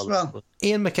do as well.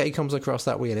 Ian MacKay comes across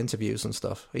that way in interviews and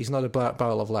stuff. He's not a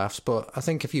barrel of laughs, but I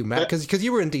think if you met... Because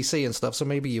you were in DC and stuff, so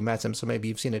maybe you met him, so maybe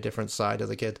you've seen a different side of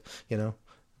the kid, you know?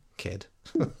 Kid.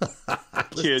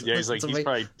 Kid, yeah,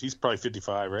 he's probably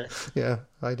 55, right? Yeah,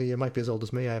 he might be as old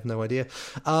as me, I have no idea.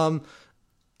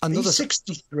 He's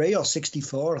 63 or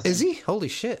 64. I think. Is he? Holy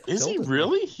shit! Is he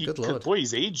really? Good lord! Boy,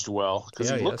 he's aged well because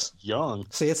he looks young.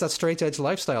 See, it's that straight edge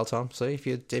lifestyle, Tom. See, if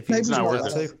you it's not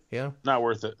worth it. Yeah, not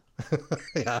worth it.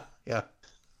 yeah.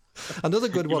 Another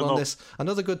good one on this.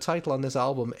 Another good title on this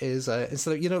album is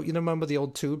instead of you remember the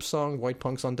old Tube song "White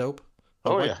Punks on Dope."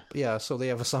 Yeah. So they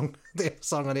have a song. They have a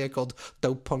song on here called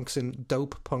 "Dope Punks in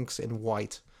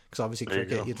White" because obviously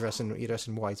cricket you dress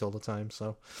in white all the time.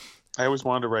 So. I always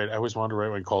wanted to write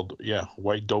one called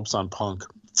White Dopes on Punk,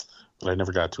 but I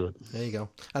never got to it. There you go.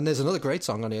 And there's another great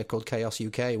song on here called Chaos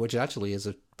UK, which actually is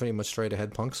a pretty much straight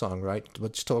ahead punk song, right?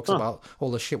 Which talks about all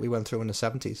the shit we went through in the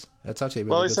 70s. It's actually a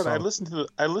really good song.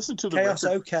 I listened to the Chaos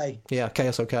record. OK. Yeah,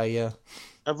 Chaos OK, yeah.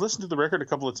 I've listened to the record a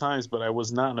couple of times, but I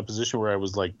was not in a position where I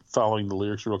was like following the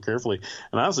lyrics real carefully.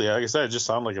 And honestly, like I said, it just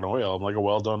sounded like an Oi album, like a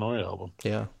well done Oi album.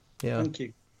 Yeah. Thank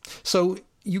you. So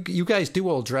you guys do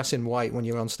all dress in white when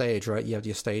you're on stage, right? You have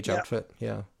your stage outfit,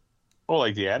 yeah. Oh,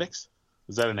 like the Addicts?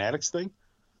 Is that an Addicts thing?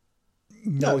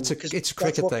 No, it's a cricket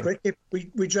thing.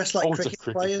 We dress like cricket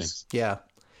players. Thing.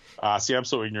 Yeah. See, I'm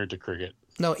so ignorant to cricket.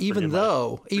 No, even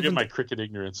my cricket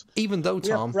ignorance. Even though, Tom,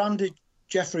 we have branded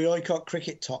Jeffrey Oycott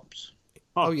cricket tops.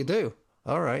 Oh, you do?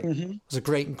 All right. Mm-hmm. Is it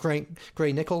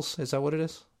Gray Nichols? Is that what it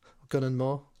is? Gunn and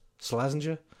Moore,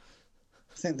 Slazenger.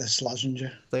 I think they're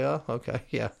Slazenger. They are? Okay,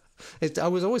 yeah. I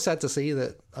was always sad to see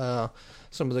that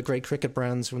some of the great cricket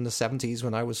brands from the 70s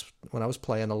when I was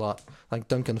playing a lot, like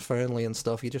Duncan Fernley and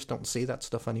stuff, you just don't see that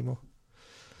stuff anymore.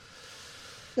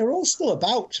 They're all still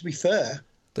about, to be fair.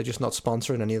 They're just not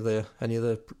sponsoring any of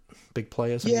the big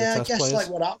players. Yeah, I guess players. Like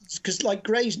what happens because like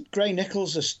Gray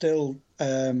Nichols are still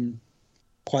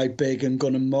quite big, and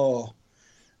Gunn and Moore,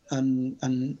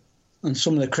 and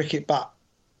some of the cricket bat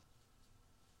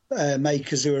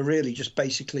makers who are really just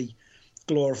basically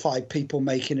glorified people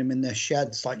making them in their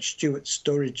sheds, like Stuart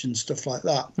Sturridge and stuff like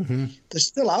that. Mm-hmm. They're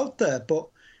still out there, but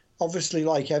obviously,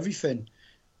 like everything,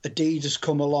 Adidas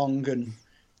come along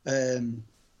and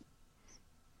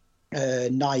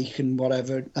Nike and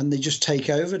whatever, and they just take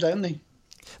over, don't they?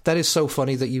 That is so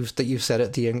funny that you've said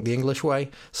it the English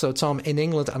way. So, Tom, in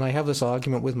England, and I have this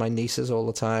argument with my nieces all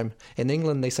the time. In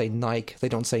England, they say Nike, they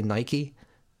don't say Nike.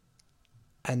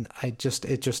 And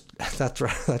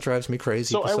that drives me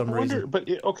crazy for some reason. But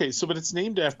it's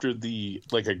named after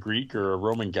a Greek or a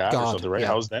Roman god or something, right? Yeah.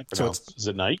 How's that pronounced? Is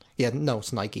it Nike? Yeah, no,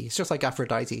 it's Nike. It's just like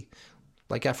Aphrodite.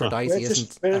 Like Aphrodite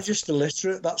we're just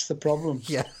illiterate. That's the problem.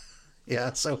 Yeah,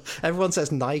 yeah. So everyone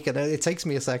says Nike, and it takes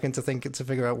me a second to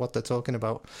figure out what they're talking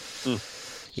about.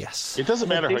 Yes, it doesn't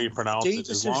matter how you pronounce it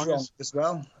as long as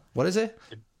well. What is it?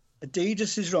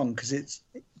 Adidas is wrong because it's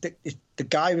the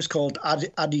guy was called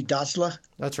Adi Dassler.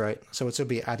 That's right. So it should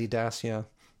be Adidas, yeah.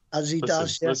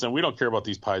 Adidas. Listen, we don't care about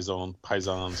these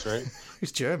paisans, right?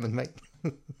 He's German, mate.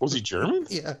 Was he German?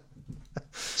 Yeah.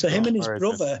 So him and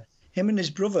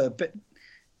his brother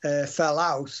fell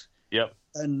out. Yep.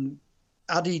 And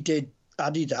Adi did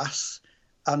Adidas,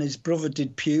 and his brother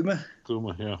did Puma.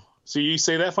 Puma, yeah. See, you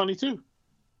say that funny too.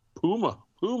 Puma.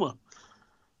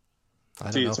 I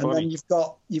don't know. And then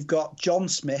you've got John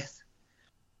Smith,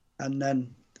 and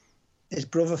then his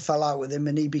brother fell out with him,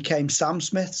 and he became Sam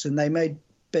Smiths, and they made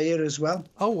beer as well.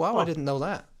 Oh wow, I didn't know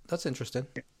that. That's interesting.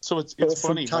 So it's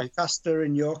funny. From Tadcaster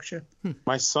in Yorkshire.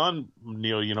 My son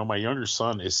Neil, my younger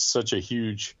son is such a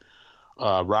huge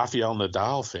Rafael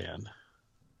Nadal fan.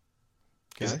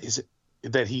 Okay. Is it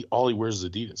that all he wears is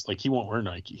Adidas? Like he won't wear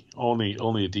Nike, only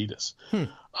Adidas.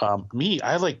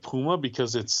 I like Puma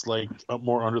because it's like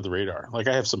more under the radar. Like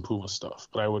I have some Puma stuff,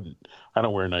 but I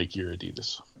don't wear Nike or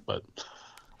Adidas. But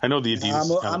I know the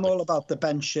Adidas. I'm all about the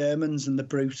Ben Shermans and the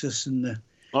Brutus and the.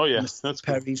 Oh yeah, that's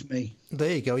Perry's me.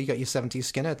 There you go. You got your 70s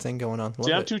skinhead thing going on.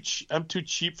 See, I'm too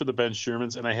cheap for the Ben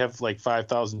Shermans, and I have like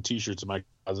 5,000 T-shirts in my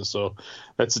closet. So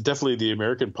that's definitely the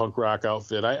American punk rock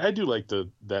outfit. I do like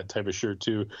that type of shirt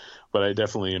too, but I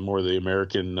definitely am more the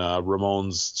American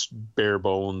Ramones bare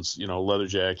bones, leather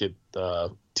jacket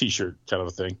T-shirt kind of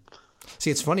a thing.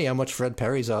 See, it's funny how much Fred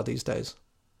Perry's are these days.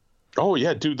 Oh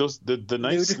yeah, dude, the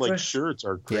nice Ludicrous. like shirts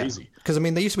are crazy. Because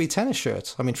they used to be tennis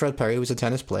shirts. Fred Perry was a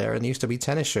tennis player, and there used to be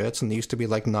tennis shirts, and they used to be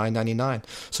like $9.99,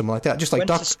 something like that. Just like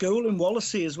went to school in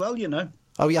Wallasey as well,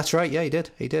 Oh, yeah, that's right. Yeah, he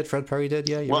did. Fred Perry did.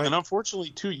 Yeah, and unfortunately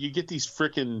too, you get these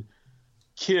frickin'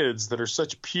 kids that are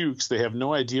such pukes. They have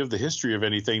no idea of the history of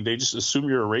anything. They just assume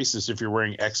you're a racist if you're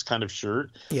wearing X kind of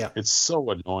shirt. Yeah. It's so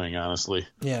annoying, honestly.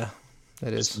 Yeah,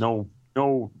 it is. Just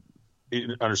no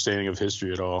understanding of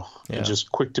history at all. Yeah. And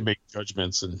just quick to make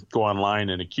judgments and go online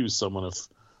and accuse someone of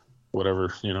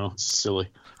whatever, it's silly.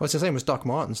 Well, it's the same as Doc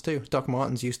Martens too. Doc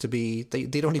Martens used to be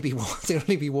they'd only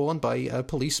be worn by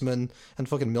policemen and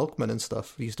fucking milkmen and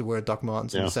stuff. They used to wear Doc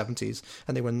Martens in the 70s,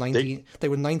 and they were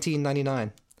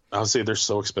 $19.99. I'll say they're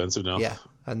so expensive now. Yeah,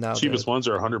 and now cheapest ones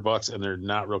are $100, and they're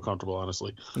not real comfortable,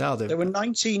 honestly. No, they were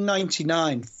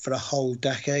 $19.99 for a whole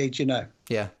decade. Yeah,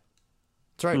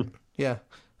 that's right. Yeah.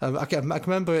 I can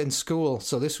remember in school.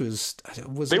 So this was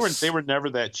they were never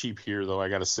that cheap here, though. I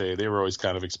got to say, they were always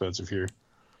kind of expensive here.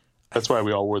 That's why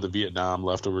we all wore the Vietnam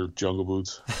leftover jungle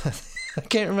boots. I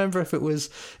can't remember if it was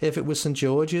St.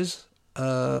 George's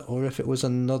or if it was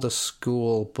another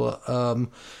school, but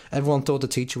everyone thought the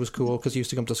teacher was cool because he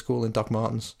used to come to school in Doc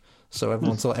Martens. So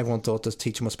everyone thought the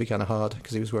teacher must be kind of hard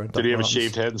because he was wearing Doc Martens. Did he have a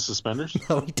shaved head and suspenders?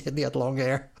 No, he didn't. He had long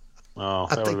hair. Oh,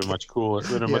 that would have been much cooler.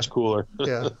 Much cooler.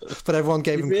 Yeah, but everyone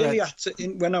gave him really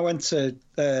credit. When I went to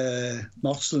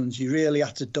Mosslands, you really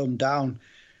had to dumb down.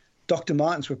 Dr.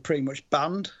 Martens were pretty much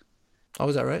banned. Oh,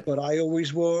 is that right? But I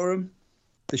always wore them.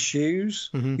 The shoes.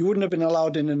 Mm-hmm. You wouldn't have been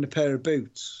allowed in a pair of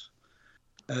boots.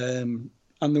 And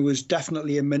there was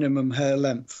definitely a minimum hair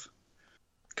length.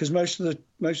 Because most of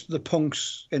the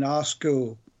punks in our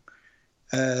school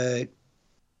in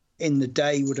the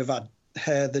day would have had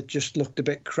hair that just looked a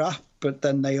bit crap, but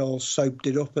then they all soaped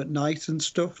it up at night and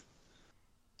stuff.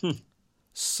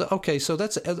 So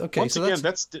that's okay. Once so again,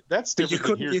 that's different. You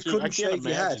couldn't too. I can't shave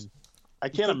your head. I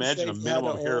can't imagine a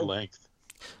minimum hair length.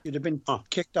 You'd have been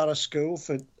kicked out of school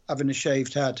for having a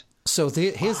shaved head. So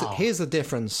here's the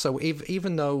difference. So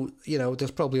even though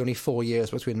there's probably only 4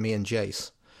 years between me and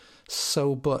Jace.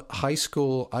 So, but high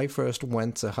school, I first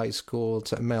went to high school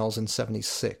to Mel's in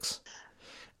 '76,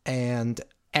 and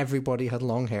everybody had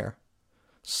long hair.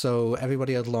 So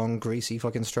everybody had long, greasy,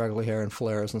 fucking straggly hair and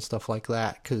flares and stuff like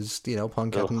that because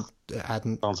punk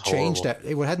hadn't changed it.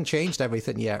 It hadn't changed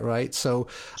everything yet, right? So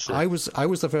sure. I was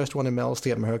the first one in Mel's to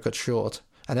get my hair cut short,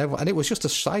 and it was just a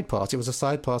side part. It was a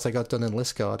side part I got done in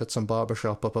Liskeard at some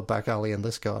barbershop up a back alley in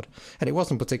Liskeard, and it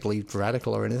wasn't particularly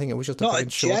radical or anything. It was just a fucking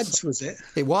short. Not Jed's, was it?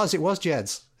 It was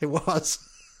Jed's. It was.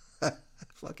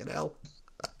 Fucking hell.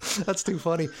 That's too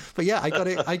funny. But yeah,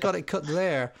 I got it cut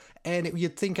there, and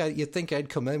you'd think I'd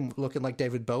come in looking like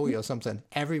David Bowie or something.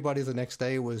 Everybody the next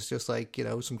day was just like,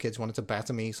 some kids wanted to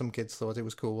batter me, some kids thought it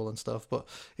was cool and stuff. But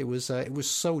it was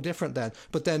so different then.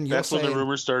 But then that's when the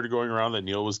rumors started going around that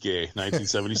Neil was gay.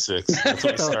 1976. That's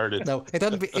when it started. No, it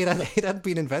hadn't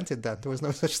been invented then. There was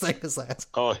no such thing as that.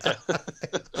 Oh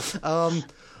yeah.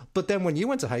 But then when you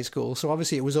went to high school, so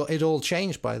obviously it all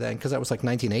changed by then because that was like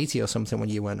 1980 or something when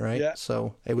you went, right? Yeah.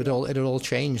 So it had all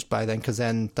changed by then because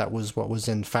then that was what was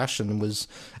in fashion was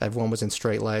everyone was in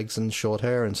straight legs and short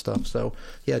hair and stuff. So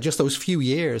yeah, just those few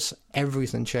years,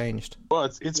 everything changed.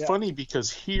 Well, it's funny because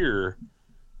here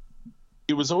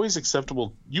it was always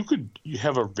acceptable. You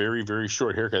have a very, very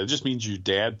short haircut. It just means your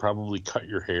dad probably cut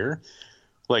your hair.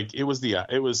 Like it was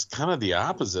kind of the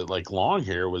opposite. Like long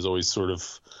hair was always sort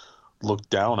of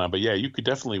looked down on, but yeah, you could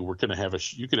definitely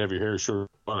you could have your hair short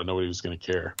and nobody was going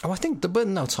to care. Oh, I think but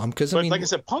no, Tom, because like I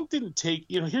said, punk didn't take.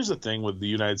 Here's the thing with the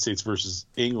United States versus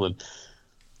England.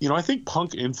 I think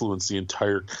punk influenced the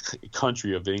entire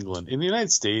country of England. In the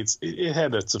United States, it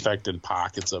had its effect in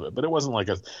pockets of it, but it wasn't like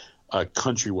a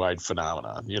countrywide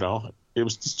phenomenon. It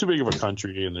was just too big of a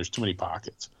country, and there's too many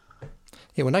pockets.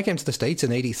 Yeah, when I came to the States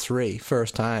in '83,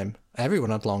 first time,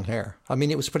 everyone had long hair. I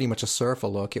mean, it was pretty much a surfer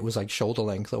look. It was like shoulder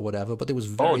length or whatever, but it was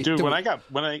very... Oh, dude, when I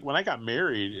got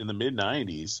married in the mid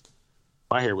 '90s,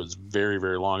 my hair was very,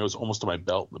 very long. It was almost to my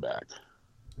belt in the back.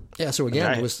 Yeah, so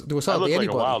again, there was hardly anybody.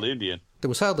 Like a wild Indian. There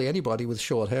was hardly anybody with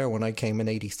short hair when I came in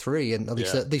 '83, and at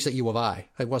least at U of I.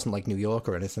 It wasn't like New York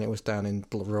or anything. It was down in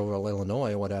rural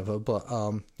Illinois or whatever. But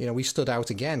we stood out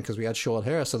again because we had short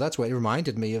hair. So that's what it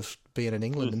reminded me of being in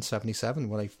England in '77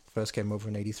 when I first came over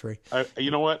in '83.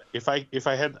 You know what? If I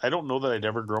had, I don't know that I'd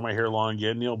ever grow my hair long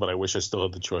again, Neil. But I wish I still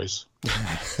had the choice.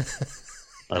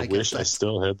 I wish I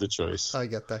still had the choice. I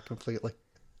get that completely.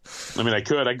 I mean,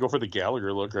 I'd go for the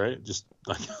Gallagher look, right? Just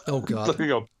like, oh god,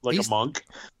 like a monk,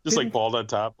 just like bald on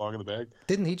top, long in the back.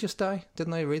 Didn't he just die?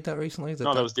 Didn't I read that recently?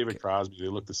 No, that was David Crosby. They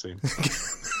look the same.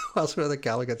 I swear that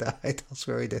Gallagher died. I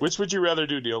swear he did. Which would you rather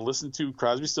do, Neil? Listen to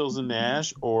Crosby, Stills, and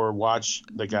Nash, or watch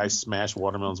the guy smash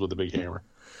watermelons with a big hammer?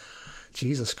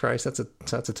 Jesus Christ, that's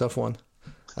a tough one.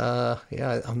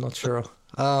 Yeah, I'm not sure.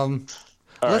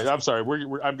 All right, I'm sorry.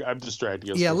 I'm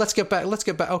distracted. Yeah, let's get back.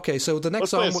 Okay, so the next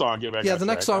Let's play song. a song, get back yeah, on the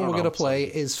next track. song we're going to play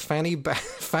is Fanny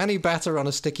Batter on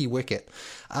a Sticky Wicket.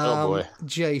 Oh boy,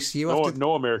 Jace, you have to.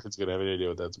 No American's going to have any idea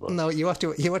what that's about. No, you have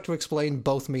to explain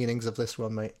both meanings of this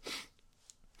one, mate.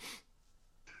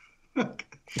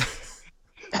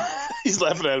 He's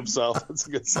laughing at himself. That's a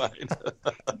good sign.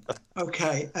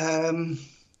 Okay.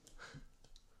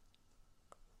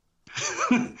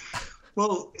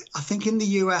 Well, I think in the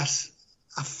US,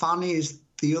 a fanny is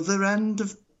the other end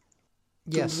of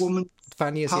the woman.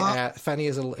 Fanny is fanny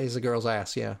is a girl's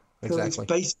ass. Yeah, exactly. So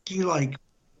it's basically like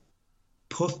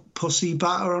pussy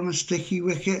batter on a sticky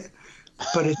wicket,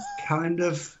 but it's kind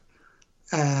of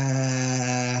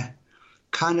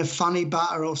fanny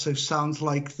batter also sounds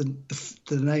like the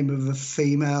name of a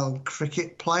female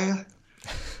cricket player.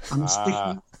 And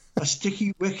a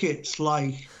sticky wicket's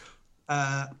like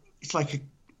it's like a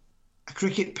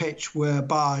cricket pitch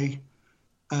whereby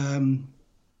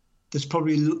there's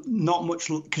probably not much,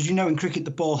 because in cricket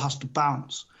the ball has to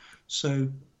bounce,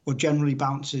 or generally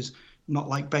bounces, not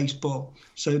like baseball.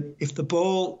 So if the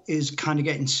ball is kind of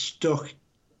getting stuck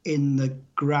in the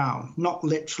ground, not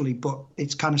literally, but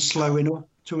it's kind of slowing up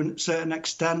to a certain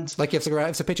extent. Like if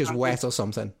the pitch is wet or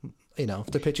something, if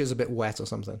the pitch is a bit wet or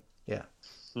something. Yeah.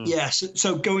 Yeah.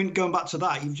 So going back to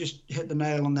that, you've just hit the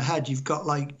nail on the head. You've got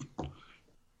like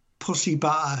pussy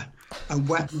batter and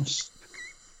wetness.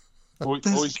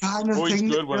 Always kind of thing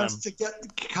good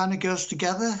that kind of goes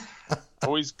together.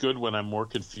 Always good when I'm more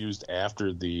confused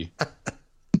after the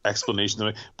explanation of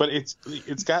it. But it's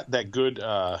got that good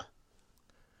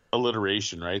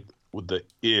alliteration, right? With the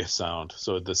 "I" sound.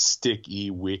 So the sticky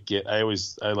wicket. I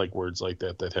like words like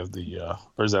that have the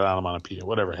or is that onomatopoeia?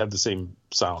 Whatever, have the same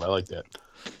sound. I like that.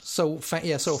 So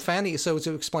fanny. So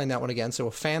to explain that one again, so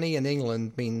a fanny in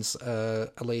England means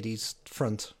a lady's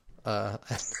front.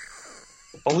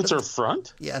 Oh, it's her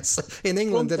front? Yes, in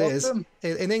England it is.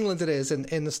 In England it is.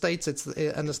 In the States it's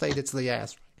the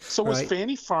ass. So was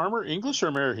Fanny Farmer English or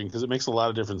American? Because it makes a lot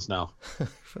of difference now.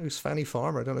 Who's Fanny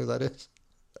Farmer? I don't know who that is.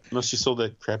 Unless she sold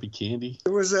that crappy candy.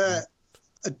 There was a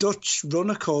Dutch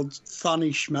runner called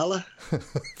Fanny Schmeller.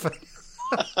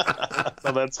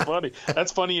 Well, that's funny.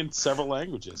 That's funny in several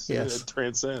languages. Yes. It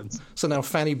transcends. So now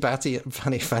Fanny Batty,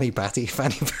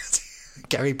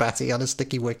 Gary Batty on a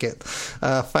sticky wicket.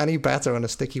 Fanny Batter on a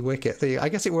sticky wicket. I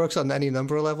guess it works on any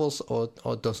number of levels or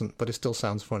doesn't, but it still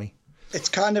sounds funny. It's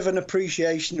kind of an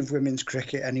appreciation of women's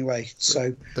cricket anyway.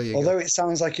 So although it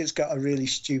sounds like it's got a really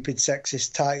stupid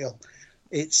sexist title,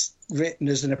 it's written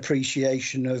as an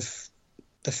appreciation of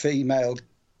the female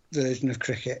version of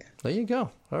cricket. There you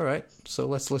go. All right. So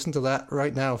let's listen to that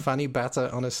right now. Fanny Batter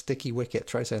on a sticky wicket.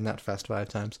 Try saying that fast 5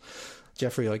 times.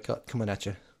 Jeffrey Oikott coming at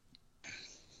you.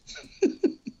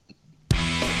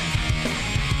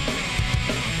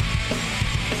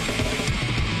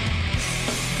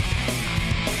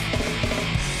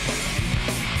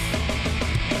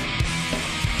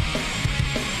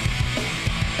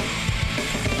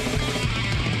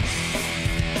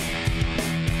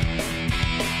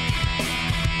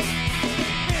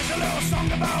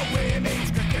 About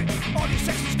women's cricket. All these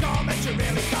sexist comments you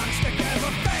really can't stick it.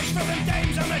 But face for them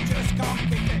dames and they just can't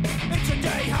kick it. It's a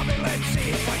day having, let's see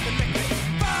if I can lick it.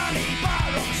 Fanny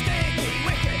Batter on sticky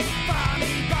wicket.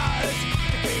 Fanny Batter's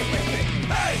sticky wicket.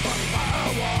 Hey, Fanny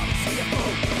Batter, wanna see you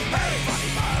blow. Hey, Fanny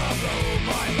Batter, blow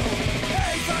by blow.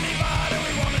 Hey, Fanny Batter,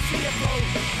 we wanna see you blow.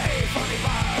 Hey, Fanny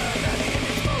Batter, let the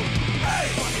image go.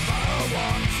 Hey, Fanny Batter,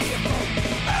 wanna see you blow.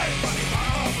 Hey, Fanny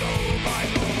Batter, blow by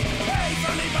blow. Hey,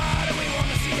 Fanny Batter, we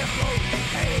wanna see you blow.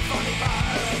 Hey, Fanny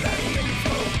Batter, let the image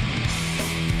go.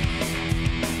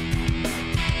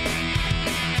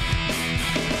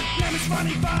 Name is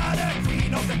Fanny Batter,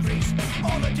 queen of the crease.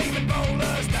 All the demon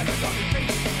bowlers never got in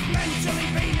peace. Mentally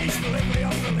fiendish, delivery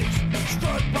on release.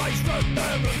 Stroke by stroke, the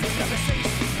rules will never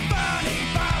cease. Fanny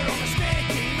Batter on the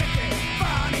sticky wicket.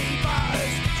 Fanny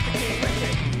Batter's sticky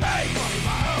wicket. Hey, Fanny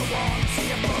Batter, wanna see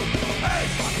you blow. Hey,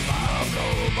 Fanny Batter,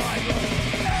 blow by blow.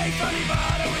 Hey, Fanny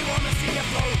Batter, we wanna see you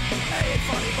blow. Hey,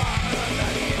 Fanny Batter,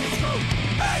 let the image go.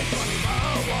 Hey, Fanny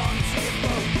Batter, wanna see you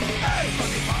blow. Hey,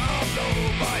 Fanny Batter, blow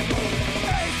by blow.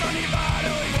 Hey, Fanny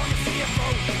Batter, we wanna see you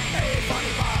blow. Hey,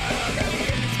 Fanny Batter, let the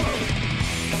image go.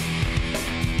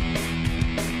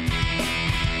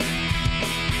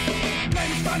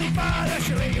 Name's Fanny Batter,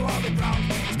 she'll lay you on the ground.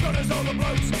 As good as all the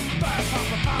blokes, first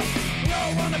half a pound. We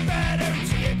all want it better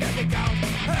until you get the gown.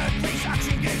 Her crease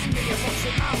action gives me a bunch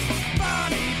of mouth.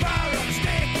 Fanny Batter on the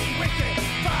sticky wicket.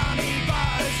 Fanny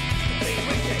Batter's sticky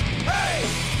wicket. Hey!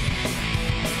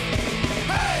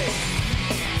 Hey!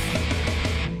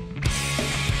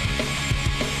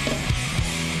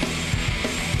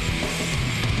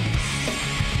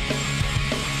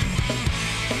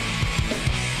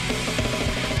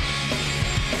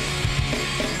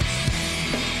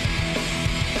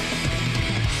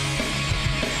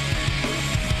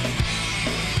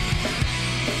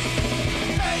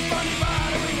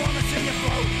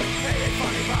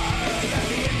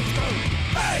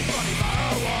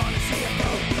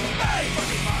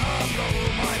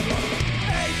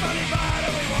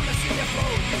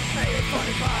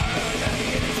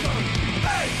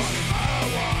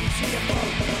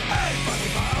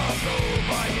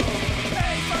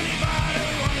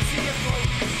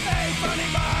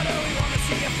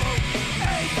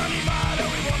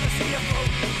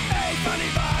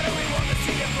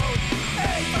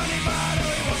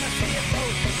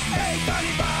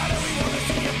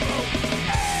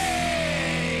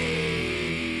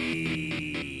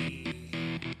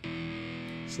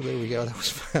 go.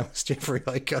 That was Jeffrey.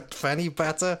 I got Fanny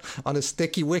Batter on a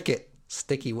sticky wicket.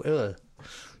 Sticky wicket.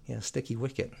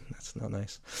 That's not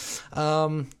nice.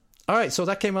 All right, so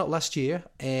that came out last year,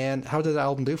 and how did the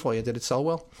album do for you? Did it sell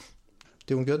well?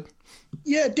 Doing good?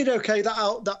 Yeah, it did okay.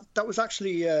 That was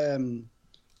actually on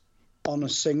a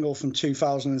single from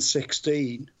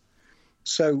 2016.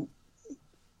 So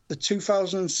the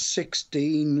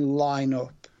 2016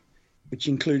 lineup, which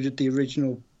included the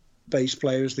original bass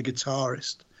player as the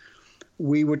guitarist,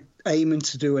 we were aiming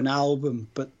to do an album,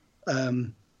 but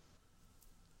the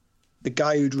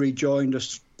guy who'd rejoined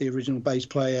us, the original bass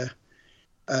player,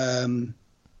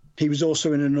 he was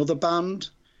also in another band,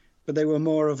 but they were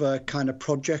more of a kind of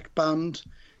project band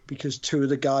because two of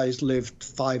the guys lived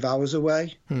 5 hours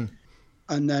away.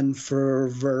 And then for a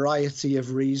variety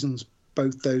of reasons,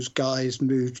 both those guys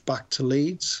moved back to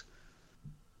Leeds.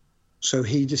 So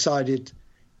he decided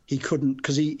he couldn't,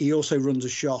 because he also runs a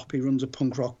shop. He runs a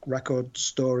punk rock record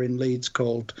store in Leeds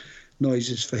called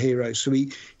Noises for Heroes. So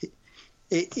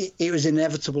it was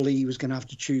inevitable he was going to have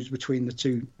to choose between the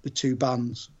two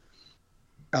bands.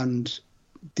 And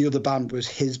the other band was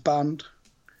his band,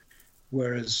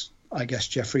 whereas I guess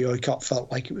Jeffrey Oikott felt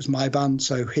like it was my band,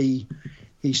 so he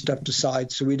stepped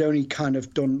aside. So we'd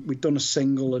done a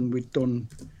single and we'd done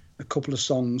a couple of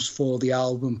songs for the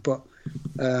album, but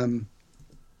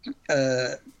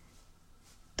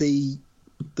the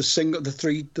single,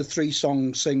 the three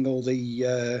song single,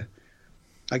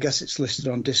 I guess it's listed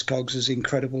on Discogs as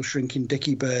Incredible Shrinking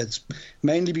Dicky Birds,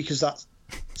 mainly because that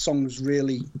song was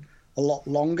really a lot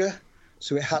longer,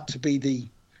 so it had to be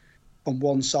on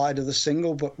one side of the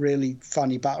single, but really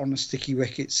Fanny Batter on the Sticky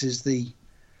Wickets is the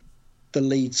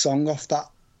lead song off that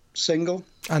single.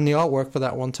 And the artwork for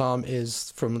that one, Tom,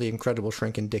 is from the Incredible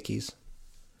Shrinking Dickies,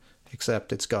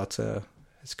 except it's got a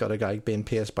guy being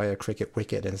pierced by a cricket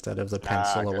wicket instead of the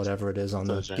pencil or whatever it is on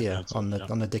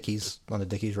the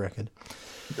Dickies record.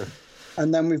 Sure.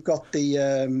 And then we've got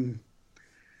the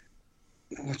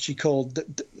what's she called,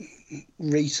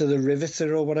 Rita the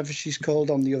Riveter or whatever she's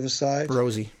called on the other side.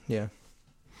 Rosie the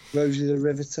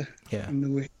Riveter. Yeah. On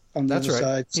the That's other right.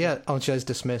 side. So. Yeah. Oh, she's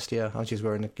dismissed. Yeah. Oh, she's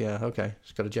wearing it. Yeah. Okay.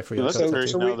 She's got a Jeffrey. Yeah,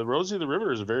 Oikott. the Rosie the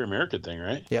River is a very American thing,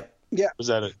 right? Yep. Yeah. Was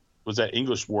that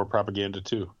English war propaganda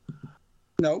too?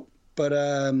 No, but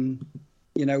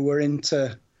we're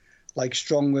into like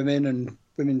strong women and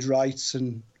women's rights,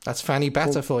 and that's Fanny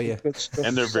Batter for you.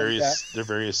 And their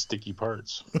various sticky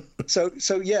parts. So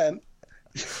yeah,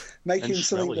 making And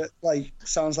something smelly. that like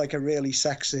sounds like a really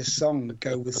sexist song to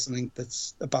go with something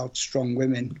that's about strong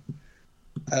women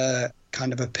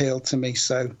kind of appealed to me.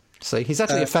 So See, he's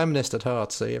actually a feminist at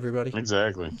heart. See, everybody.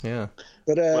 Exactly. Yeah.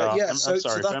 But I'm so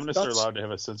sorry, feminists are that's allowed to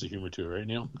have a sense of humor too, right,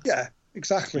 Neil? Yeah,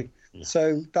 exactly. Yeah.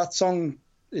 So that song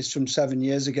is from 7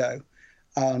 years ago,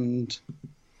 and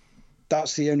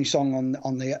that's the only song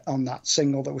on that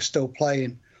single that we're still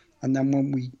playing. And then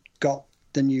when we got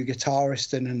the new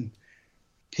guitarist in, and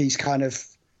he's kind of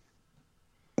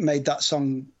made that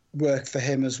song work for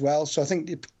him as well. So I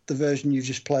think the version you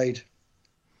just played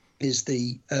is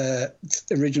the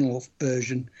original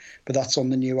version, but that's on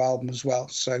the new album as well.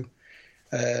 So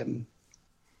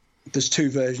there's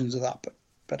two versions of that,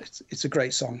 but it's a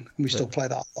great song, and we still play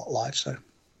that a lot live. So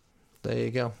there you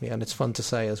go. Yeah, and it's fun to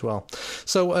say as well.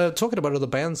 So talking about other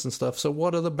bands and stuff, so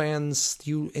what other bands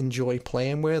do you enjoy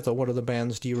playing with, or what other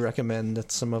bands do you recommend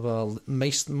that some of our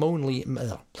mainly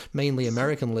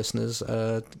American listeners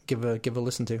give a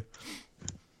listen to?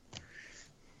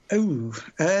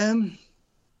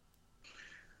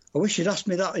 I wish you'd asked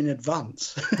me that in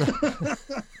advance.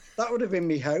 That would have been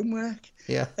me homework.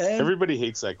 Yeah. Everybody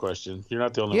hates that question. You're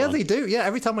not the only one. Yeah, they do. Yeah,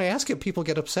 every time I ask it, people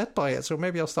get upset by it. So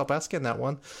maybe I'll stop asking that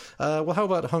one. Well, how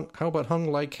about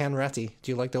Hung Like Hanratty?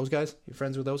 Do you like those guys? You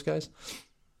friends with those guys?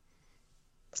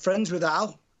 Friends with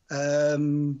Al.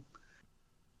 Don't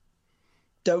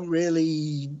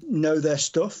really know their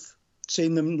stuff.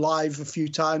 Seen them live a few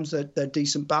times. They're a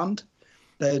decent band.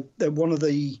 They're one of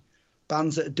the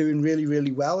bands that are doing really,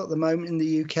 really well at the moment in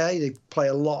the UK. They play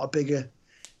a lot of bigger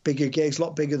gigs, a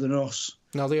lot bigger than us.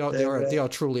 No, they are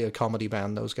truly a comedy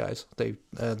band. Those guys, they're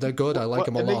good. I like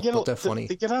them a lot, but they're funny.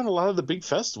 They get on a lot of the big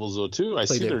festivals though too. I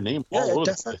see their name all over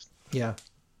the place. Yeah,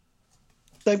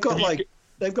 they've got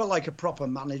like a proper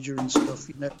manager and stuff.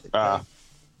 You know.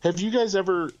 Have you guys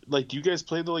ever do you guys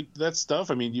play that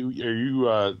stuff? I mean,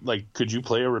 could you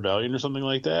play a Rebellion or something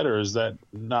like that, or is that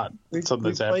not something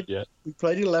that's happened yet? We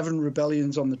played 11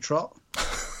 Rebellions on the trot.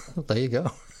 There you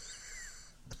go.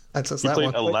 That's just that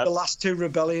one. The last two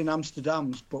Rebellion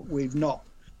Amsterdams, but we've not.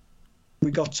 We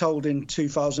got told in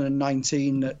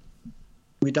 2019 that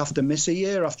we'd have to miss a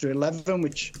year after 11,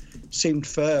 which seemed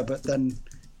fair, but then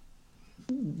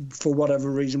for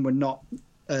whatever reason, we're not.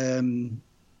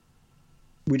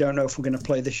 We don't know if we're going to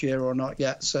play this year or not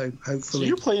yet. So hopefully, so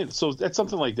you're playing. So that's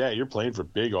something like that. You're playing for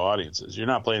big audiences. You're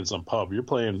not playing some pub. You're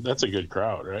playing. That's a good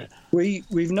crowd, right?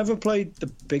 We've never played the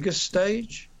biggest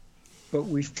stage, but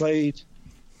we've played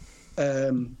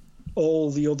all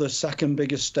the other second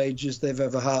biggest stages they've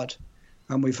ever had,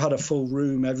 and we've had a full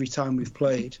room every time we've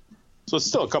played. So it's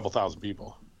still a couple thousand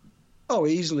people. Oh,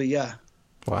 easily, yeah.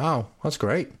 Wow, that's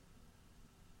great.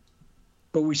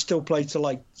 But we still play to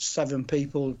like 7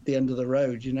 people at the end of the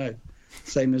road, you know.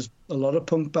 Same as a lot of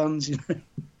punk bands, you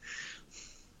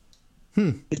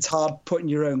know. It's hard putting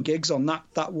your own gigs on.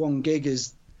 That one gig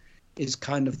is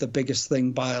kind of the biggest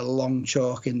thing by a long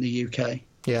chalk in the UK.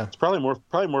 Yeah. It's probably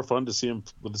more fun to see them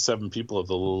with the 7 people at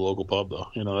the little local pub, though.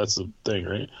 You know, that's the thing,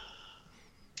 right?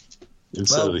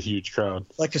 Instead of the huge crowd.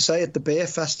 Like I say, at the beer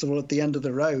festival at the end of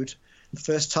the road, the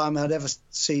first time I'd ever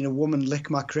seen a woman lick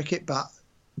my cricket bat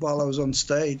while I was on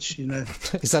stage, you know.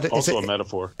 Is that also a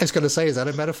metaphor? I was going to say, is that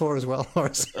a metaphor as well? Or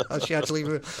has she actually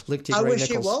licked your I Ray wish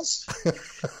Nichols? it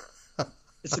was.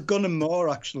 It's a Gun and More,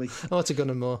 actually. Oh, it's a Gun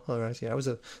and More. All right, yeah.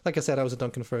 Like I said, I was a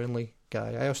Duncan Fernley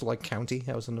guy. I also like County.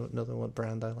 That was another one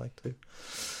brand I liked too.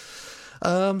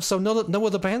 So no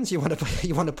other bands you want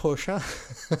to push, huh?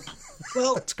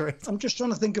 Well, that's great. I'm just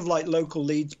trying to think of like local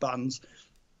Leeds bands,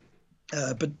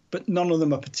 but none of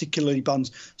them are particularly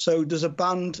bands. So there's a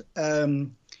band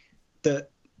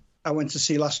that I went to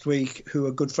see last week who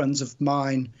are good friends of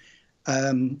mine,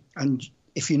 and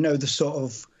if you know the sort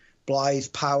of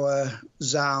Blythe Power,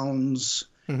 Zounds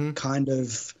kind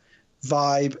of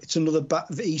vibe, it's another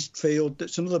Eastfield.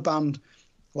 It's another band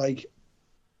like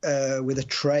with a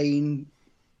train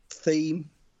theme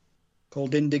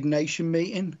called Indignation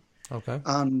Meeting. Okay.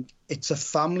 And it's a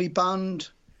family band,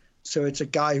 so it's a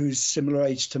guy who's similar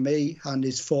age to me and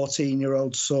his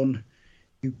 14-year-old son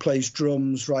who plays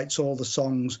drums, writes all the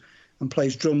songs, and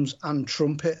plays drums and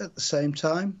trumpet at the same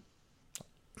time.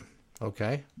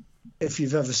 Okay. If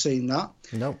you've ever seen that.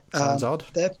 No, sounds odd.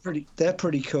 They're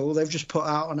pretty cool. They've just put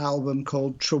out an album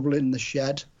called Trouble in the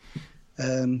Shed.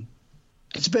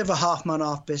 It's a bit of a Half Man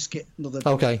Half Biscuit.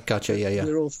 Okay, gotcha. Yeah.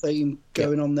 Little theme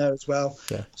going on there as well.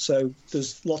 Yeah. So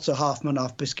there's lots of Half Man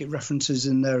Half Biscuit references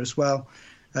in there as well.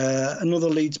 Another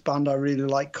Leeds band I really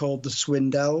like called the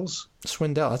Swindells.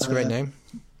 Swindell, that's a great name.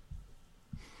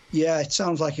 Yeah, it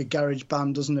sounds like a garage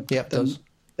band, doesn't it? Yeah, it does.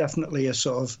 Definitely a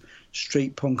sort of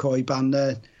street punk-oi band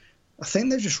there. I think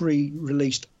they've just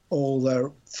released all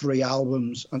their 3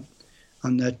 albums, and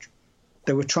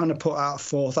they were trying to put out a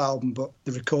 4th album, but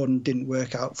the recording didn't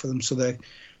work out for them, so they're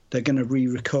going to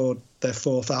re-record their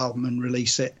 4th album and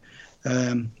release it.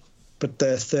 But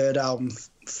their 3rd album,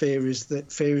 Fear is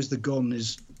the Gun,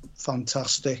 is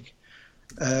fantastic.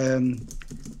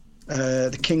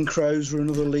 The King Crows were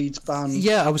another Leeds band.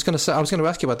 Yeah, I was going to ask you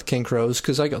about the King Crows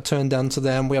because I got turned down to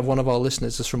them. We have one of our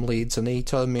listeners is from Leeds, and he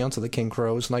turned me onto the King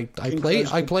Crows, and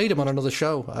I played him on another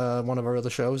show, one of our other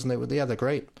shows, and they're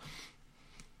great.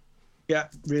 Yeah,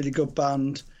 really good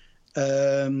band.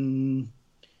 And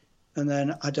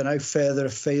then I don't know, further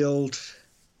afield,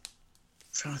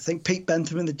 I'm trying to think, Pete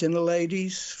Bentham and the Dinner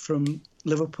Ladies from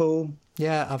Liverpool.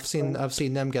 Yeah, I've seen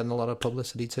them getting a lot of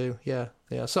publicity too. Yeah.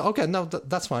 So okay, no,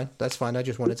 that's fine. That's fine. I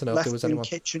just wanted to know if there was anyone.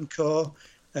 Kitchen Core,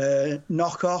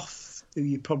 Knockoff, who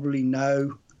you probably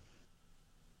know.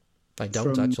 I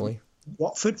don't actually.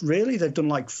 Watford, really? They've done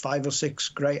like 5 or 6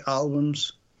 great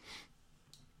albums.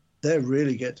 They're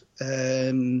really good.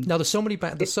 Now there's so many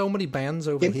bands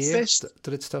over here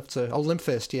that it's tough to. Oh, Limp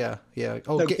Fist, yeah.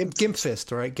 Oh, no, Gimp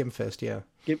Fist, right? Gimp Fist, yeah.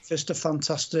 Gimp Fist are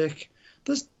fantastic.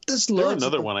 There's They're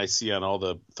another one I see on all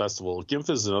the festival. Gimp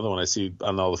Fist is another one I see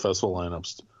on all the festival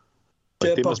lineups.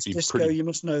 Like, Dirtbox Disco, you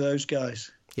must know those guys.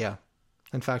 Yeah.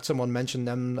 In fact, someone mentioned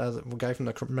them. A guy from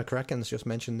the McCrackens just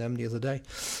mentioned them the other day.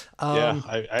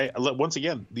 I once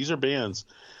again, these are bands.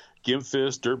 Gimp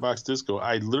Fist, Dirtbox Disco.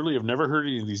 I literally have never heard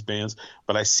any of these bands,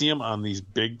 but I see them on these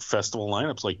big festival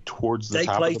lineups, like towards the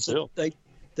top of the bill.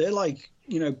 They're like,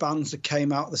 bands that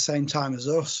came out at the same time as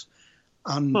us.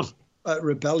 And at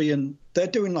Rebellion, they're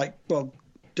doing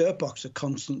Dirtbox are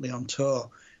constantly on tour.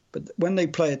 But when they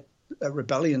play at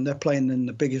Rebellion, they're playing in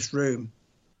the biggest room.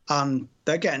 And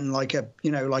they're getting like a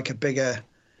bigger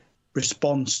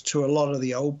response to a lot of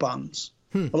the old bands.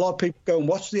 A lot of people go and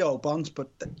watch the old bands, but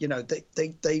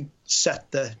they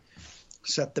set the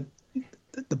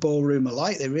ballroom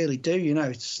alight. They really do.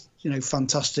 It's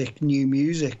fantastic new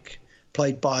music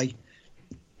played by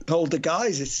older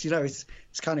guys.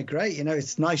 It's kind of great.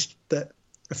 It's nice that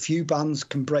a few bands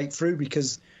can break through,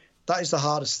 because that is the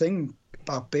hardest thing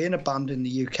about being a band in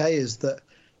the UK, is that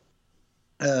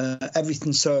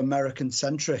everything's so American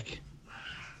centric.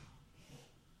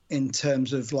 in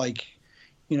terms of like,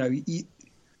 you know,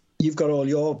 you've got all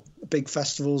your big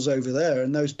festivals over there,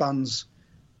 and those bands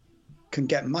can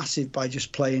get massive by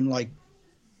just playing like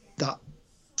that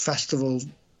festival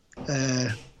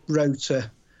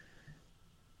rota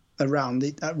around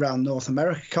North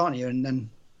America, can't you? And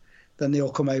then they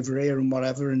all come over here and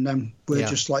whatever, and then we're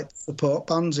just like support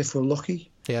bands if we're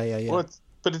lucky. Yeah. Well,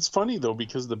 but it's funny though,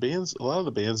 because a lot of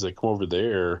the bands that come over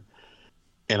there,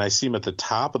 and I see them at the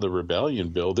top of the Rebellion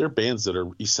bill, they're bands that are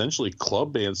essentially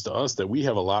club bands to us that we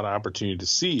have a lot of opportunity to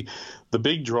see. The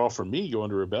big draw for me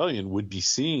going to Rebellion would be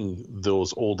seeing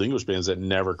those old English bands that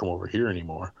never come over here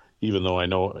anymore, even though I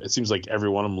know it seems like every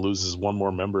one of them loses one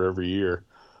more member every year.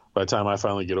 By the time I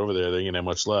finally get over there, they ain't have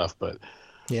much left. But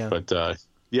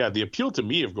the appeal to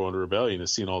me of going to Rebellion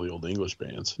is seeing all the old English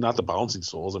bands, not the Bouncing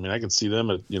Souls. I mean, I can see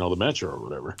them at, the Metro or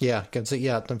whatever. Yeah, can see.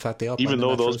 Yeah, in fact, they are. Even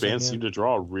though those bands seem to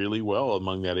draw really well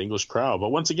among that English crowd, but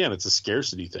once again, it's a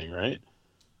scarcity thing, right?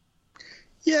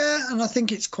 Yeah, and I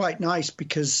think it's quite nice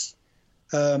because,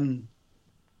 I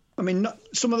mean,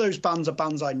 some of those bands are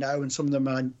bands I know, and some of them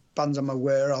are bands I'm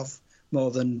aware of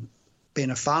more than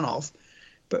being a fan of.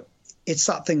 But it's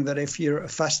that thing that if you're at a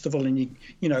festival and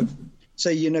you know.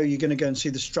 Say, you're going to go and see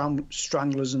the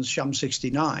Stranglers and Sham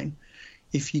 69.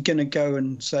 If you're going to go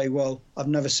and say, well, I've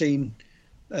never seen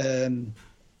Good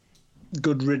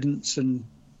Riddance and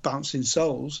Bouncing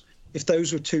Souls, if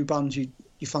those were two bands you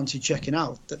fancy checking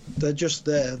out, they're just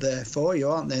there for you,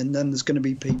 aren't they? And then there's going to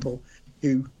be people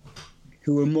who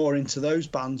are more into those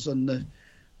bands than the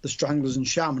Stranglers and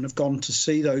Sham and have gone to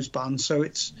see those bands. So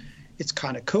it's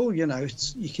kind of cool, you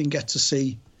can get to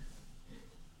see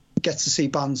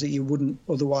bands that you wouldn't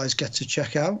otherwise get to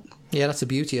check out. Yeah, that's the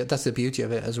beauty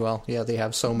of it as well. Yeah, they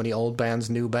have so many old bands,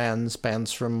 new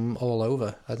bands from all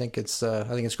over. I think it's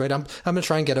great. I'm gonna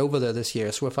try and get over there this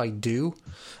year. So if I do,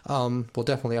 we'll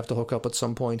definitely have to hook up at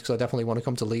some point because I definitely want to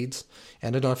come to Leeds.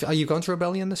 And I don't know are you going to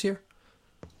Rebellion this year?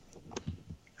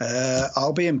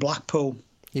 I'll be in Blackpool.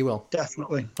 You will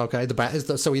definitely. Okay,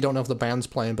 so you don't know if the band's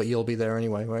playing, but you'll be there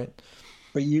anyway, right?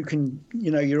 But you can,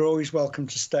 you're always welcome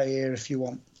to stay here if you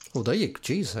want. Well, there you go.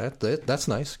 Geez, that's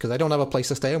nice, because I don't have a place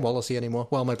to stay in Wallasey anymore.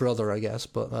 Well, my brother, I guess,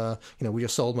 but, we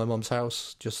just sold my mum's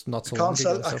house just not so long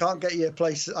ago. I can't get you a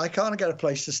place. I can't get a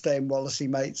place to stay in Wallasey,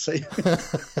 mate. So.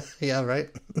 Yeah, right.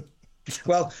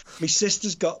 Well, my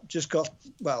sister's in the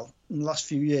last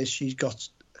few years, she's got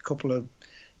a couple of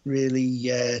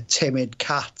really timid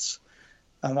cats.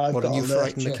 And and you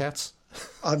frighten the cats?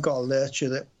 I've got a lurcher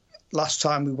that last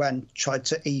time we went tried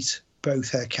to eat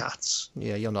both her cats.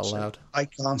 Yeah, you're not allowed. I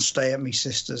can't stay at my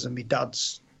sister's, and my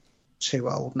dad's too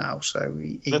old now, so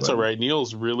he that's won't. All right.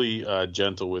 Neil's really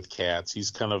gentle with cats. He's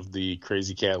kind of the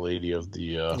crazy cat lady of the.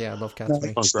 Yeah, I love cats.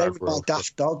 Stay with my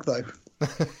daft dog though.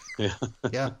 Yeah.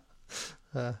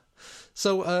 Yeah.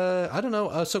 So I don't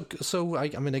know. So I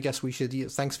mean, I guess we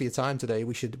should. Thanks for your time today.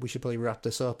 We should probably wrap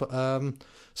this up.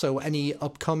 So any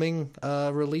upcoming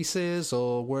releases,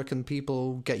 or where can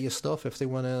people get your stuff if they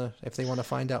wanna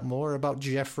find out more about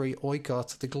Jeffrey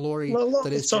Oikott, the glory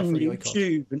that is Jeffrey Oikott? It's on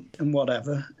YouTube and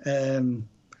whatever. And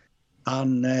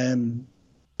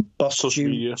Boss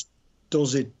Stu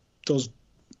does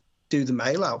do the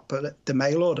mail out, but the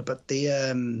mail order, but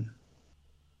the.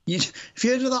 If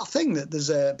you heard of that thing that there's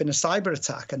been a cyber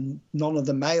attack and none of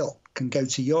the mail can go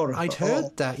to Europe? I'd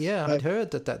heard that. Yeah, I'd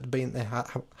heard that being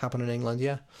happened in England.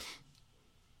 Yeah,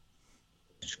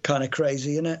 it's kind of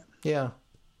crazy, isn't it? Yeah.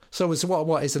 So is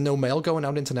there no mail going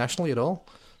out internationally at all?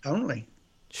 Only.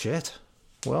 Shit.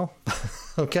 Well,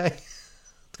 okay.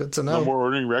 Good to know. No more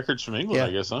ordering records from England,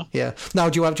 I guess, huh? Yeah. Now,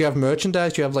 do you have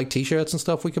merchandise? Do you have like T-shirts and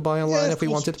stuff we could buy online if we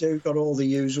wanted? Yeah, we do. Got all the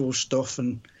usual stuff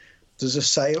and. There's a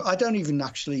sale. I don't even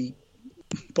actually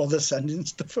bother sending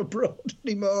stuff abroad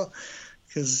anymore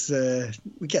because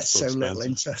we get so little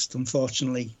interest,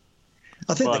 unfortunately.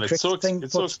 I think the cricket thing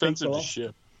it's so expensive to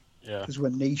ship. Yeah, because we're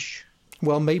niche.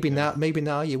 Well, maybe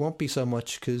now you won't be so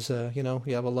much because you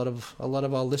have a lot of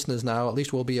our listeners now. At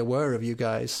least will be aware of you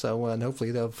guys. So and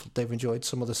hopefully they've enjoyed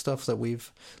some of the stuff that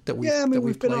we've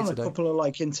we've been on today. A couple of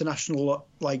like international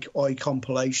like Oi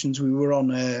compilations. We were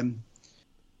on.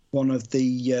 One of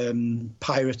the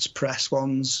Pirates Press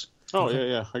ones. Oh,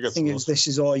 yeah. I got some of those. This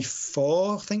is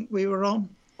I4, I think we were on.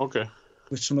 Okay.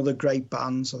 With some other great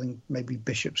bands. I think maybe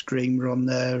Bishop's Green were on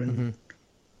there. And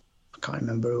I can't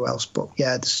remember who else. But,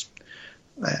 yeah,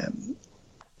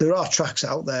 there are tracks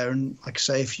out there. And, like I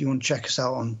say, if you want to check us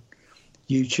out on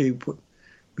YouTube,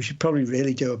 we should probably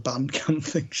really do a Bandcamp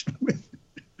thing, shouldn't we?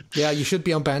 Yeah, you should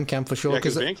be on Bandcamp for sure. Yeah,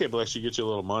 because Bandcamp will actually get you a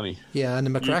little money. Yeah, and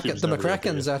the YouTube's never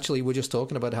McCrackens really actually were just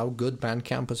talking about how good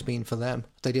Bandcamp has been for them.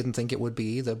 They didn't think it would be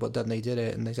either, but then they did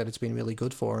it, and they said it's been really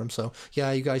good for them. So,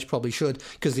 yeah, you guys probably should,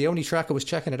 because the only track, I was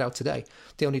checking it out today,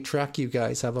 the only track you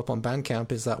guys have up on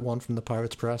Bandcamp is that one from the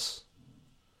Pirates Press.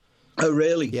 Oh,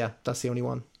 really? Yeah, that's the only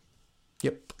one.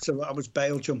 Yep. So that was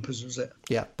Bail Jumpers, was it?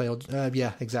 Yeah,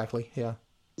 yeah, exactly. Yeah.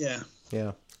 Yeah.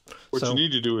 Yeah. What you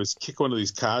need to do is kick one of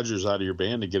these codgers out of your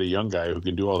band to get a young guy who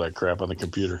can do all that crap on the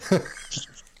computer.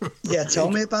 Yeah, tell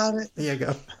me about it. There you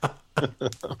go.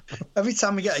 Every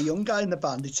time we get a young guy in the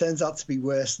band, he turns out to be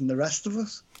worse than the rest of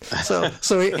us.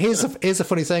 So here's a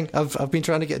funny thing. I've been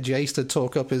trying to get Jace to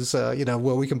talk up his, where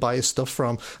we can buy his stuff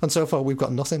from, and so far we've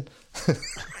got nothing.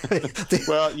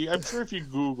 Well, I'm sure if you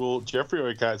Google Jeffrey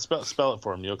Oikot, spell it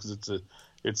for him, Neil, because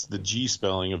it's the G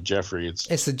spelling of Jeffrey. It's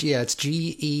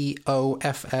Geoffrey,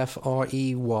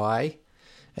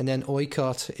 and then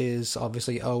Oikot is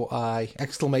obviously OI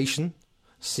exclamation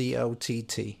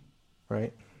COTT,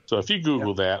 right? So if you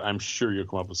Google that, I'm sure you'll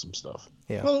come up with some stuff.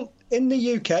 Yeah. Well, in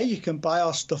the UK, you can buy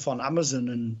our stuff on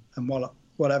Amazon and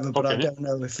whatever, but Okay. I don't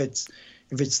know if it's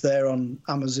there on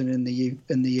Amazon in the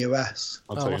US.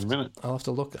 I'll tell you in a minute. I'll have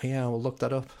to look. Yeah, we'll look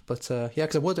that up. But yeah,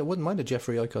 because I wouldn't mind a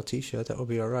Jeffrey Oikot T-shirt. That would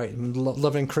be all right.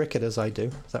 Loving cricket as I do,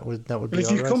 that would be all right. But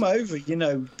if you come over,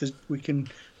 we can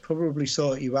probably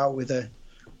sort you out with a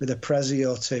Prezi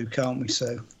or two, can't we?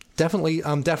 So. Definitely,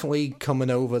 I'm definitely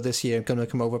coming over this year. I'm going to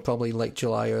come over probably late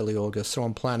July, early August. So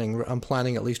I'm planning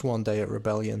at least one day at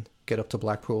Rebellion. Get up to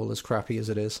Blackpool, as crappy as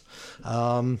it is.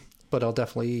 But I'll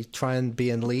definitely try and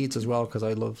be in Leeds as well, because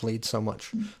I love Leeds so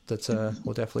much that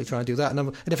we'll definitely try and do that.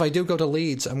 And if I do go to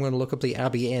Leeds, I'm going to look up the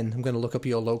Abbey Inn. I'm going to look up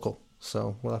your local.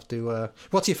 So we'll have to.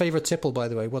 What's your favourite tipple, by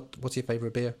the way? What's your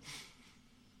favourite beer?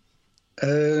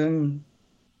 I'm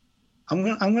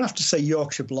gonna have to say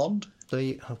Yorkshire Blonde.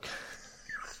 Okay.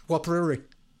 What brewery?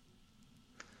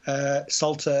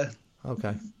 Saltaire.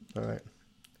 Okay. All right.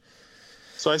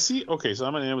 So I see. Okay, so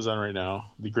I'm on Amazon right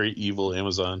now. The great evil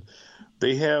Amazon.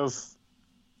 They have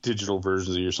digital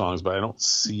versions of your songs, but I don't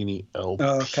see any LPs.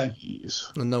 Oh, okay.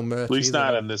 No merch. At least either.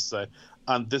 not on this side.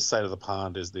 On this side of the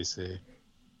pond, as they say.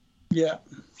 Yeah.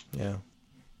 Yeah.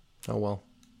 Oh well.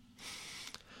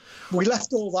 We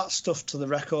left all that stuff to the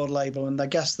record label, and I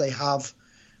guess they have.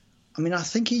 I mean, I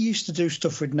think he used to do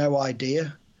stuff with No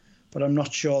Idea, but I'm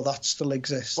not sure that still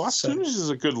exists. Boston is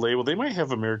a good label. They might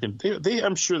have American.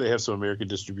 I'm sure they have some American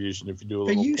distribution if you do a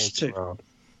little. They used to. Around.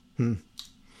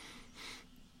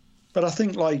 But I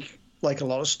think like a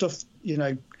lot of stuff,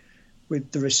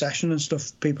 with the recession and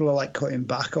stuff, people are like cutting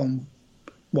back on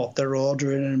what they're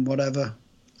ordering and whatever.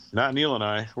 Not Neil and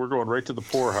I. We're going right to the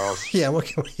poorhouse. Yeah,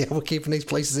 we're keeping these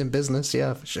places in business.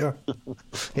 Yeah, for sure.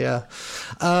 Yeah.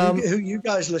 Who you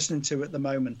guys listening to at the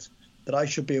moment that I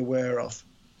should be aware of?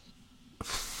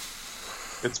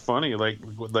 It's funny, like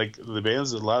the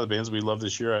bands. A lot of the bands we love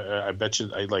this year. I bet you,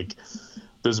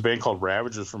 there's a band called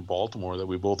Ravagers from Baltimore that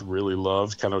we both really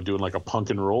loved, kind of doing like a punk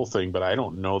and roll thing. But I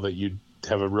don't know that you'd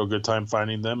have a real good time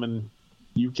finding them in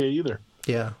UK either.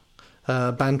 Yeah.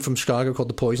 A band from Chicago called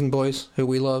the Poison Boys, who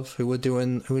we love, who were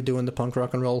doing the punk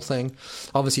rock and roll thing.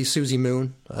 Obviously, Susie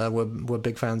Moon. We're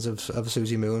big fans of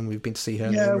Susie Moon. We've been to see her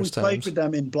numerous times. Yeah, we played with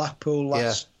them in Blackpool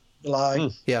last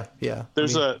July. Yeah.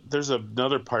 There's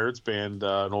another Pirates band,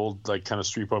 an old kind of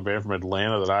street punk band from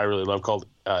Atlanta that I really love called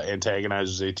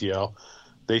Antagonizers ATL.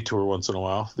 They tour once in a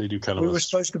while. They do kind of. We were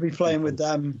supposed to be playing with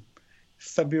them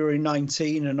February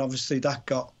 19, and obviously that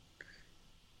got.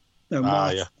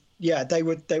 March. Yeah, they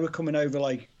were coming over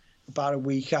like about a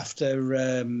week after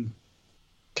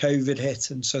COVID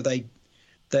hit, and so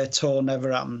their tour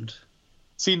never happened.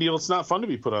 See, Neil, it's not fun to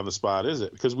be put on the spot, is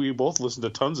it? Because we both listen to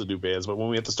tons of new bands, but when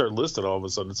we have to start listing, all of a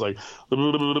sudden it's like.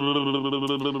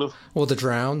 Well, the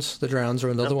Drowns are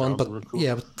another one, but cool.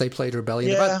 Yeah, they played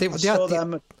Rebellion. Yeah,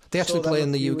 they actually play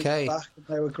in the UK.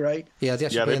 They were great. Yeah, they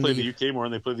play in the UK more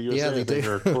than they play the USA. Yeah, they do.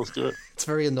 They're close to it. It's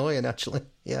very annoying, actually.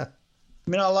 Yeah. I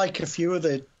mean, I like a few of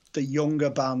the younger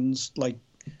bands. Like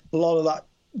a lot of that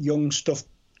young stuff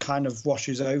kind of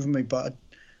washes over me, but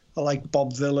I like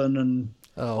Bob Vylan and.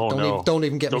 Don't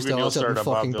even get me started on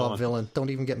fucking Bob Vylan. Don't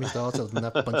even get me started on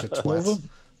that bunch of twats.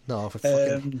 No, for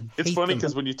fucking. It's funny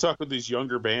because when you talk with these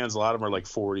younger bands, a lot of them are like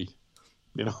 40.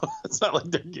 It's not like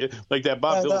they're like that.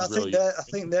 Bob Vylan's really. I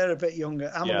think they're a bit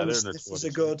younger. Amelie Sniffers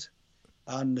are good,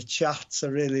 and the Chats I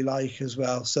really like as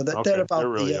well. So they're about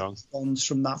really young ones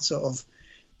from that sort of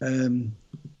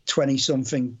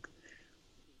 20-something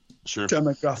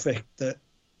demographic that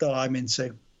I'm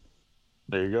into.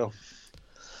 There you go.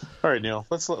 All right, Neil.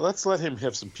 Let's let him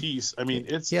have some peace. I mean,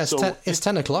 it's it's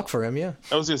 10 o'clock for him. Yeah.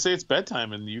 I was gonna say it's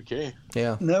bedtime in the UK.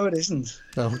 Yeah. No, it isn't.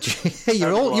 Oh, hey,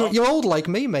 you're old. You're old like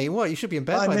me, mate. What? You should be in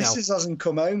bed My by now. missus hasn't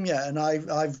come home yet, and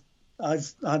I've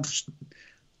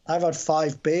had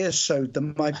 5 beers, so there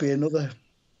might be another.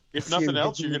 If nothing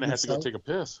else, you're gonna have to go take a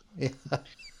piss. Yeah.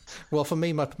 Well, for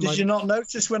me, Did you not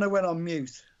notice when I went on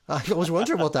mute? I was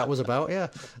wondering what that was about. Yeah,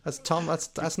 that's Tom.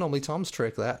 That's normally Tom's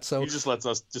trick. That so He just lets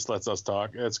us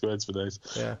talk. That's good. That's for days.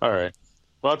 Yeah. All right.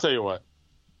 Well, I'll tell you what.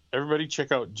 Everybody,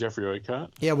 check out Jeffrey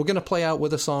Oikott. yeah, we're gonna play out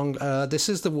with a song. This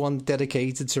is the one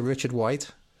dedicated to Richard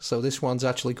White. So this one's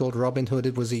actually called "Robin Hood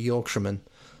It Was a Yorkshireman."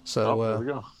 So there we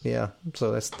go. yeah,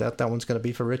 so that one's gonna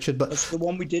be for Richard. But The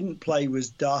one we didn't play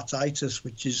was Dartitis,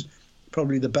 which is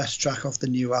probably the best track off the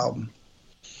new album.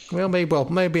 well,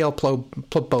 maybe I'll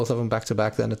put both of them back to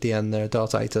back then at the end there,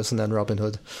 Dartitis and then Robin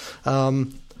Hood.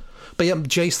 But yeah,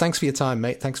 Jace, thanks for your time,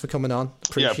 mate. Thanks for coming on.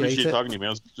 Appreciate it. talking to you,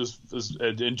 man. It was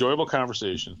an enjoyable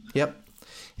conversation. Yep.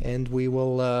 And we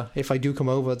will, if I do come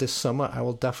over this summer, I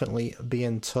will definitely be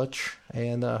in touch,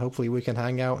 and hopefully we can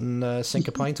hang out and sink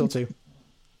a pint or two.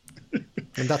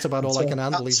 And that's about all I can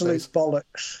handle these days. Absolute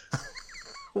bollocks.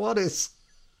 What is?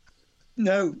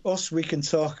 No, we can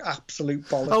talk absolute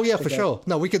bollocks. Oh yeah, for together. sure.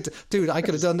 No, we could, dude. I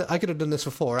could have done this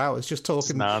for 4 hours, just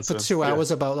talking for 2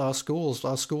 hours about our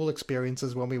school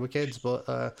experiences when we were kids. But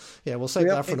yeah, we'll save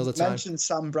that for another time. Mentioned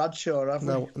Sam Bradshaw, have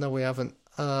we? No, we haven't.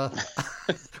 We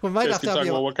might have to have talk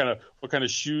you. about what kind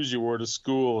of shoes you wore to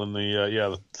school and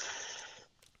the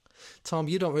Tom,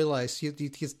 you don't realize you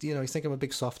think I'm a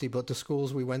big softie, but the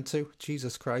schools we went to,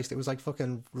 Jesus Christ, it was like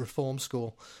fucking reform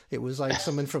school. It was like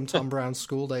something from Tom Brown's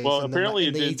school days. Well, in apparently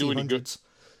the it didn't do any good. 1800s.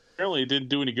 Apparently, it didn't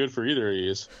do any good for either of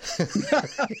you.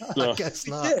 I guess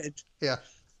not. Did. Yeah.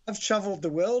 I've travelled the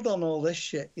world on all this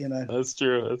shit, you know. That's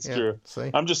true. That's true. See?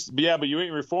 I'm just, but you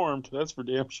ain't reformed. That's for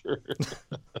damn sure.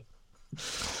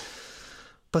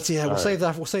 But yeah, we'll save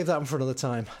that one for another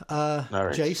time. All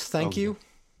right. Jace, thank you.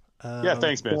 Yeah,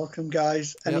 thanks, man. Welcome,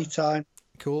 guys. Anytime.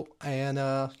 Cool. And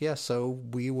yeah, so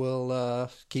we will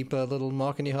keep a little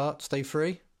mark in your heart. Stay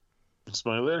free.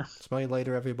 Smell you later. Smell you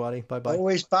later, everybody. Bye bye.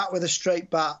 Always bat with a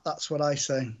straight bat. That's what I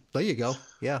say. There you go.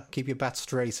 Yeah, keep your bat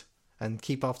straight and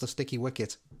keep off the sticky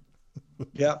wicket.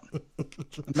 Yeah.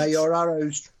 May your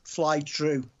arrows fly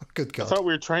true. Good God. I thought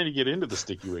we were trying to get into the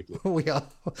sticky wicket. We are.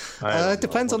 I It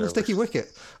depends on the whatever. sticky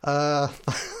wicket. All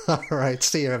right.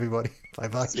 See you, everybody. Bye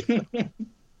bye.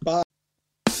 Bye.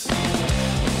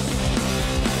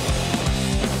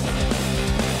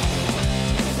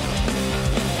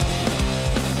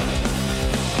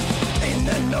 In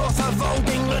the north of old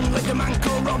England lived a man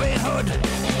called Robin Hood.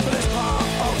 But as part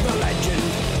of the legend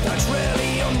that's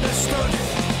rarely understood,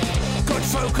 good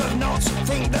folk of not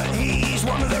think that he's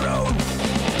one of their own.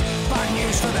 Bad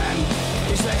news for them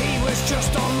is that he was just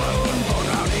on loan. Born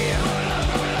round here,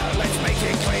 let's make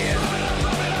it clear.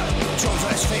 Trolls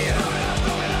less fear,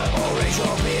 or raise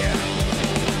your beer.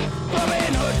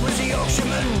 Robin Hood was a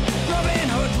Yorkshireman. Robin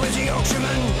Hood was a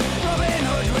Yorkshireman. Robin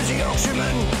Hood was a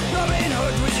Yorkshireman. Robin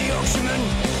Hood was a Yorkshireman.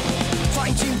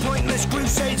 Fighting pointless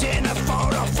crusades in a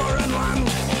far-off foreign land.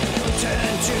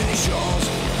 Returned to the shores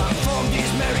and formed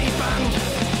his merry band.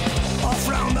 Off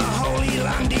round the Holy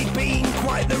Land he'd been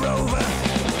quite the rover.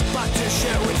 Back to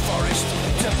Sherwood Forest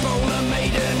to bowl a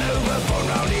maiden over. Born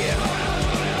round here,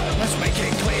 let's make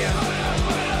it clear.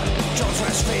 John's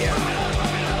less fear,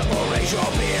 or raise your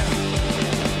beer.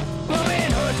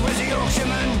 Robin Hood was a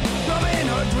Yorkshireman. Robin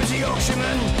Hood was a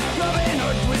Yorkshireman. Robin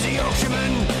Hood was a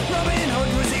Yorkshireman. Robin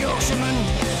Hood was a Yorkshireman.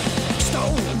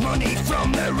 Stole money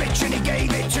from the rich and he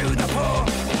gave it to the poor.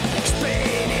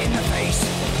 Spitting in the face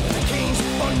of the king's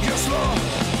unjust law.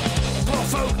 Poor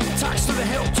folk taxed to the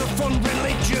hilt to fund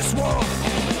religious war.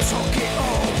 Took it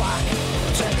all back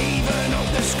to even up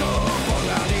the score. Born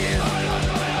round here,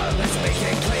 let's make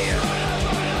it clear.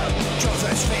 John's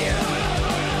less fear,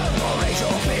 or raise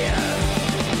your fear.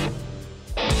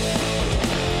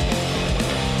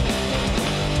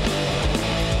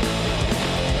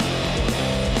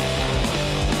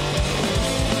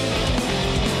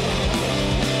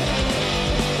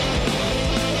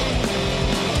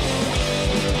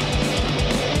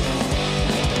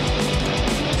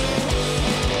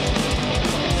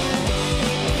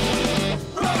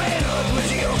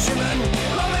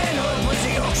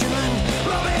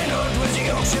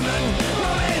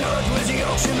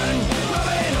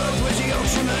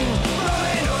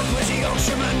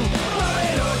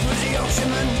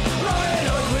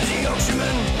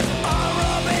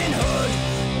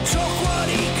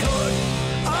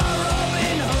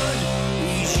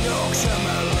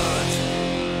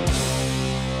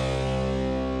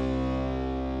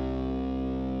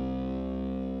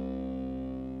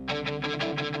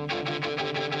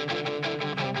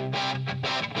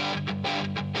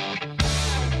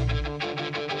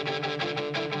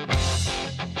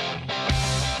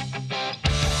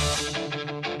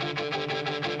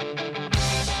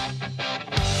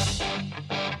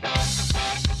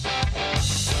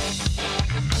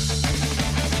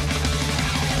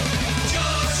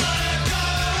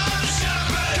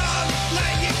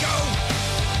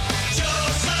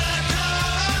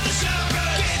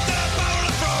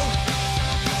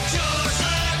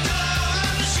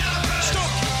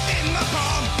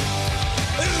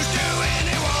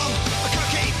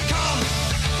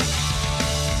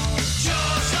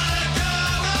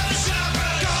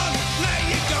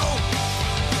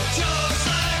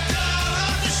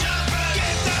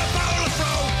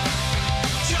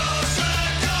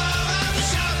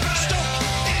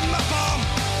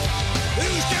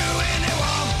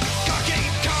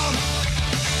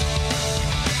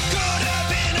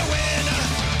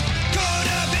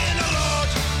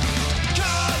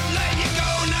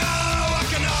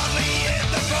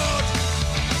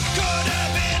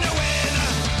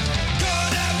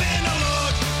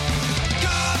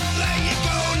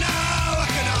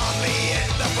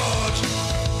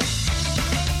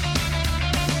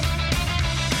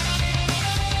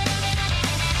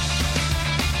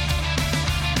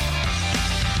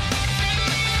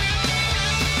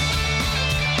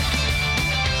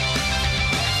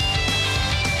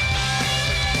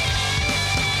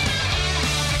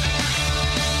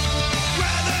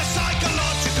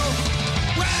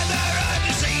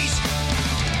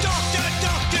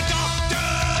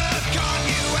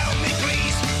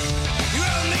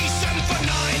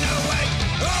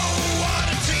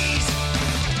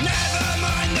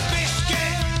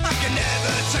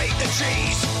 take the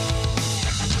cheese.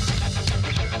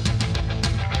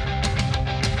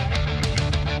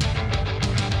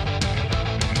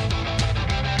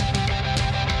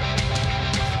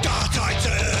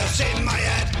 Dartitis in my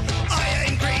head. I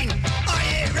ain't green, I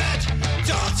ain't red.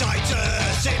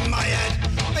 Dartitis in my head.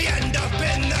 I end up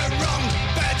in the wrong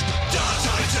bed.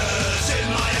 Dartitis in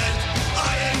my head.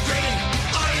 I ain't green,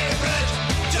 I ain't red.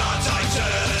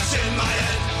 Dartitis in my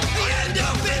head. I end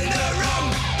up in the wrong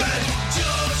bed.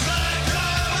 Just let go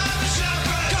of the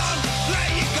shepherd. Can't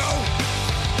let you go.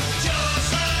 Just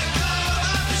let go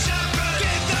of the shepherd.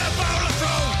 Give the bowl a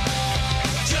throw.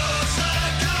 Just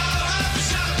let go of the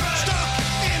shepherd. Stuck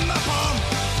in my palm.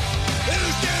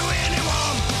 Who's doing it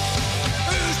warm?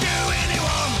 Who's doing it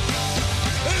warm?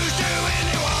 Who's doing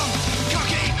it warm?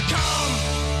 Cocky calm.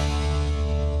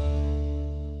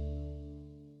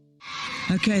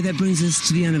 Okay, that brings us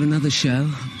to the end of another show.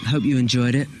 Hope you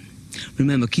enjoyed it.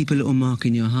 Remember, keep a little mark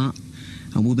in your heart,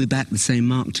 and we'll be back the same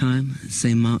mark time,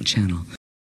 same mark channel.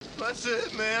 That's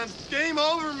it, man. Game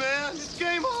over, man. It's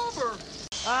game over.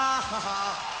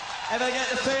 Ever get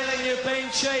the feeling you've been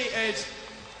cheated?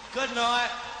 Good night.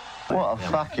 What a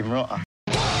fucking rotter.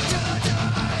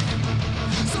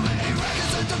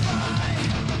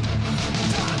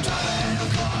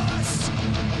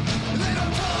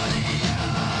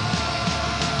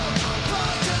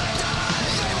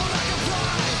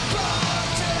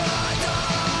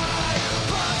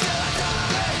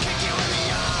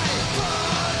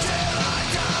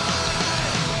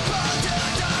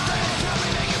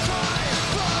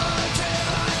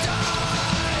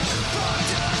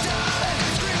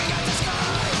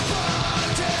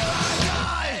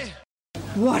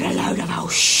 What a load of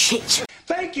old shit.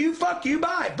 Thank you, fuck you,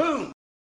 bye. Boom.